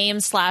the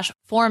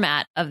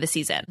name/format of the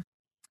season.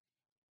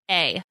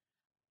 A,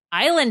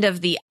 Island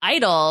of the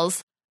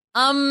Idols.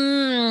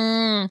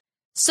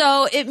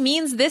 So it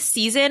means this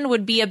season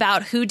would be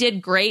about who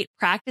did great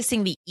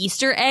practicing the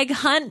Easter egg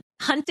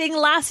hunting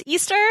last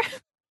Easter.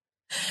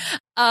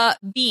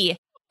 B,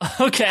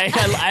 Okay,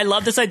 I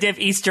love this idea of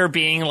Easter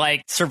being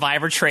like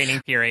Survivor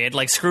training period.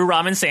 Like, screw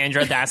Rob and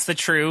Sandra. That's the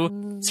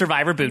true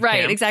Survivor boot Right,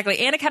 camp. exactly.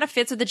 And it kind of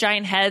fits with the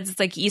giant heads. It's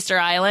like Easter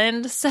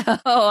Island. So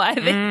I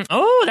think...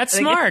 that's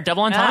smart.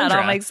 Double entendre. That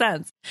all makes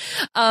sense.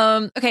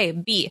 Okay,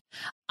 B.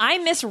 I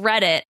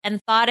misread it and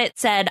thought it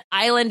said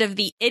Island of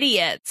the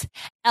Idiots.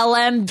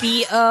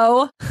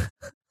 LMBO.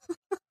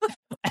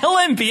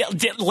 LMB,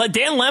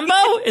 Dan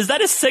Lembo? Is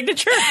that his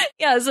signature?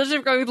 Yeah, especially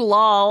if going with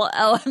LOL,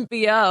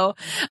 LMBO.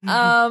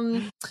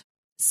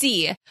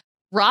 C.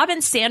 Rob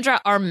and Sandra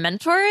are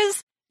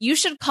mentors? You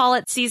should call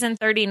it season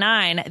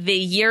 39, the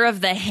year of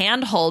the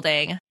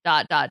hand-holding, ...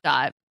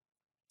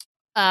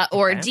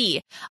 Or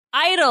D.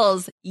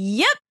 Idols.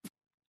 Yep.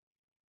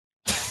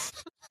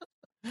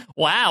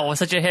 Wow,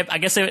 such a hip. I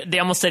guess they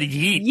almost said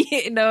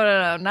yeet.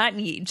 No, not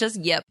yeet. Just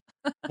yep.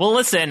 Well,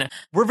 listen,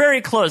 we're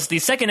very close. The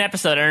second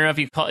episode, I don't know if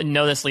you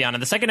know this, Liana.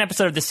 The second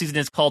episode of this season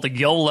is called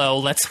YOLO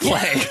Let's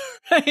Play.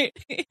 Right.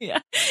 Yeah.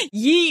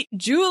 Yeet,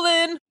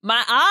 Julin, my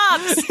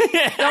ops.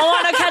 Don't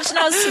want to catch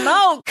no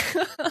smoke.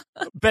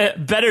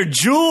 Better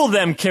jewel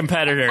them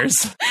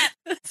competitors.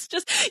 It's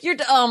just,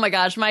 oh my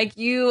gosh, Mike,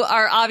 you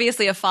are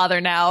obviously a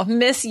father now.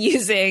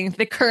 Misusing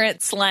the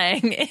current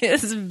slang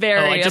is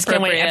very I just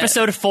can't wait.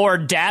 Episode 4,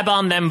 dab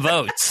on them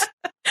votes.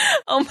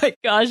 Oh my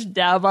gosh,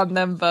 dab on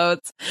them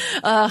votes.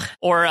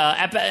 Or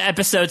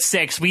episode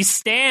 6, we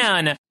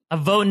stan a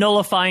vote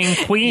nullifying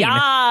queen.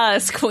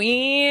 Yes,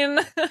 queen.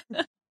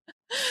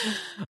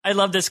 I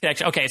love this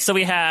connection. Okay, so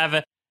we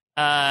have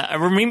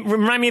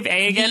remind me of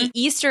A again. The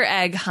Easter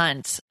egg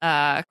hunt.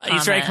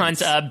 Easter egg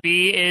hunt.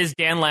 B is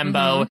Dan Lembo.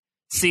 Mm-hmm.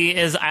 C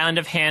is Island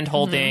of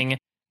Handholding.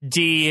 Mm-hmm.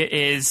 D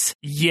is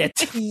Yit.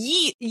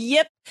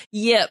 Yip.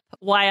 Yip.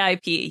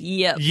 YIP.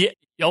 Yip. Yip.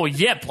 Oh,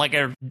 yip! Like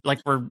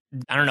we're,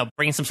 I don't know,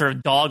 bringing some sort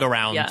of dog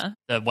around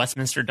the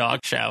Westminster Dog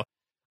Show.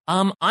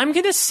 I'm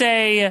gonna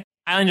say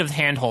Island of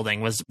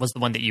Handholding was the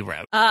one that you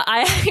wrote.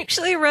 I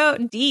actually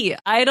wrote D.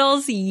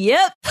 Idols.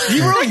 Yip.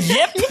 You wrote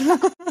yip.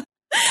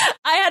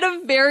 I had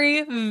a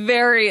very,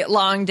 very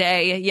long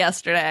day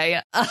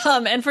yesterday,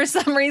 and for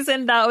some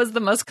reason, that was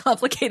the most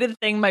complicated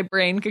thing my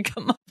brain could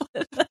come up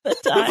with at the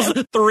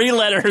time. 3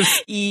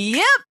 letters.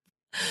 Yep.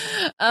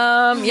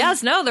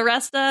 Yes, no, the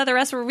rest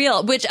were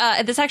real, which,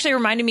 this actually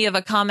reminded me of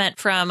a comment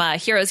from,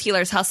 Heroes,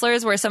 Healers,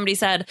 Hustlers, where somebody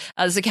said,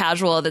 as a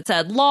casual that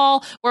said,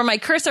 lol, where my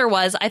cursor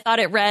was, I thought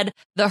it read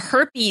the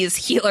herpes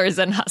healers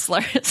and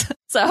hustlers.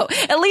 So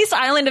at least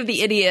Island of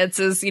the Idiots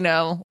is,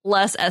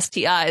 less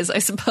STIs, I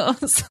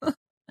suppose.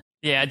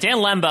 Yeah, Dan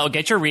Lembo,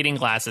 get your reading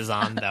glasses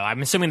on, though.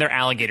 I'm assuming they're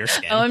alligator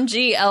skin.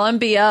 OMG,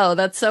 LMBO.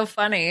 That's so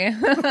funny.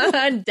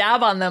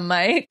 Dab on them,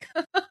 Mike.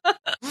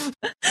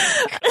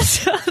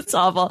 It's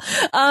awful.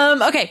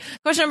 Okay,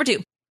 question number 2.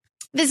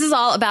 This is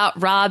all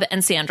about Rob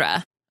and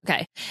Sandra.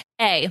 Okay.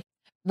 A.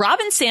 Rob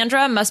and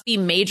Sandra must be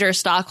major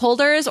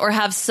stockholders or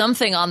have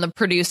something on the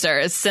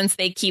producers since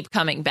they keep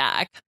coming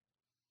back.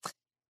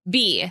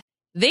 B.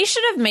 They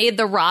should have made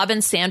the Rob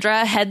and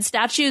Sandra head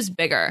statues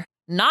bigger.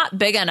 Not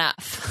big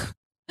enough.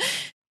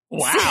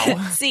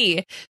 Wow.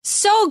 C.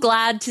 So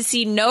glad to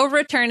see no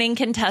returning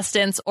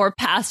contestants or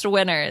past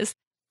winners.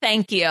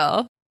 Thank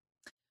you.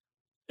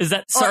 Is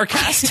that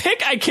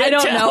sarcastic? I can't I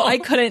don't tell. know. I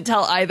couldn't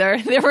tell either.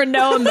 There were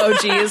no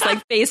emojis,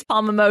 like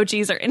facepalm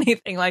emojis or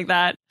anything like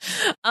that.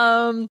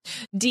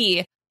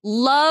 D.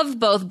 Love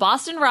both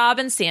Boston Rob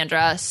and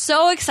Sandra.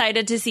 So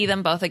excited to see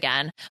them both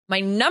again.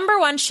 My number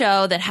one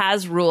show that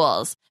has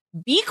rules.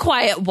 Be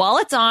quiet while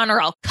it's on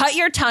or I'll cut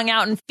your tongue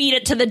out and feed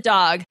it to the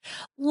dog.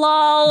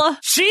 Lol.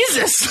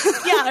 Jesus.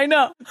 Yeah, I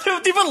know. Do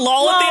you put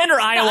lol at the end or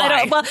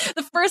IOI? Well,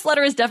 the first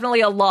letter is definitely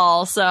a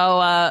lol, so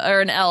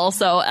or an L,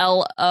 so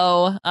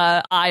L-O,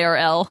 I or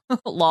L.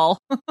 Lol.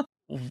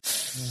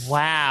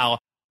 Wow.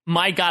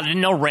 My God, I didn't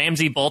know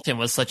Ramsay Bolton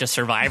was such a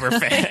Survivor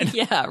fan.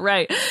 Yeah,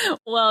 right.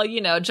 Well,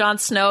 Jon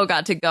Snow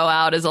got to go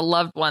out as a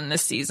loved one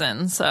this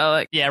season,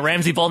 so yeah,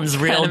 Ramsay Bolton's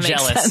real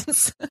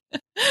jealous.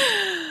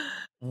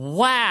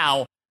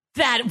 Wow,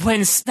 that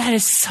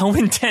is so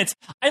intense.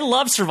 I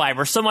love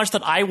Survivor so much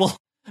that I will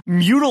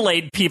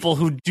mutilate people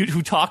who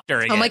talk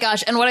during it. Oh my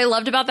gosh. And what I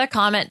loved about that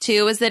comment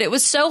too is that it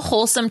was so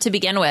wholesome to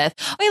begin with.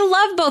 I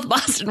love both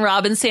Boston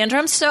Rob and Sandra.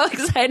 I'm so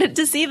excited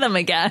to see them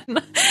again.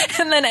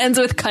 And then ends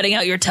with cutting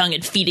out your tongue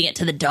and feeding it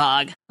to the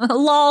dog.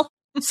 Lol.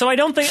 So I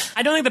don't think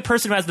the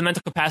person who has the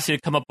mental capacity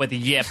to come up with a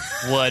yip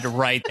would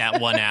write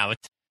that one out.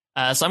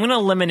 So I'm going to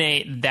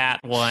eliminate that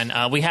one.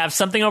 We have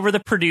something over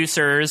the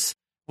producers.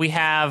 We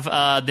have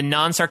the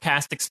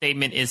non-sarcastic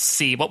statement is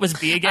C. What was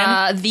B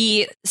again?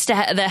 The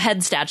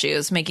head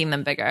statues, making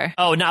them bigger.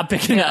 Oh, not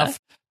big enough.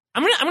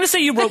 I'm gonna say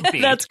you wrote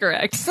B. That's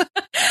correct.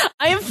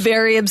 I am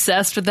very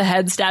obsessed with the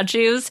head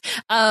statues.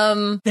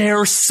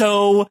 They're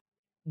so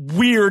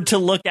weird to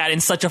look at in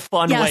such a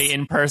fun way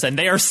in person.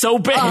 They are so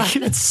big.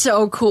 It's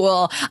so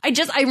cool.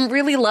 I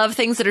really love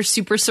things that are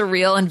super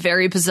surreal and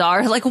very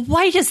bizarre. Like,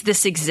 why does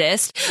this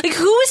exist? Like,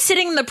 who was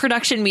sitting in the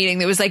production meeting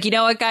that was like, you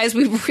know what, guys,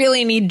 we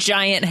really need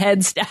giant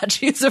head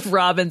statues of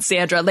Rob and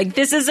Sandra. Like,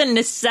 this is a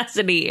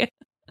necessity.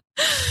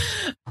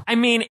 I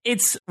mean,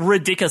 it's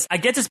ridiculous. I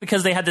guess it's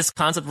because they had this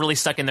concept really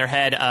stuck in their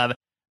head of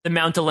the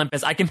Mount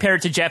Olympus. I compared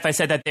it to Jeff. I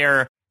said that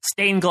they're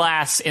stained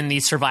glass in the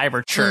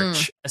Survivor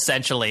Church,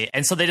 essentially.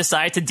 And so they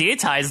decided to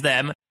deitize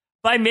them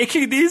by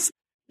making these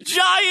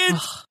giant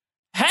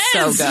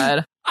heads. So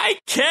good. I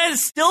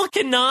still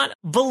cannot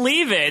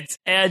believe it.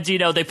 And,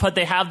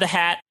 they have the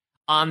hat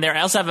on there.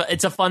 I also have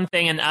it's a fun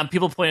thing, and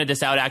people pointed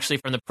this out actually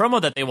from the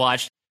promo that they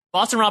watched.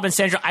 Boston Rob and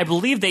Sandra, I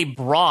believe they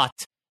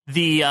brought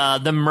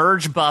the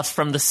merge buffs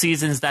from the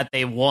seasons that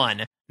they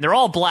won. They're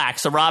all black,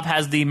 so Rob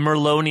has the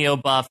Merlonio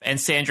buff, and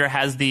Sandra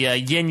has the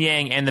Yin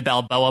Yang and the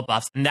Balboa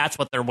buffs, and that's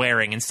what they're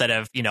wearing instead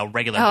of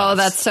regular buffs. Oh,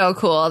 that's so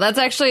cool. That's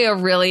actually a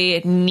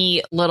really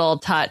neat little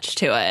touch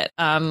to it.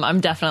 I'm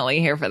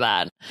definitely here for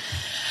that.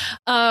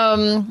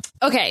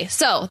 Okay,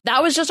 so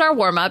that was just our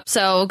warm up.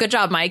 So good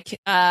job, Mike.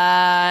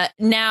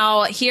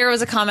 Now here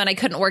was a comment I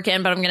couldn't work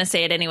in, but I'm going to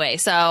say it anyway.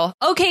 So,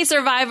 okay,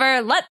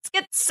 Survivor, let's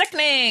get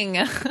sickening.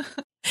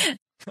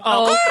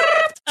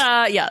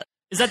 Yeah.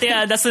 Is that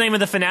that's the name of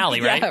the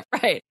finale, right? Yeah,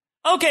 right.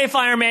 Okay,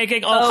 fire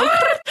making.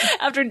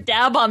 After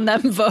dab on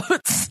them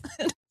votes.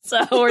 So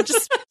we're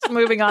just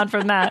moving on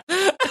from that.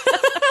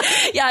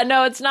 Yeah,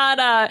 no, it's not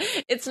that.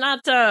 It's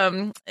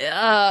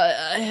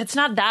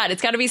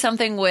got to be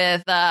something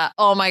with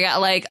oh my god,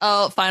 like,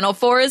 Final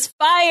Four is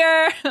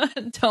fire.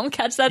 Don't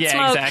catch that smoke.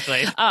 Yeah,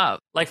 exactly.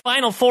 Like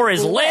Final Four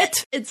is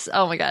lit. It's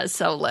oh my god, it's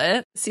so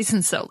lit.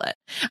 Season's so lit.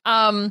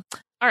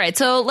 All right,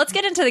 so let's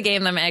get into the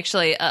game that I'm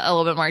actually a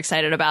little bit more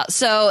excited about.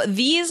 So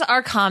these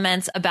are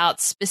comments about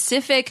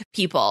specific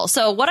people.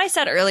 So what I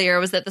said earlier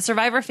was that the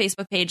Survivor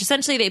Facebook page,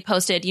 essentially they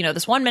posted,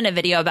 this 1-minute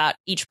video about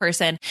each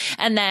person.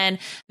 And then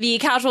the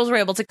casuals were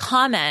able to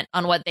comment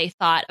on what they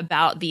thought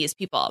about these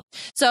people.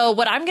 So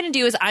what I'm going to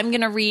do is I'm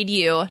going to read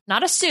you,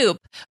 not a soup,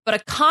 but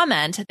a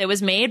comment that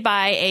was made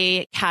by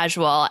a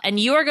casual. And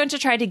you are going to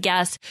try to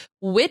guess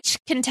which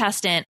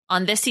contestant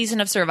on this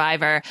season of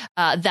Survivor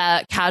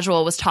the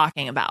casual was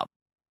talking about.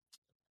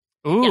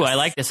 Ooh, yes. I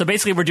like this. So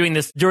basically we're doing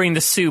this during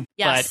the soup,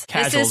 but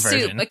casual this is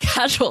version. Soup, a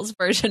casual's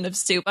version of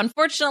soup.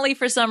 Unfortunately,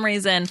 for some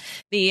reason,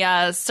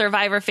 the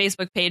Survivor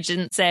Facebook page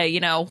didn't say,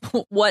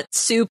 what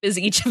soup is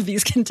each of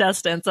these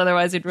contestants.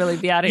 Otherwise, we'd really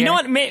be out of here. You know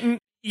what?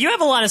 You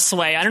have a lot of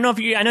sway. I don't know if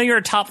I know you're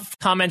a top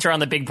commenter on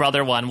the Big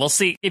Brother one. We'll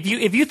see if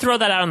you throw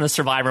that out on the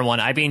Survivor one.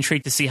 I'd be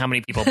intrigued to see how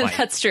many people bite.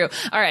 That's true.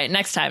 All right,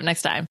 next time.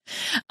 But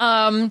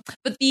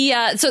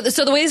so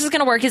the way this is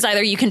going to work is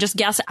either you can just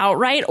guess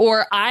outright,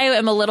 or I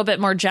am a little bit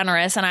more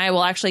generous and I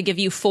will actually give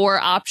you 4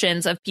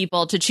 options of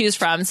people to choose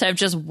from instead of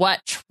just what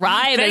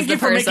tribe is the person. Thank you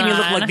for making me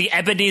look like the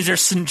Ebenezer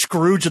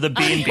Scrooge of the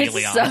B&B,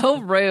 Liana. So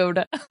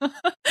rude.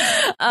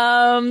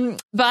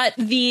 But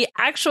the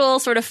actual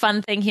sort of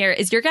fun thing here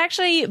is you're going to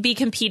actually be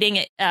competing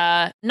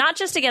not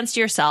just against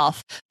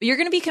yourself, but you're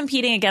going to be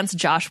competing against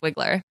Josh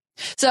Wigler.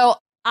 So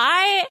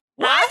I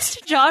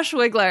asked Josh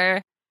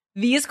Wigler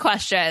these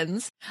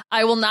questions.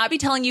 I will not be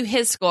telling you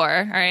his score.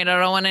 All right. I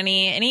don't want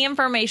any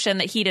information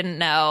that he didn't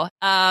know.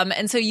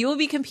 And so you will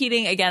be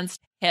competing against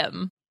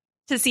him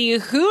to see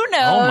who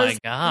knows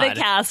the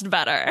cast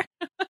better.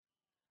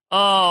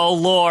 Oh,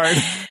 Lord.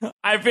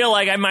 I feel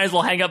like I might as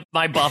well hang up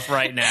my buff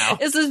right now.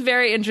 This is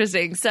very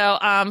interesting. So,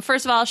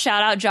 first of all,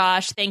 shout out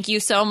Josh. Thank you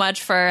so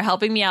much for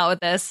helping me out with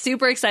this.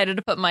 Super excited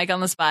to put Mike on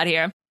the spot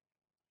here.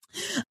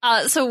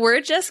 So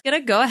we're just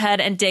going to go ahead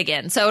and dig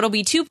in. So it'll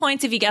be 2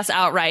 points if you guess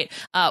outright,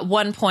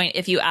 1 point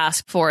if you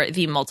ask for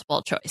the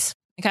multiple choice.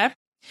 Okay?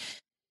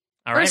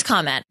 All First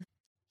comment.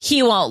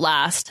 He won't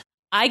last.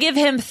 I give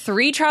him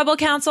 3 tribal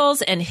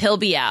councils and he'll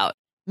be out.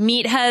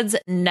 Meatheads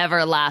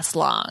never last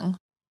long.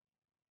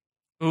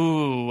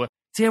 Ooh.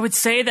 See, I would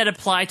say that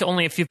applied to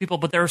only a few people,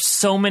 but there are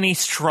so many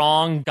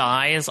strong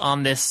guys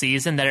on this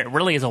season that it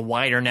really is a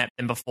wider net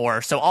than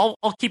before. So I'll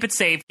keep it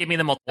safe. Give me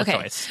the multiple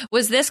choice.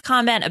 Was this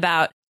comment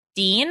about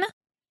Dean,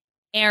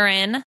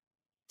 Aaron,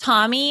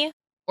 Tommy,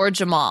 or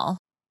Jamal?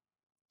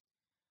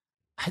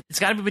 It's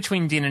got to be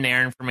between Dean and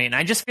Aaron for me. And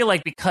I just feel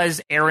like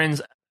because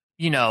Aaron's,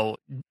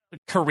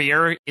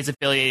 career is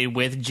affiliated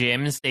with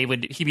gyms,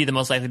 he'd be the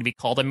most likely to be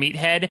called a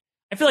meathead.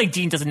 I feel like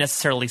Dean doesn't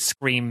necessarily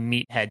scream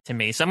meathead to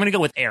me, so I'm going to go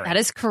with Aaron. That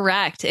is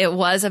correct. It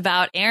was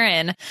about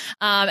Aaron.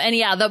 And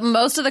yeah,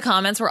 most of the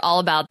comments were all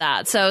about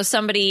that. So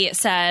somebody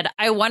said,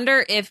 I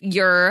wonder if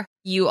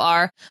you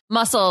are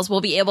muscles will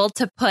be able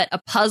to put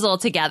a puzzle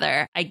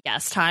together. I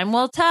guess time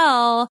will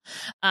tell.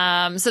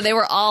 So they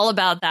were all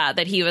about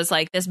that he was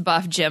like this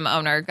buff gym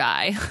owner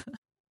guy.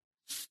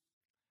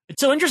 It's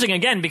so interesting,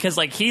 again, because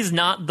like he's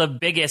not the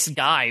biggest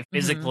guy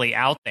physically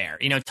out there.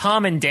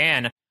 Tom and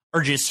Dan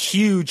are just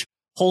huge,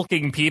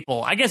 hulking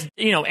people. I guess,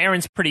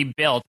 Aaron's pretty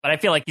built, but I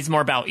feel like he's more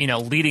about,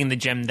 leading the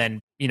gym than,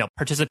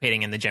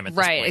 participating in the gym at this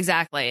point. Right,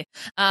 exactly.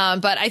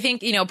 But I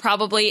think,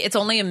 probably it's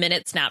only a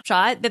minute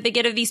snapshot that they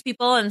get of these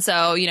people. And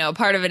so,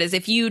 part of it is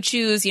if you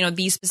choose,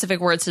 these specific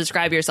words to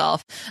describe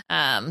yourself,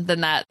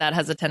 then that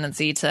has a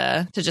tendency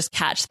to just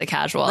catch the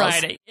casuals.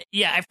 Right.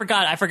 Yeah, I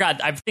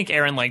forgot. I think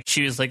Aaron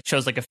chose a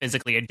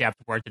physically adept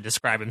word to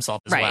describe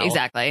himself as well. Right,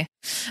 exactly.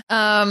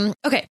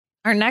 Okay,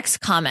 our next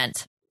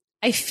comment.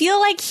 I feel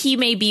like he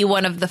may be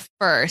one of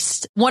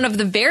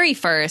the very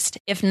first,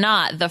 if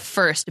not the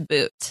first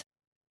boot.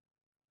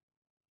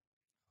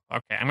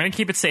 Okay, I'm going to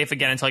keep it safe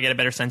again until I get a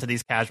better sense of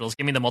these casuals.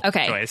 Give me the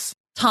multiple choice.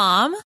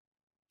 Tom,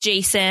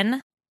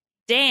 Jason,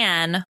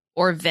 Dan,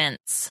 or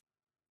Vince?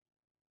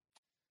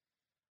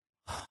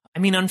 I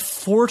mean,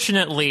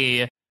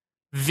 unfortunately,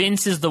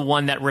 Vince is the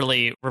one that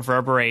really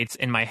reverberates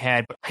in my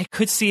head, but I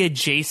could see a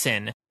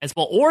Jason as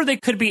well, or they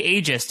could be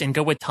ageist and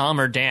go with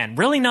Tom or Dan.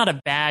 Really not a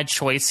bad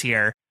choice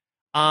here.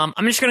 I'm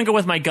just going to go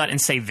with my gut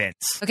and say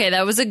Vince. Okay,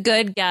 that was a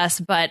good guess,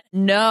 but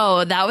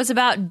no, that was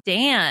about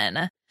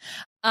Dan.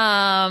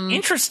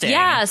 Interesting.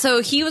 Yeah,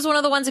 so he was one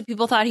of the ones that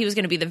people thought he was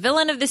going to be the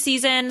villain of the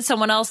season.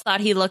 Someone else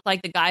thought he looked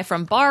like the guy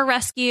from Bar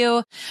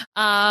Rescue.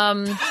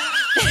 They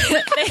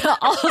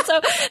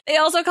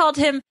also called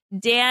him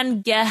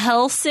Dan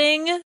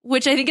Gehelsing,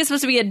 which I think is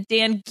supposed to be a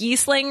Dan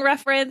Giesling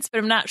reference, but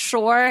I'm not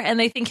sure. And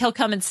they think he'll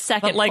come in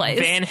second like place.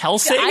 Van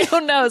Helsing? I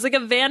don't know. It's like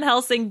a Van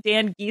Helsing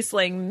Dan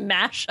Giesling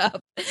mashup.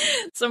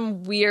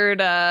 Some weird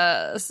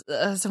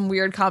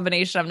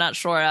combination I'm not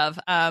sure of.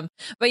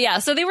 But yeah,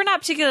 so they were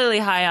not particularly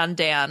high on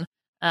Dan.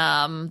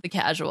 The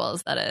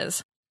casuals, that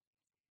is.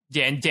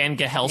 Dan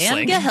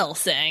Gehelsing. Dan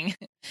Gehelsing.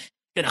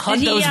 Gonna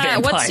hunt those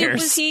vampires. What soup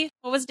was he?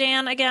 What was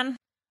Dan again?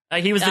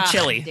 He was the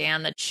chili.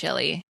 Dan the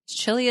chili.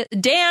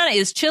 Dan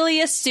is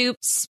Chiliest Soup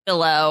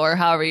Spillo, or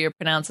however you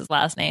pronounce his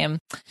last name.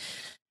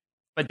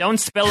 But don't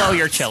spillo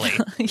your chili.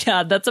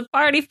 Yeah, that's a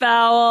party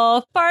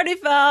foul. Party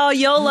foul.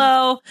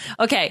 YOLO.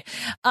 Okay.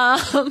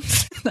 I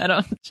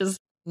don't just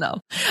no.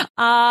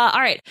 All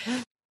right.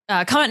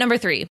 Comment number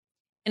 3.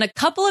 In a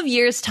couple of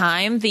years'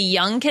 time, the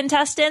young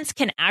contestants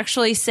can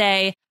actually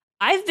say,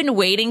 I've been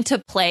waiting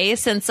to play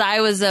since I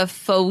was a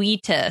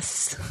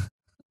foetus.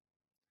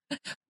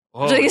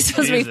 Whoa, Which I guess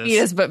supposed to be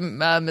fetus, but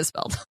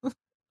misspelled.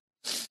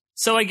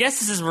 So I guess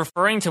this is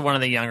referring to one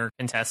of the younger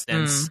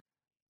contestants.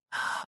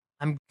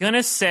 I'm going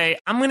to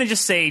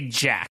just say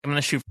Jack. I'm going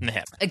to shoot from the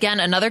hip.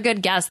 Again, another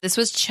good guess. This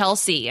was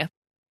Chelsea.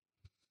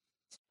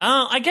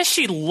 I guess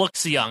she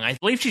looks young. I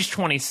believe she's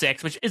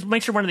 26, which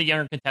makes her one of the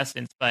younger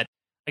contestants, but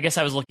I guess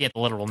I was looking at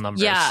the literal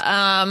numbers.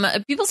 Yeah,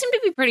 people seem to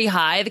be pretty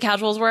high. The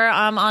casuals were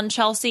on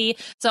Chelsea.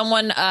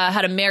 Someone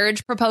had a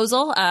marriage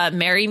proposal,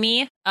 marry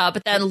me.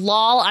 But then,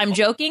 lol, I'm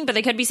joking. But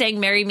they could be saying,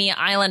 marry me,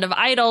 Island of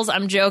Idols.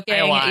 I'm joking.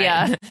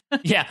 Yeah.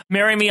 Yeah,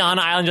 marry me on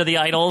Island of the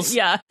Idols.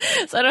 Yeah,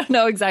 so I don't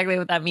know exactly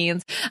what that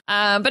means.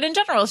 But in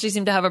general, she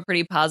seemed to have a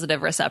pretty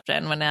positive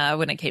reception when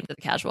it came to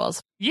the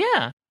casuals.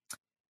 Yeah.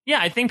 Yeah,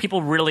 I think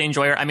people really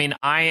enjoy her. I mean,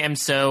 I am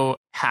so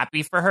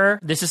happy for her.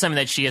 This is something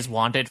that she has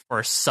wanted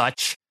for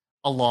such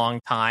a long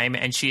time,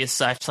 and she is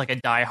such like a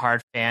diehard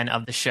fan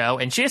of the show,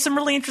 and she has some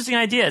really interesting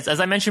ideas. As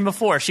I mentioned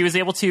before, she was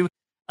able to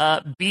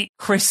beat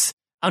Chris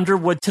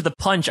Underwood to the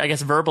punch, I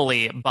guess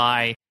verbally,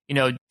 by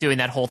doing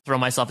that whole throw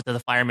myself into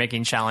the fire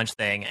making challenge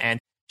thing. And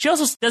she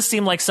also does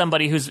seem like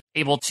somebody who's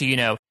able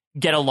to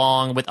get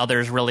along with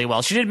others really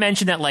well. She did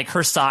mention that like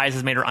her size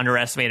has made her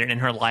underestimated in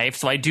her life,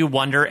 so I do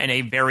wonder, in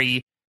a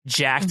very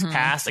jacked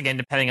past, again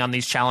depending on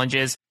these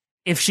challenges,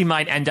 if she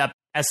might end up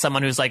as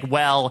someone who's like,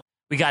 well,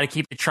 we got to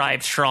keep the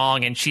tribe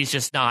strong, and she's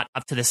just not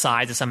up to the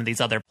size of some of these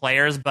other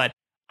players. But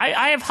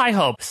I have high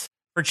hopes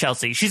for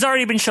Chelsea. She's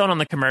already been shown on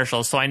the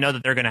commercials, so I know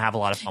that they're going to have a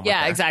lot of fun with her.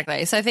 Yeah,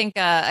 exactly. So I think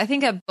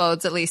it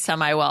bodes at least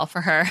semi-well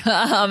for her.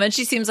 And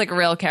she seems like a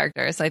real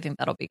character, so I think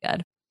that'll be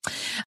good.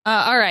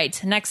 All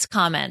right, next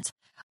comment.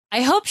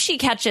 I hope she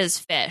catches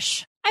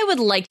fish. I would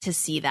like to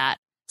see that.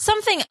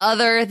 Something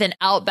other than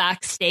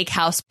Outback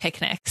Steakhouse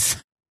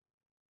picnics.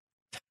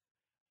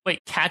 Wait,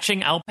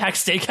 catching Outback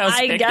Steakhouse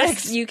I picnics?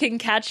 guess you can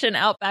catch an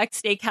Outback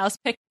Steakhouse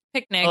picnic,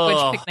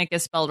 which picnic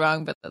is spelled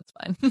wrong, but that's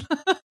fine.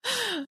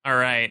 All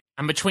right.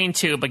 I'm between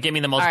two, but give me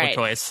the multiple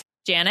choice.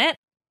 Janet,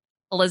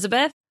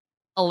 Elizabeth,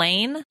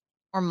 Elaine,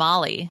 or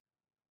Molly?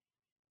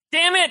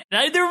 Damn it!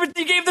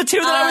 You gave the two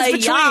that I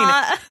was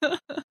between.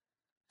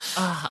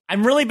 Yeah.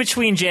 I'm really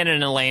between Janet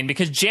and Elaine,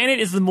 because Janet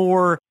is the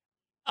more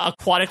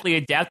aquatically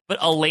adept, but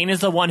Elaine is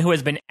the one who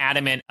has been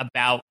adamant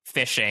about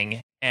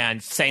fishing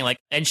and saying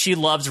and she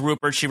loves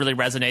Rupert. She really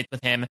resonates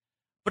with him.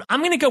 But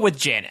I'm going to go with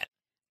Janet.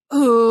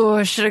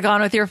 Ooh, should have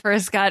gone with your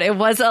first gut. It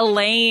was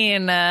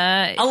Elaine.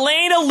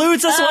 Elaine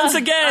eludes us once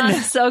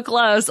again. So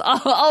close.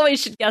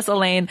 Always should guess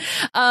Elaine.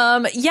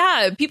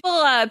 Yeah,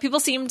 people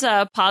seemed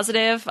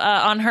positive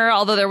on her,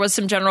 although there was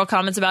some general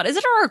comments about, is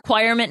it a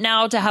requirement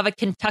now to have a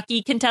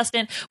Kentucky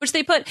contestant? Which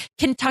they put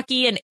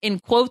Kentucky in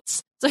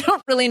quotes. So I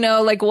don't really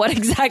know what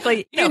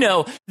exactly.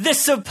 The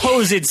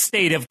supposed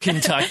state of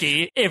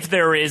Kentucky, if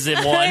there isn't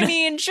one. I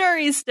mean,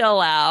 jury's still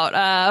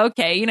out.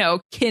 Okay,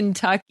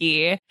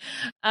 Kentucky.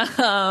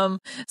 So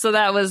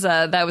that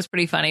was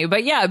pretty funny.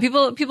 But yeah,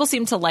 people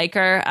seem to like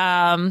her.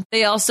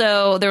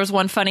 There was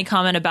one funny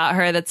comment about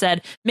her that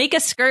said, "Make a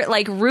skirt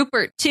like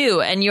Rupert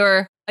too, and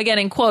your," again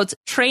in quotes,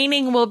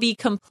 "training will be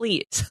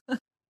complete."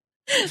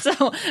 So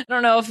I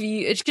don't know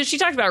because she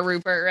talked about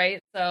Rupert, right?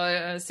 So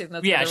I assume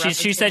that's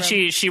she said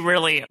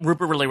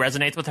Rupert really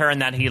resonates with her,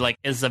 and that he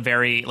is a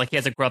very he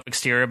has a gruff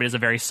exterior, but is a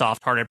very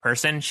soft-hearted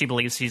person. She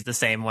believes he's the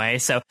same way.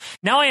 So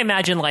now I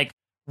imagine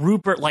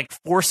Rupert like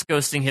force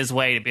ghosting his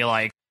way to be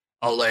like,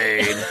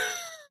 Elaine,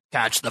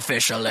 catch the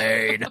fish,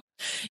 Elaine.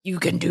 You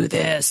can do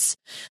this.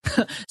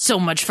 So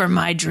much for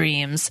my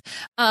dreams.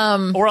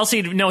 Or else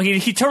he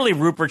totally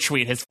Rupert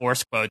tweet his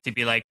force quote to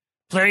be like,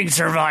 playing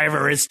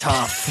Survivor is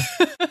tough.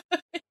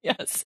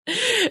 Yes.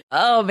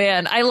 Oh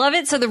man, I love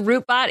it. So the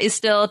RHAPup is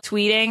still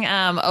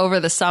tweeting over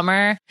the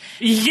summer.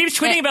 He keeps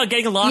tweeting about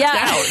getting locked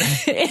out.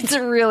 It's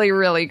really,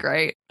 really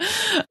great.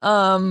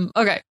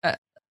 Okay.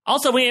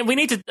 Also, we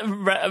need to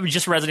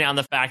just resonate on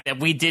the fact that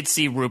we did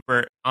see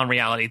Rupert on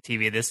reality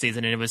TV this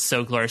season, and it was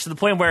so glorious to the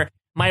point where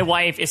my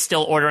wife is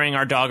still ordering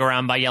our dog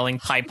around by yelling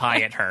 "pie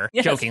pie" at her,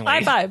 yes, jokingly.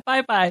 Pie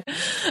pie.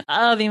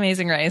 Oh, The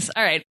Amazing Race.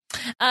 All right.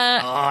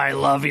 I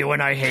love you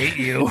and I hate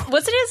you.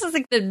 What's it is? It's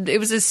like it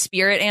was a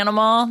spirit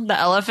animal, the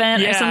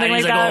elephant, or something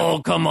like that.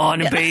 Oh, come on,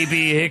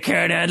 baby, it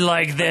can't end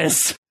like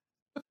this.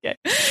 Okay.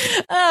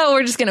 Oh,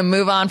 we're just gonna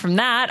move on from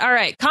that. All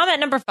right. Comment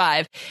number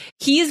 5.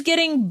 He's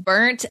getting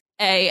burnt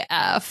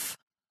AF.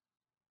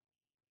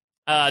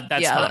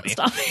 That's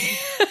Tommy.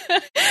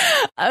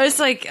 I was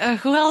like,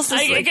 who else is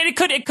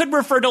it could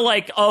refer to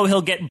like, oh,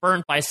 he'll get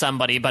burnt by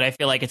somebody, but I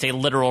feel like it's a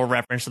literal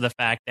reference to the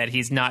fact that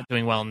he's not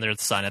doing well under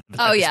the sun at the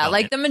moment.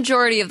 Like the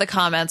majority of the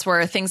comments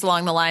were things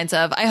along the lines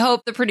of, I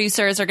hope the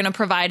producers are going to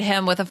provide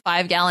him with a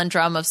 5-gallon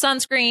drum of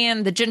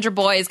sunscreen. The ginger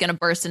boy is going to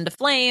burst into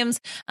flames.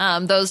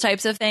 Those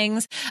types of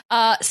things.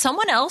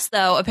 Someone else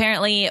though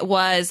apparently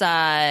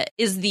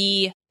is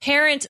the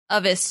parent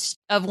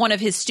of one of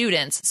his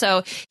students.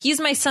 So he's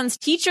my son's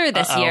teacher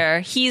this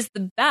year. He's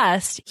the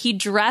best. He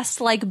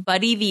dressed like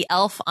Buddy the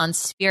Elf on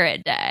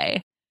Spirit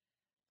Day.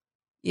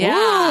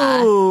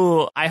 Yeah.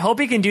 Ooh, I hope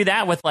he can do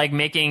that with like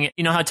making,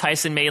 you know how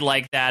Tyson made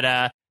like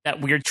that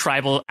weird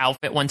tribal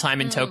outfit one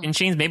time in Token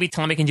Chains? Maybe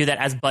Tommy can do that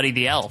as Buddy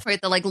the Elf. Right,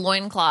 the like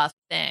loincloth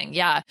thing.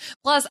 Yeah.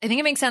 Plus, I think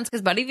it makes sense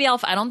because Buddy the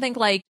Elf, I don't think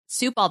like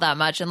soup all that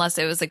much unless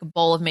it was like a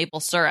bowl of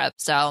maple syrup.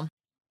 So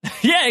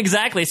yeah,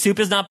 exactly. Soup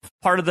is not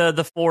part of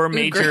the 4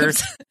 major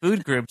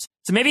food groups.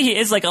 So maybe he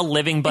is like a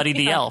living Buddy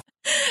the Elf.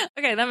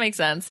 Okay, that makes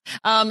sense.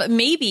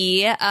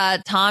 Maybe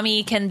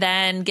Tommy can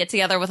then get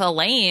together with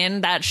Elaine,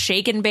 that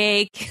shake and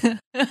bake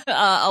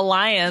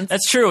alliance.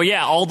 That's true.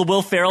 Yeah, all the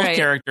Will Ferrell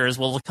characters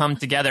will come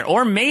together.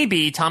 Or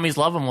maybe Tommy's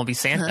love him will be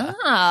Santa.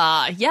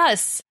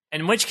 Yes.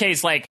 In which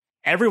case, like,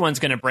 everyone's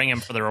going to bring him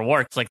for the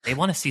rewards. Like, they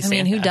want to see Santa.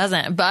 I mean, who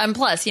doesn't? But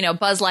plus,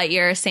 Buzz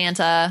Lightyear,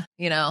 Santa,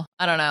 I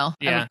don't know.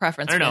 Yeah. I have a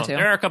preference I don't know. for too.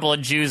 There are a couple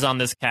of Jews on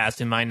this cast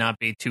who might not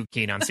be too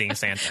keen on seeing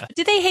Santa.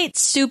 Do they hate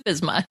soup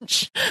as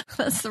much?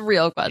 That's the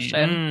real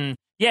question.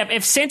 Yeah,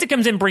 if Santa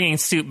comes in bringing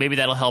soup, maybe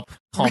that'll help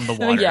calm the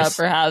waters. Yeah,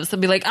 perhaps. They'll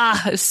be like,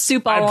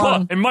 soup all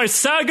along. In my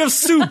sag of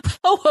soup.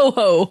 Ho,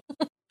 ho,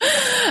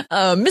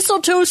 ho.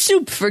 Mistletoe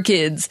soup for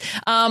kids.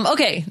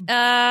 Okay.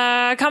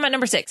 Comment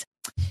number 6.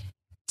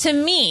 To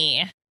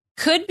me,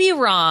 could be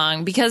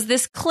wrong because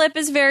this clip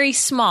is very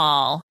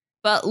small,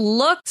 but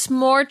looks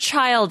more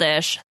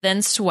childish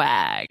than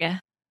swag.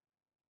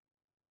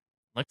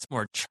 Looks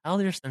more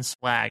childish than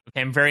swag. Okay,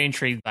 I'm very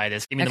intrigued by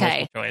this. Give me the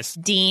multiple choice.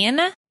 Dean,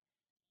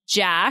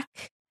 Jack,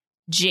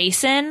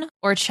 Jason,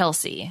 or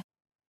Chelsea?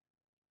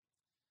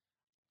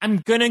 I'm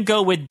going to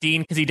go with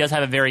Dean because he does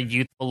have a very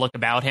youthful look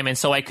about him. And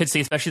so I could see,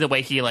 especially the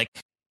way he like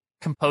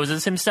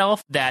composes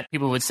himself, that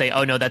people would say,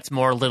 oh no, that's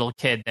more little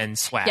kid than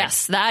swag.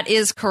 Yes, that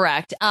is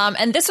correct.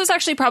 And this was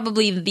actually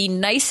probably the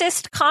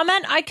nicest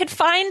comment I could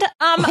find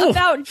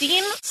about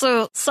Dean.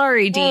 So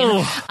sorry,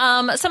 Dean.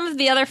 Some of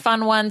the other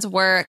fun ones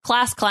were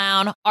class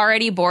clown,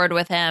 already bored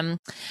with him.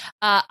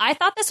 I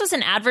thought this was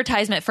an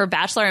advertisement for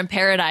Bachelor in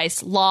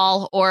Paradise,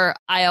 LOL, or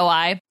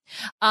IOI.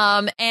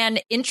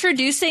 And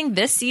introducing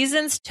this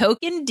season's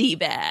token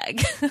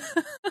D-bag.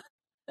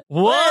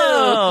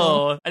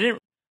 Whoa! I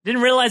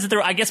didn't realize that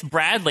I guess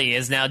Bradley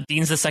is now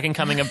Dean's the second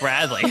coming of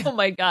Bradley. Oh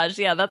my gosh,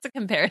 yeah, that's a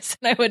comparison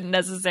I wouldn't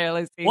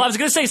necessarily see. Well, I was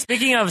going to say,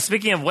 speaking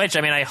of which,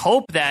 I mean, I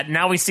hope that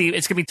now we see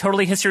it's going to be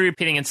totally history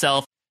repeating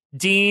itself.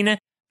 Dean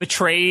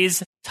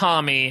betrays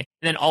Tommy, and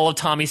then all of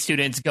Tommy's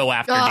students go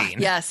after Dean.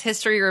 Yes,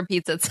 history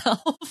repeats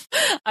itself.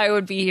 I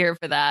would be here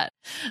for that.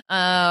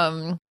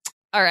 All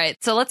right,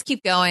 so let's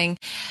keep going.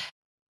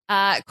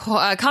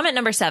 Comment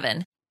number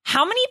 7.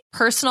 How many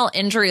personal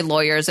injury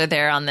lawyers are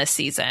there on this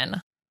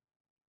season?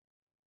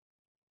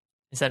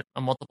 Is that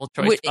a multiple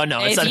choice? Oh,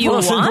 no. It's It's you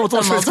want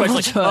multiple choice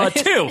choice.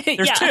 question. 2.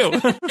 There's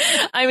 2.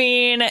 I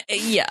mean,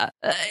 yeah.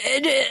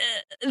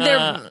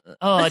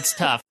 It's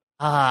tough.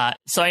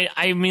 So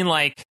I mean,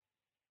 like,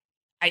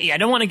 I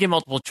don't want to give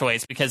multiple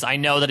choice because I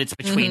know that it's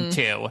between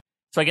 2.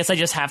 So I guess I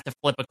just have to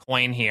flip a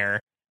coin here.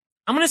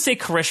 I'm going to say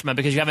Karishma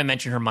because you haven't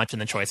mentioned her much in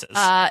the choices.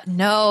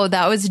 No,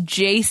 that was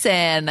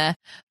Jason.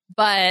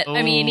 But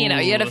I mean,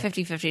 you had a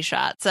 50-50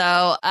 shot.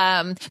 So,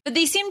 but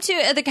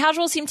the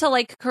casuals seem to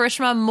like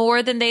Karishma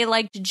more than they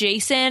liked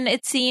Jason,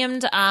 it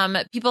seemed.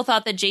 People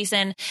thought that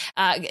Jason,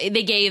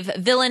 they gave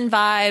villain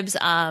vibes.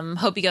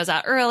 Hope he goes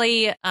out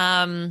early.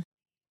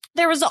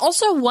 There was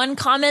also one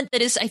comment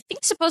that is, I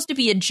think, supposed to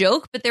be a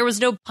joke, but there was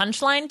no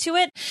punchline to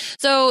it.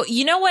 So,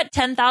 you know what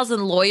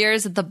 10,000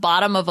 lawyers at the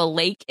bottom of a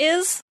lake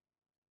is?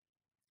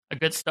 A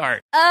good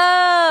start.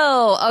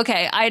 Oh,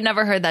 okay. I had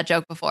never heard that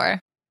joke before.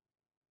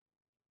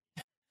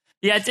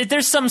 Yeah,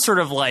 there's some sort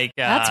of like...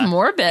 That's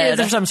morbid. Yeah,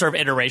 there's some sort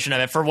of iteration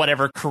of it for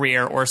whatever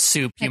career or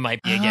soup you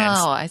might be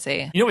against. Oh, I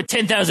see. You know what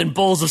 10,000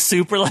 bowls of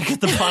soup are like at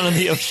the bottom of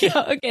the ocean?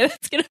 Yeah, okay,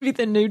 that's going to be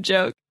the new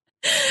joke.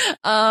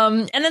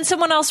 And then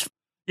someone else...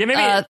 Yeah,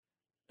 maybe...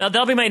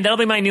 that'll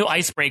be my new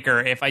icebreaker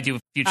if I do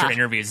future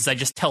interviews. Is I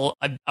just tell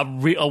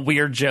a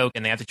weird joke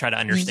and they have to try to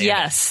understand.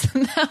 Yes.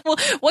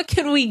 What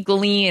can we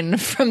glean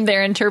from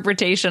their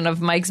interpretation of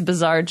Mike's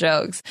bizarre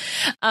jokes?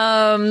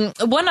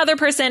 One other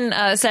person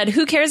said,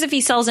 "Who cares if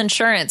he sells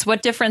insurance?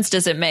 What difference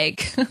does it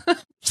make?"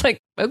 It's like,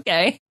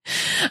 okay.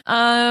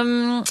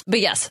 But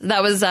yes,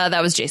 that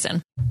was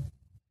Jason.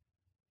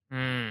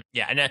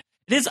 Yeah, and it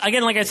is,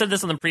 again, like I said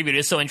this on the preview, it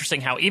is so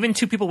interesting how even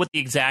two people with the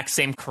exact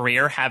same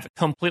career have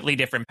completely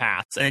different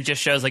paths. And it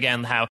just shows,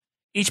 again, how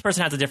each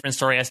person has a different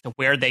story as to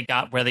where they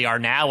got where they are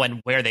now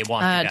and where they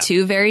want to go.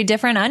 Two very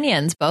different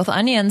onions, both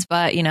onions,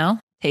 but,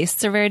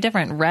 tastes are very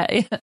different.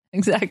 Right?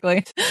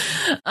 Exactly.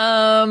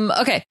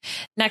 Okay,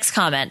 next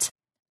comment.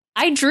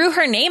 "I drew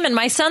her name in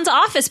my son's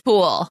office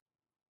pool."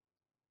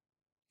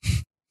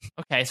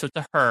 Okay, so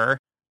to her.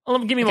 Well,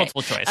 give me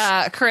multiple choice.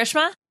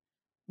 Karishma,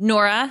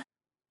 Nora,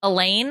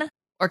 Elaine,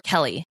 or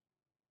Kelly?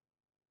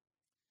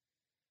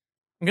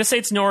 I'm going to say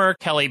it's Nora or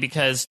Kelly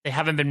because they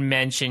haven't been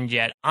mentioned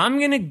yet. I'm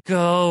going to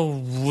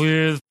go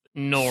with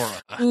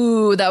Nora.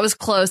 Ooh, that was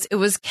close. It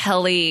was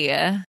Kelly.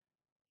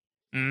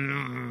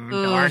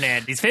 Darn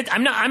it. These fits.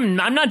 I'm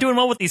not doing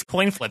well with these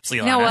coin flips,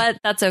 Liana. You know what?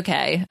 That's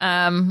okay.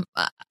 I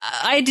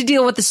had to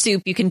deal with the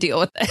soup. You can deal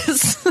with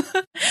this.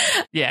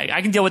 Yeah,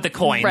 I can deal with the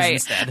coins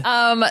instead.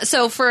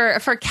 So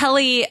for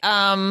Kelly,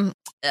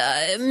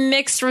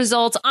 mixed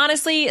results.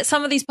 Honestly,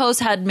 some of these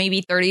posts had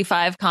maybe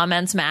 35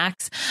 comments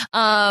max.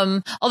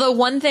 Although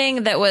one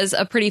thing that was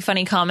a pretty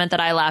funny comment that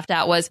I laughed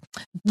at was,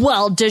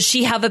 "Well, does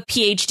she have a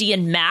PhD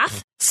in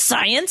math,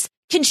 science?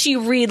 Can she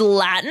read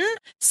Latin?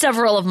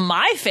 Several of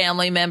my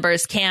family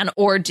members can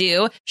or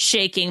do,"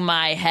 shaking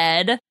my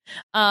head.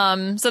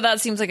 So that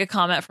seems like a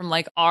comment from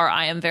like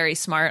I am very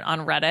smart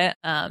on Reddit.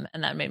 And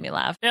that made me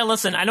laugh. Yeah,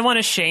 listen, I don't want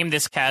to shame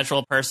this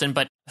casual person,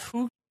 but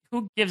who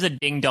gives a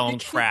ding dong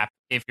crap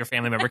if your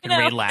family member can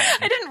read Latin?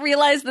 I didn't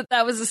realize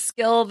that was a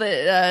skill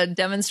that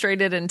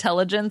demonstrated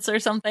intelligence or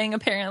something,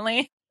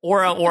 apparently.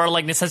 Or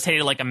like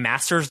necessitated like a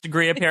master's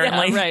degree,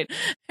 apparently. Yeah, right.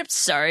 I'm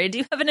sorry. Do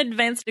you have an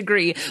advanced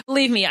degree?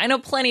 Believe me, I know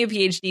plenty of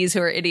PhDs who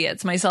are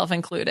idiots, myself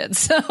included.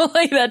 So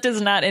like that does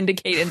not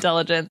indicate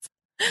intelligence.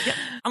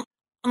 Yeah,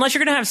 unless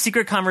you're going to have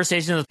secret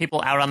conversations with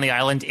people out on the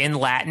island in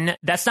Latin,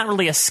 that's not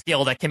really a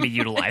skill that can be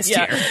utilized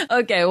here.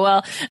 Okay,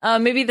 well,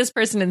 maybe this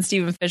person in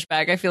Stephen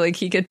Fishback, I feel like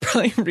he could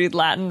probably read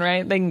Latin,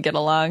 right? They can get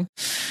along.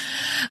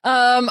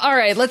 All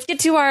right, let's get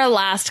to our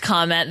last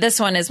comment. This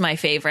one is my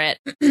favorite.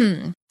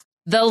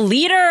 "The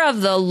leader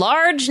of the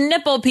large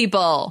nipple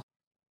people."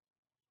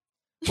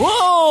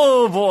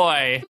 Whoa,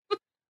 boy.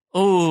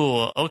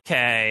 Ooh,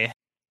 okay.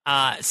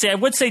 See, I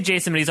would say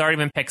Jason, but he's already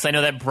been picked. 'Cause I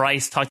know that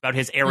Bryce talked about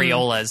his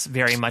areolas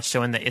very much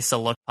so in the Issa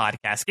Look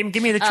podcast.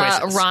 Give me the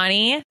choices.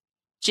 Ronnie,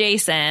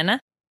 Jason,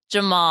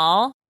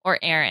 Jamal, or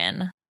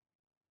Aaron?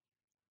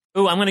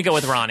 Ooh, I'm going to go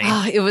with Ronnie.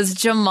 Oh, it was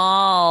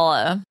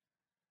Jamal.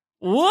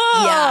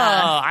 Whoa!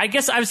 Yeah. I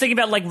guess I was thinking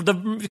about like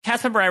the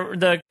cast member.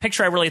 The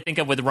picture I really think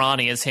of with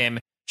Ronnie is him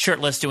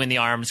shirtless doing the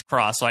arms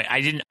crossed. So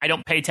I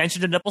don't pay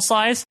attention to nipple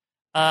size.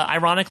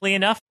 Ironically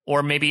enough,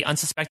 or maybe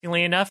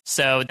unsuspectingly enough.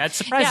 So that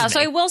surprises me. Yeah,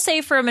 so I will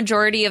say for a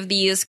majority of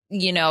these,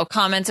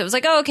 comments, it was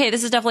like, oh, okay,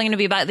 this is definitely going to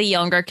be about the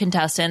younger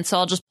contestants. So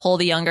I'll just pull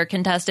the younger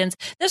contestants.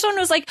 This one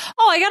was like,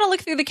 oh, I got to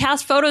look through the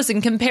cast photos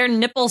and compare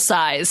nipple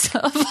size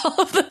of all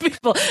of the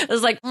people. It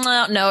was like,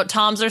 no,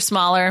 Toms are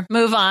smaller.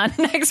 Move on.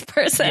 Next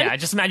person. Yeah,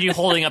 just imagine you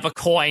holding up a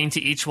coin to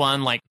each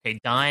one, like, okay,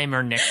 dime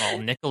or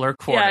nickel or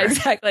quarter. Yeah,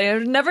 exactly. I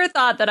never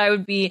thought that I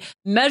would be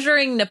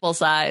measuring nipple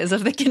size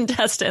of the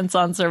contestants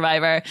on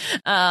Survivor.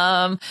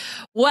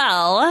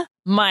 Well,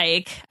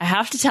 Mike, I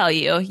have to tell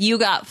you, you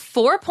got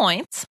 4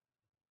 points.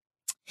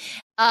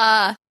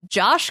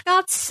 Josh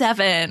got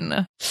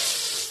 7.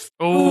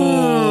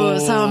 Ooh,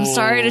 so I'm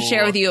sorry to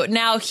share with you.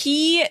 Now,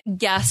 he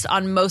guessed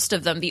on most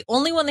of them. The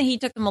only one that he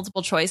took the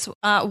multiple choice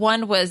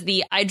one was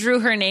the "I drew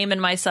her name in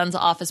my son's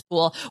office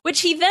pool,"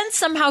 which he then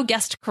somehow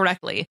guessed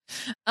correctly.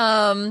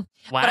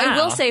 Wow. But I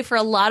will say for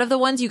a lot of the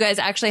ones, you guys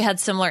actually had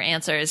similar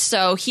answers.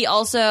 So he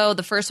also,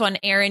 the first one,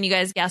 Aaron, you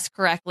guys guessed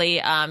correctly.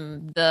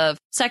 The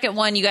second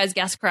one, you guys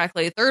guessed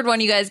correctly. The third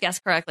one, you guys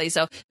guessed correctly.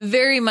 So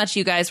very much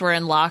you guys were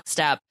in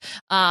lockstep.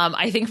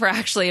 I think for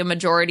actually a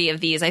majority of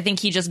these, I think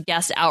he just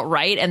guessed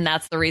outright, and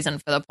that's the reason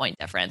for the point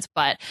difference.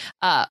 But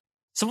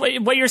so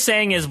what you're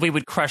saying is we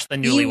would crush the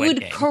newlywed game. You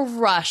would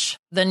crush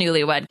the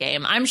newlywed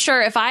game. I'm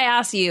sure if I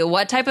ask you,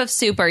 what type of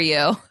soup are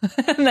you?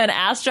 And then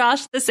ask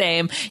Josh the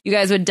same, you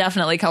guys would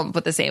definitely come up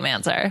with the same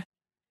answer.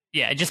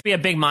 Yeah, it'd just be a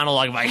big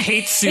monologue of, I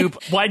hate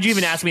soup. Why'd you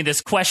even ask me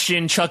this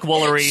question, Chuck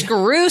Woolery?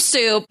 Screw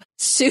soup.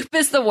 Soup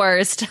is the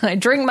worst. I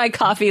drink my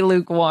coffee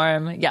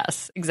lukewarm.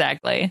 Yes,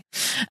 exactly.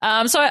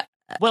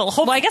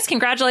 Well, I guess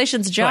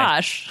congratulations,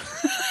 Josh.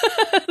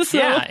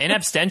 Yeah, in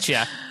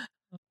absentia.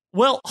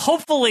 Well,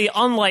 hopefully,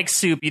 unlike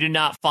Soup, you did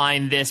not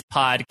find this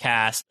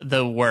podcast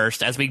the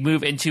worst as we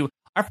move into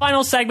our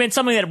final segment,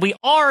 something that we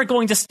are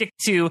going to stick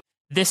to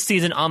this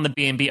season on the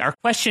B&B. Our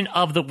question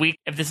of the week,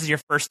 if this is your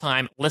first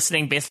time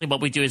listening, basically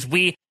what we do is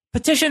we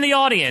petition the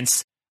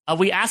audience.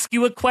 We ask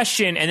you a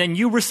question, and then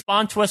you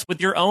respond to us with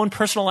your own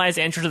personalized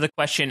answer to the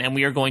question, and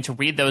we are going to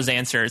read those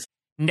answers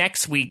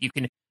next week. You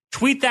can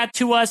tweet that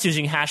to us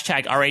using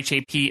hashtag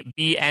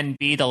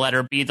RHAPBNB, the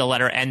letter B, the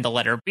letter N, the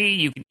letter B.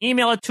 You can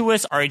email it to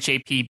us,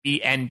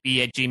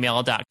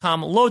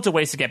 RHAPBNB@gmail.com. Loads of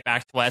ways to get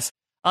back to us.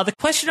 The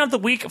question of the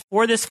week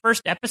for this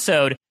first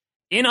episode,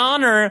 in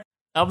honor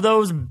of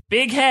those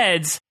big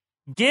heads,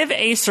 give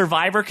a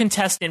Survivor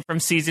contestant from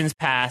seasons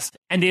past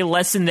and a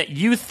lesson that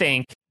you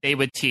think they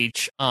would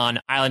teach on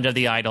Island of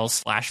the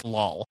Idols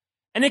 /LOL.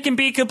 And it can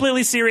be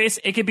completely serious.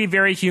 It can be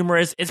very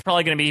humorous. It's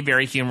probably going to be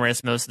very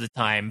humorous most of the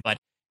time, but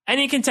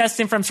any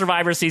contestant from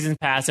Survivor seasons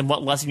past and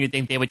what lesson you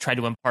think they would try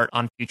to impart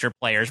on future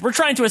players. We're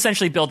trying to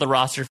essentially build the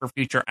roster for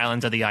future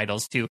Islands of the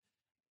Idols to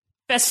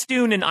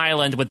festoon an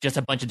island with just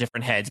a bunch of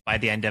different heads by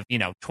the end of,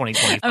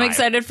 2025. I'm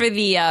excited for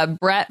the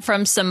Brett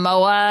from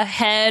Samoa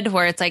head,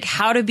 where it's like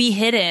how to be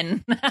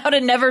hidden, how to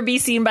never be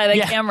seen by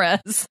the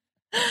cameras.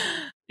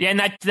 Yeah, and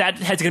that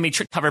head's going to be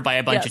covered by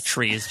a bunch of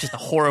trees. Just a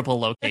horrible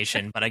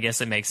location, but I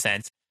guess it makes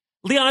sense.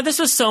 Liana, this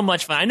was so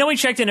much fun. I know we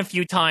checked in a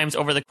few times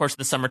over the course of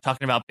the summer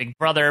talking about Big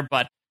Brother,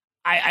 but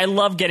I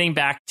love getting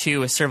back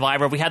to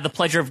Survivor. We had the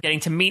pleasure of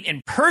getting to meet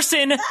in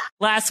person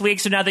last week,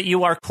 so now that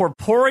you are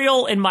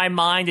corporeal in my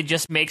mind, it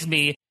just makes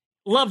me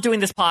love doing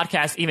this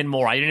podcast even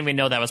more. I didn't even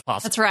know that was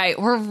possible. That's right.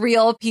 We're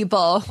real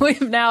people. We've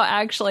now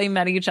actually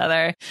met each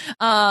other.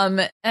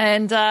 I'm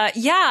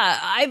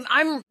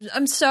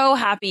so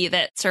happy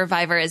that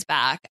Survivor is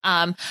back.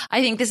 I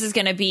think this is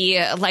going to be,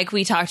 like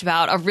we talked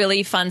about, a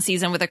really fun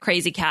season with a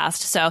crazy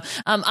cast. So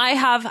I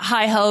have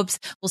high hopes.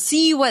 We'll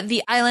see what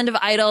the Island of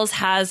Idols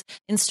has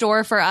in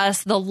store for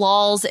us, the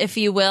lulls, if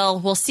you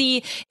will. We'll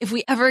see if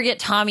we ever get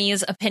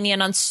Tommy's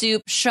opinion on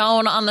Soup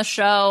shown on the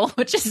show,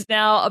 which is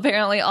now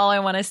apparently all I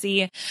want to see.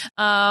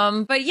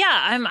 But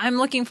yeah, I'm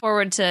looking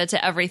forward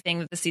to everything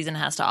that the season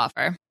has to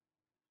offer.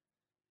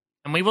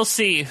 And we will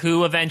see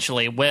who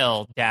eventually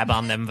will dab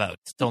on them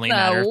votes. It's only a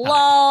matter of time.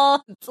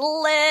 Lol, it's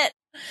lit.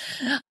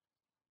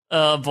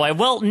 Oh boy.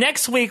 Well,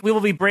 next week we will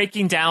be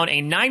breaking down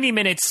a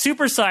 90-minute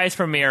supersized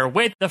premiere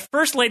with the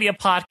first lady of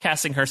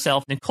podcasting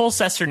herself, Nicole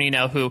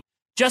Cesternino, who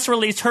just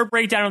released her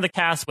breakdown of the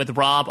cast with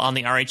Rob on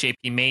the RHAP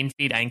main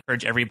feed. I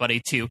encourage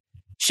everybody to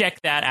check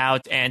that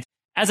out. And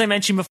as I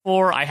mentioned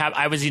before,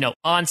 I was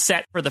on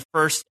set for the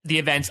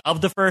events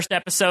of the first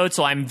episode,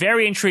 so I'm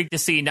very intrigued to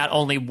see not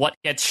only what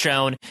gets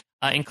shown,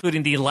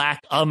 including the lack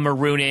of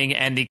marooning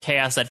and the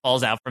chaos that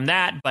falls out from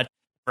that, but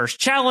first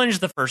challenge,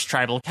 the first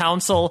tribal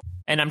council,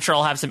 and I'm sure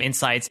I'll have some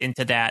insights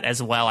into that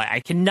as well. I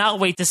cannot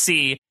wait to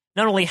see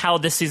not only how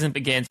this season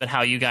begins, but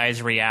how you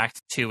guys react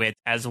to it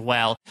as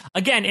well.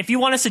 Again, if you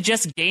want to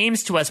suggest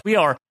games to us, we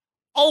are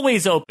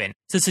always open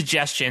to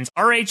suggestions.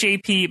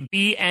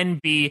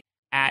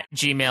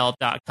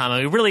 RHAPBNB@gmail.com. And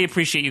we really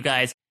appreciate you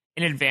guys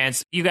in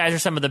advance. You guys are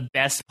some of the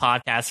best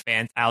podcast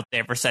fans out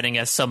there for sending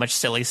us so much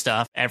silly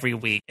stuff every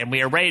week. And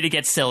we are ready to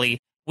get silly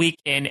week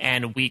in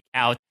and week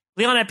out.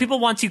 Liana, if people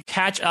want to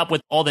catch up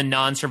with all the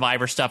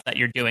non-Survivor stuff that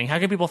you're doing, how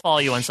can people follow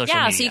you on social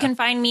media? Yeah, so you can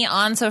find me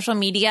on social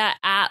media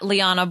at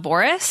Liana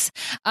Boraas.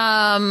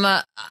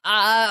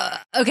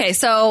 Okay,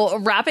 so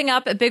wrapping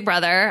up Big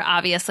Brother,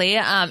 obviously,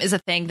 is a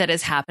thing that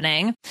is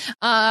happening.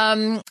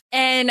 And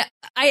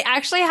I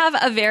actually have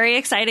a very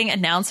exciting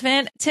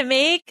announcement to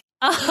make.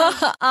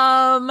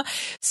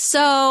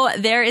 So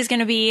there is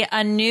going to be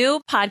a new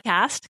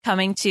podcast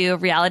coming to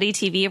reality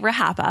TV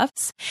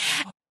RHAPups,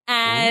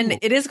 and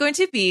it is going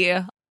to be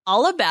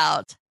all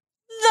about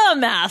the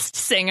Masked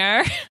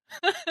Singer.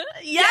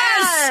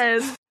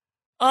 Yes!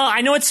 I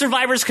know it's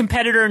Survivor's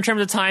competitor in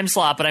terms of time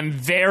slot, but I'm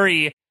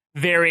very,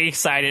 very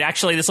excited.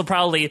 Actually, this will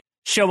probably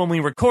show when we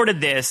recorded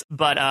this,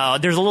 but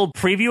there's a little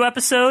preview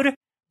episode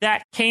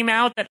that came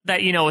out that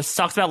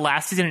talks about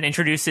last season and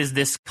introduces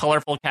this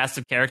colorful cast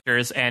of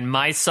characters, and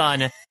my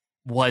son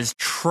was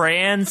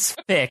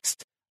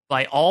transfixed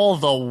by all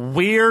the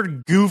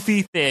weird,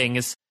 goofy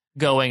things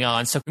going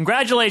on. So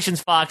congratulations,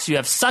 Fox. You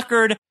have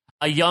suckered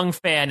a young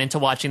fan into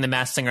watching The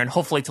Masked Singer and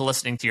hopefully to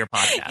listening to your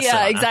podcast.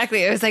 Yeah,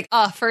 exactly. It was like,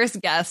 first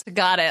guest,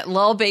 got it,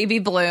 Lil Baby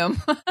Bloom.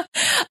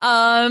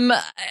 I'm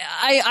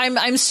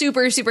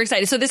super, super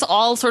excited. So this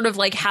all sort of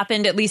like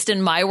happened, at least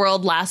in my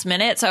world, last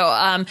minute. So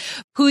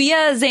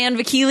Puya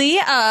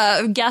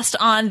Zanvakili, guest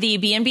on the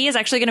B&B, is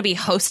actually going to be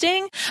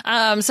hosting.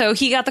 So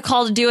he got the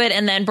call to do it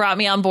and then brought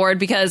me on board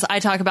because I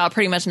talk about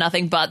pretty much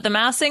nothing but The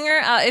Masked Singer,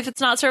 if it's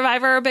not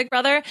Survivor or Big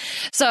Brother.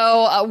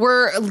 So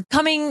we're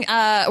going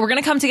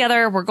to come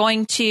together. We're going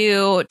going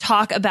to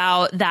talk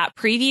about that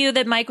preview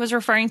that Mike was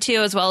referring to,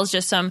 as well as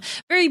just some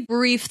very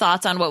brief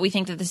thoughts on what we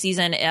think that the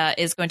season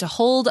is going to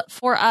hold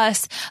for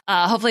us.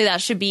 Hopefully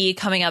that should be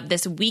coming up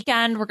this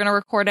weekend. We're going to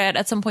record it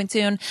at some point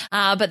soon.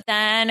 But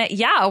then,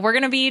 yeah, we're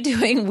going to be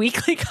doing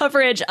weekly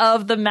coverage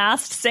of The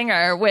Masked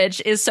Singer,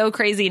 which is so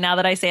crazy now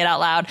that I say it out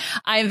loud.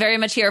 I'm very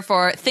much here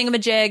for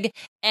thingamajig,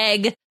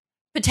 egg,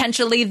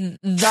 potentially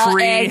the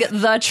tree. Egg,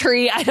 the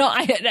tree. I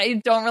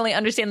don't really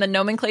understand the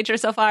nomenclature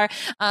so far.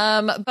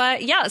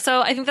 But yeah,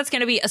 so I think that's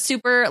going to be a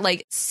super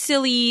like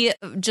silly,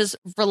 just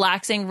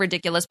relaxing,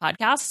 ridiculous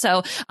podcast.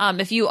 So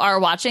if you are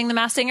watching The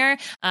Masked Singer,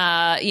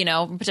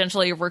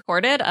 potentially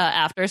recorded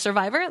after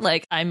Survivor,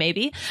 like I may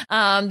be,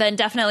 then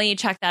definitely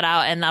check that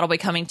out. And that'll be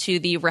coming to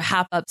the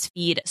RHAPup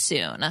feed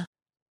soon. That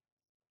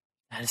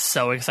is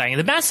so exciting.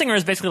 The Masked Singer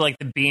is basically like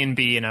the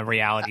B&B in a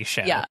reality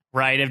show, yeah.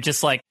 Right? Of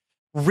just like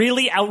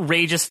really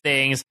outrageous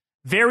things,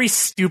 very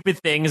stupid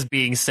things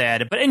being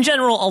said, but in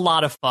general, a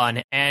lot of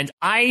fun. And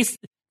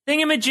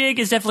Thingamajig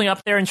is definitely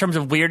up there in terms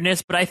of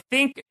weirdness, but I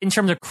think in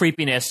terms of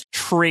creepiness,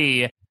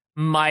 Tree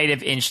might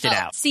have inched it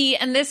out. See,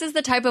 and this is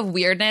the type of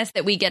weirdness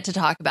that we get to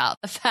talk about.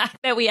 The fact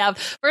that we have,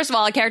 first of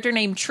all, a character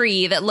named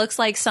Tree that looks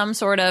like some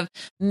sort of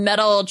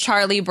metal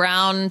Charlie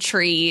Brown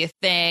tree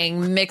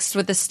thing mixed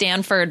with the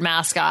Stanford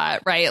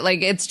mascot, right?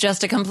 Like it's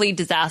just a complete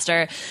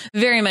disaster.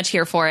 Very much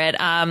here for it.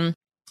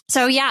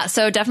 So yeah,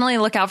 so definitely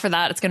look out for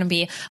that. It's going to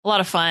be a lot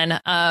of fun.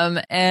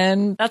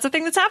 And that's a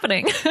thing that's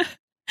happening.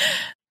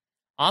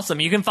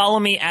 Awesome. You can follow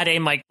me at a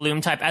Mike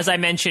Bloom type. As I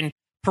mentioned,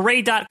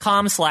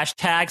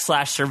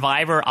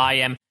 parade.com/tag/survivor. I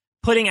am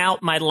putting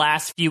out my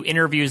last few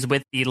interviews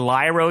with the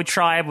Lyro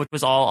tribe, which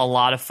was all a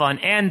lot of fun.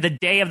 And the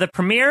day of the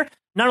premiere,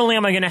 not only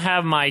am I going to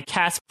have my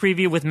cast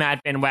preview with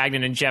Matt Van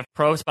Wagenen and Jeff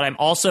Probst, but I'm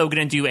also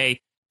going to do a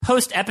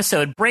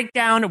post-episode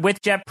breakdown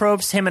with Jeff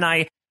Probst. Him and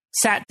I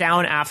sat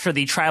down after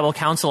the tribal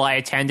council I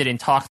attended and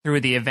talked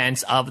through the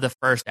events of the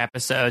first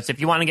episode. So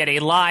if you want to get a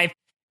live,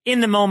 in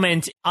the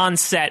moment, on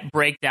set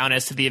breakdown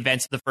as to the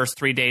events of the first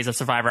 3 days of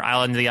Survivor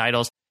Island of the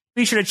Idols,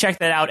 be sure to check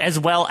that out, as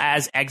well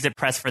as Exit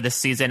Press for this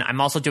season. I'm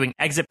also doing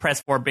Exit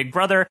Press for Big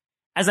Brother.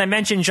 As I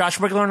mentioned, Josh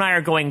Wiggler and I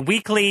are going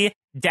weekly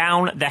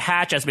down the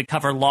hatch as we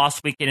cover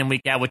Lost week in and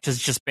week out, which has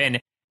just been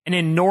an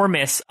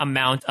enormous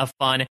amount of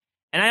fun.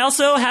 And I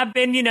also have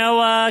been,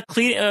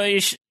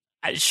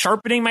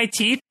 sharpening my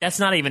teeth. That's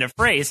not even a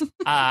phrase,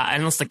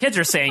 unless the kids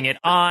are saying it,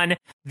 on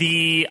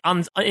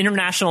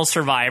International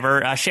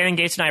Survivor. Shannon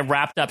Gates and I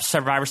wrapped up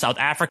Survivor South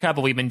Africa,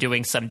 but we've been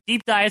doing some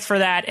deep dives for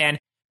that. And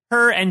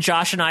her and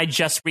Josh and I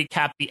just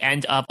recapped the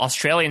end of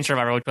Australian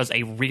Survivor, which was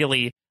a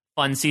really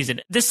fun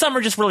season. This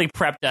summer just really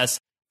prepped us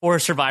for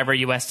Survivor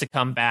US to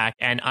come back.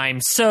 And I'm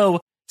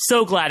so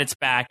glad it's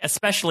back,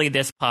 especially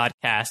this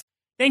podcast.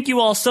 Thank you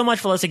all so much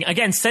for listening.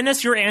 Again, send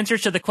us your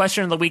answers to the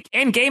question of the week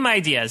and game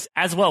ideas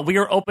as well. We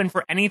are open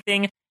for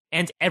anything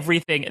and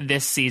everything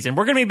this season.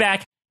 We're going to be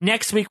back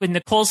next week with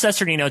Nicole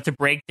Cesarino to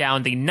break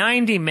down the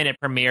 90-minute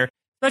premiere.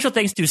 Special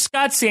thanks to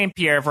Scott St.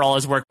 Pierre for all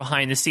his work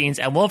behind the scenes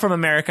and Will from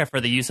America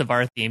for the use of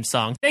our theme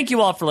song. Thank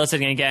you all for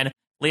listening again.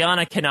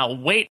 Liana cannot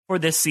wait for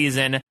this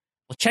season.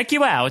 We'll check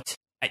you out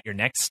at your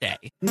next stay.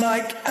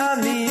 Mike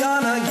and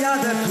Liana,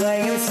 yeah, they're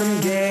playing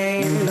some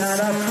games.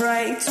 And I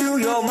pray to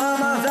your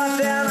mama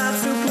that they're not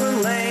super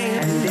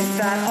lame. And if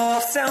that all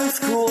sounds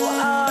cool,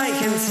 I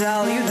can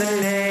tell you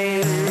the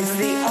name. It's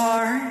the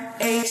RHAPup.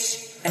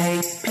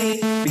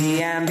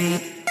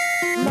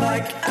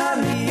 Mike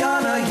and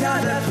Liana,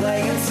 yeah, they're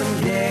playing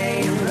some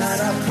games.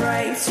 And I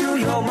pray to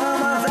your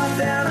mama that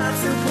they're not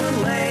super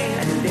lame.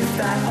 And if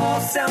that all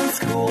sounds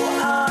cool,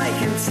 I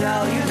can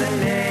tell you the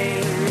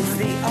name. It's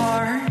the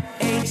RHAPup.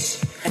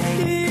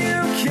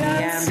 You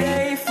can say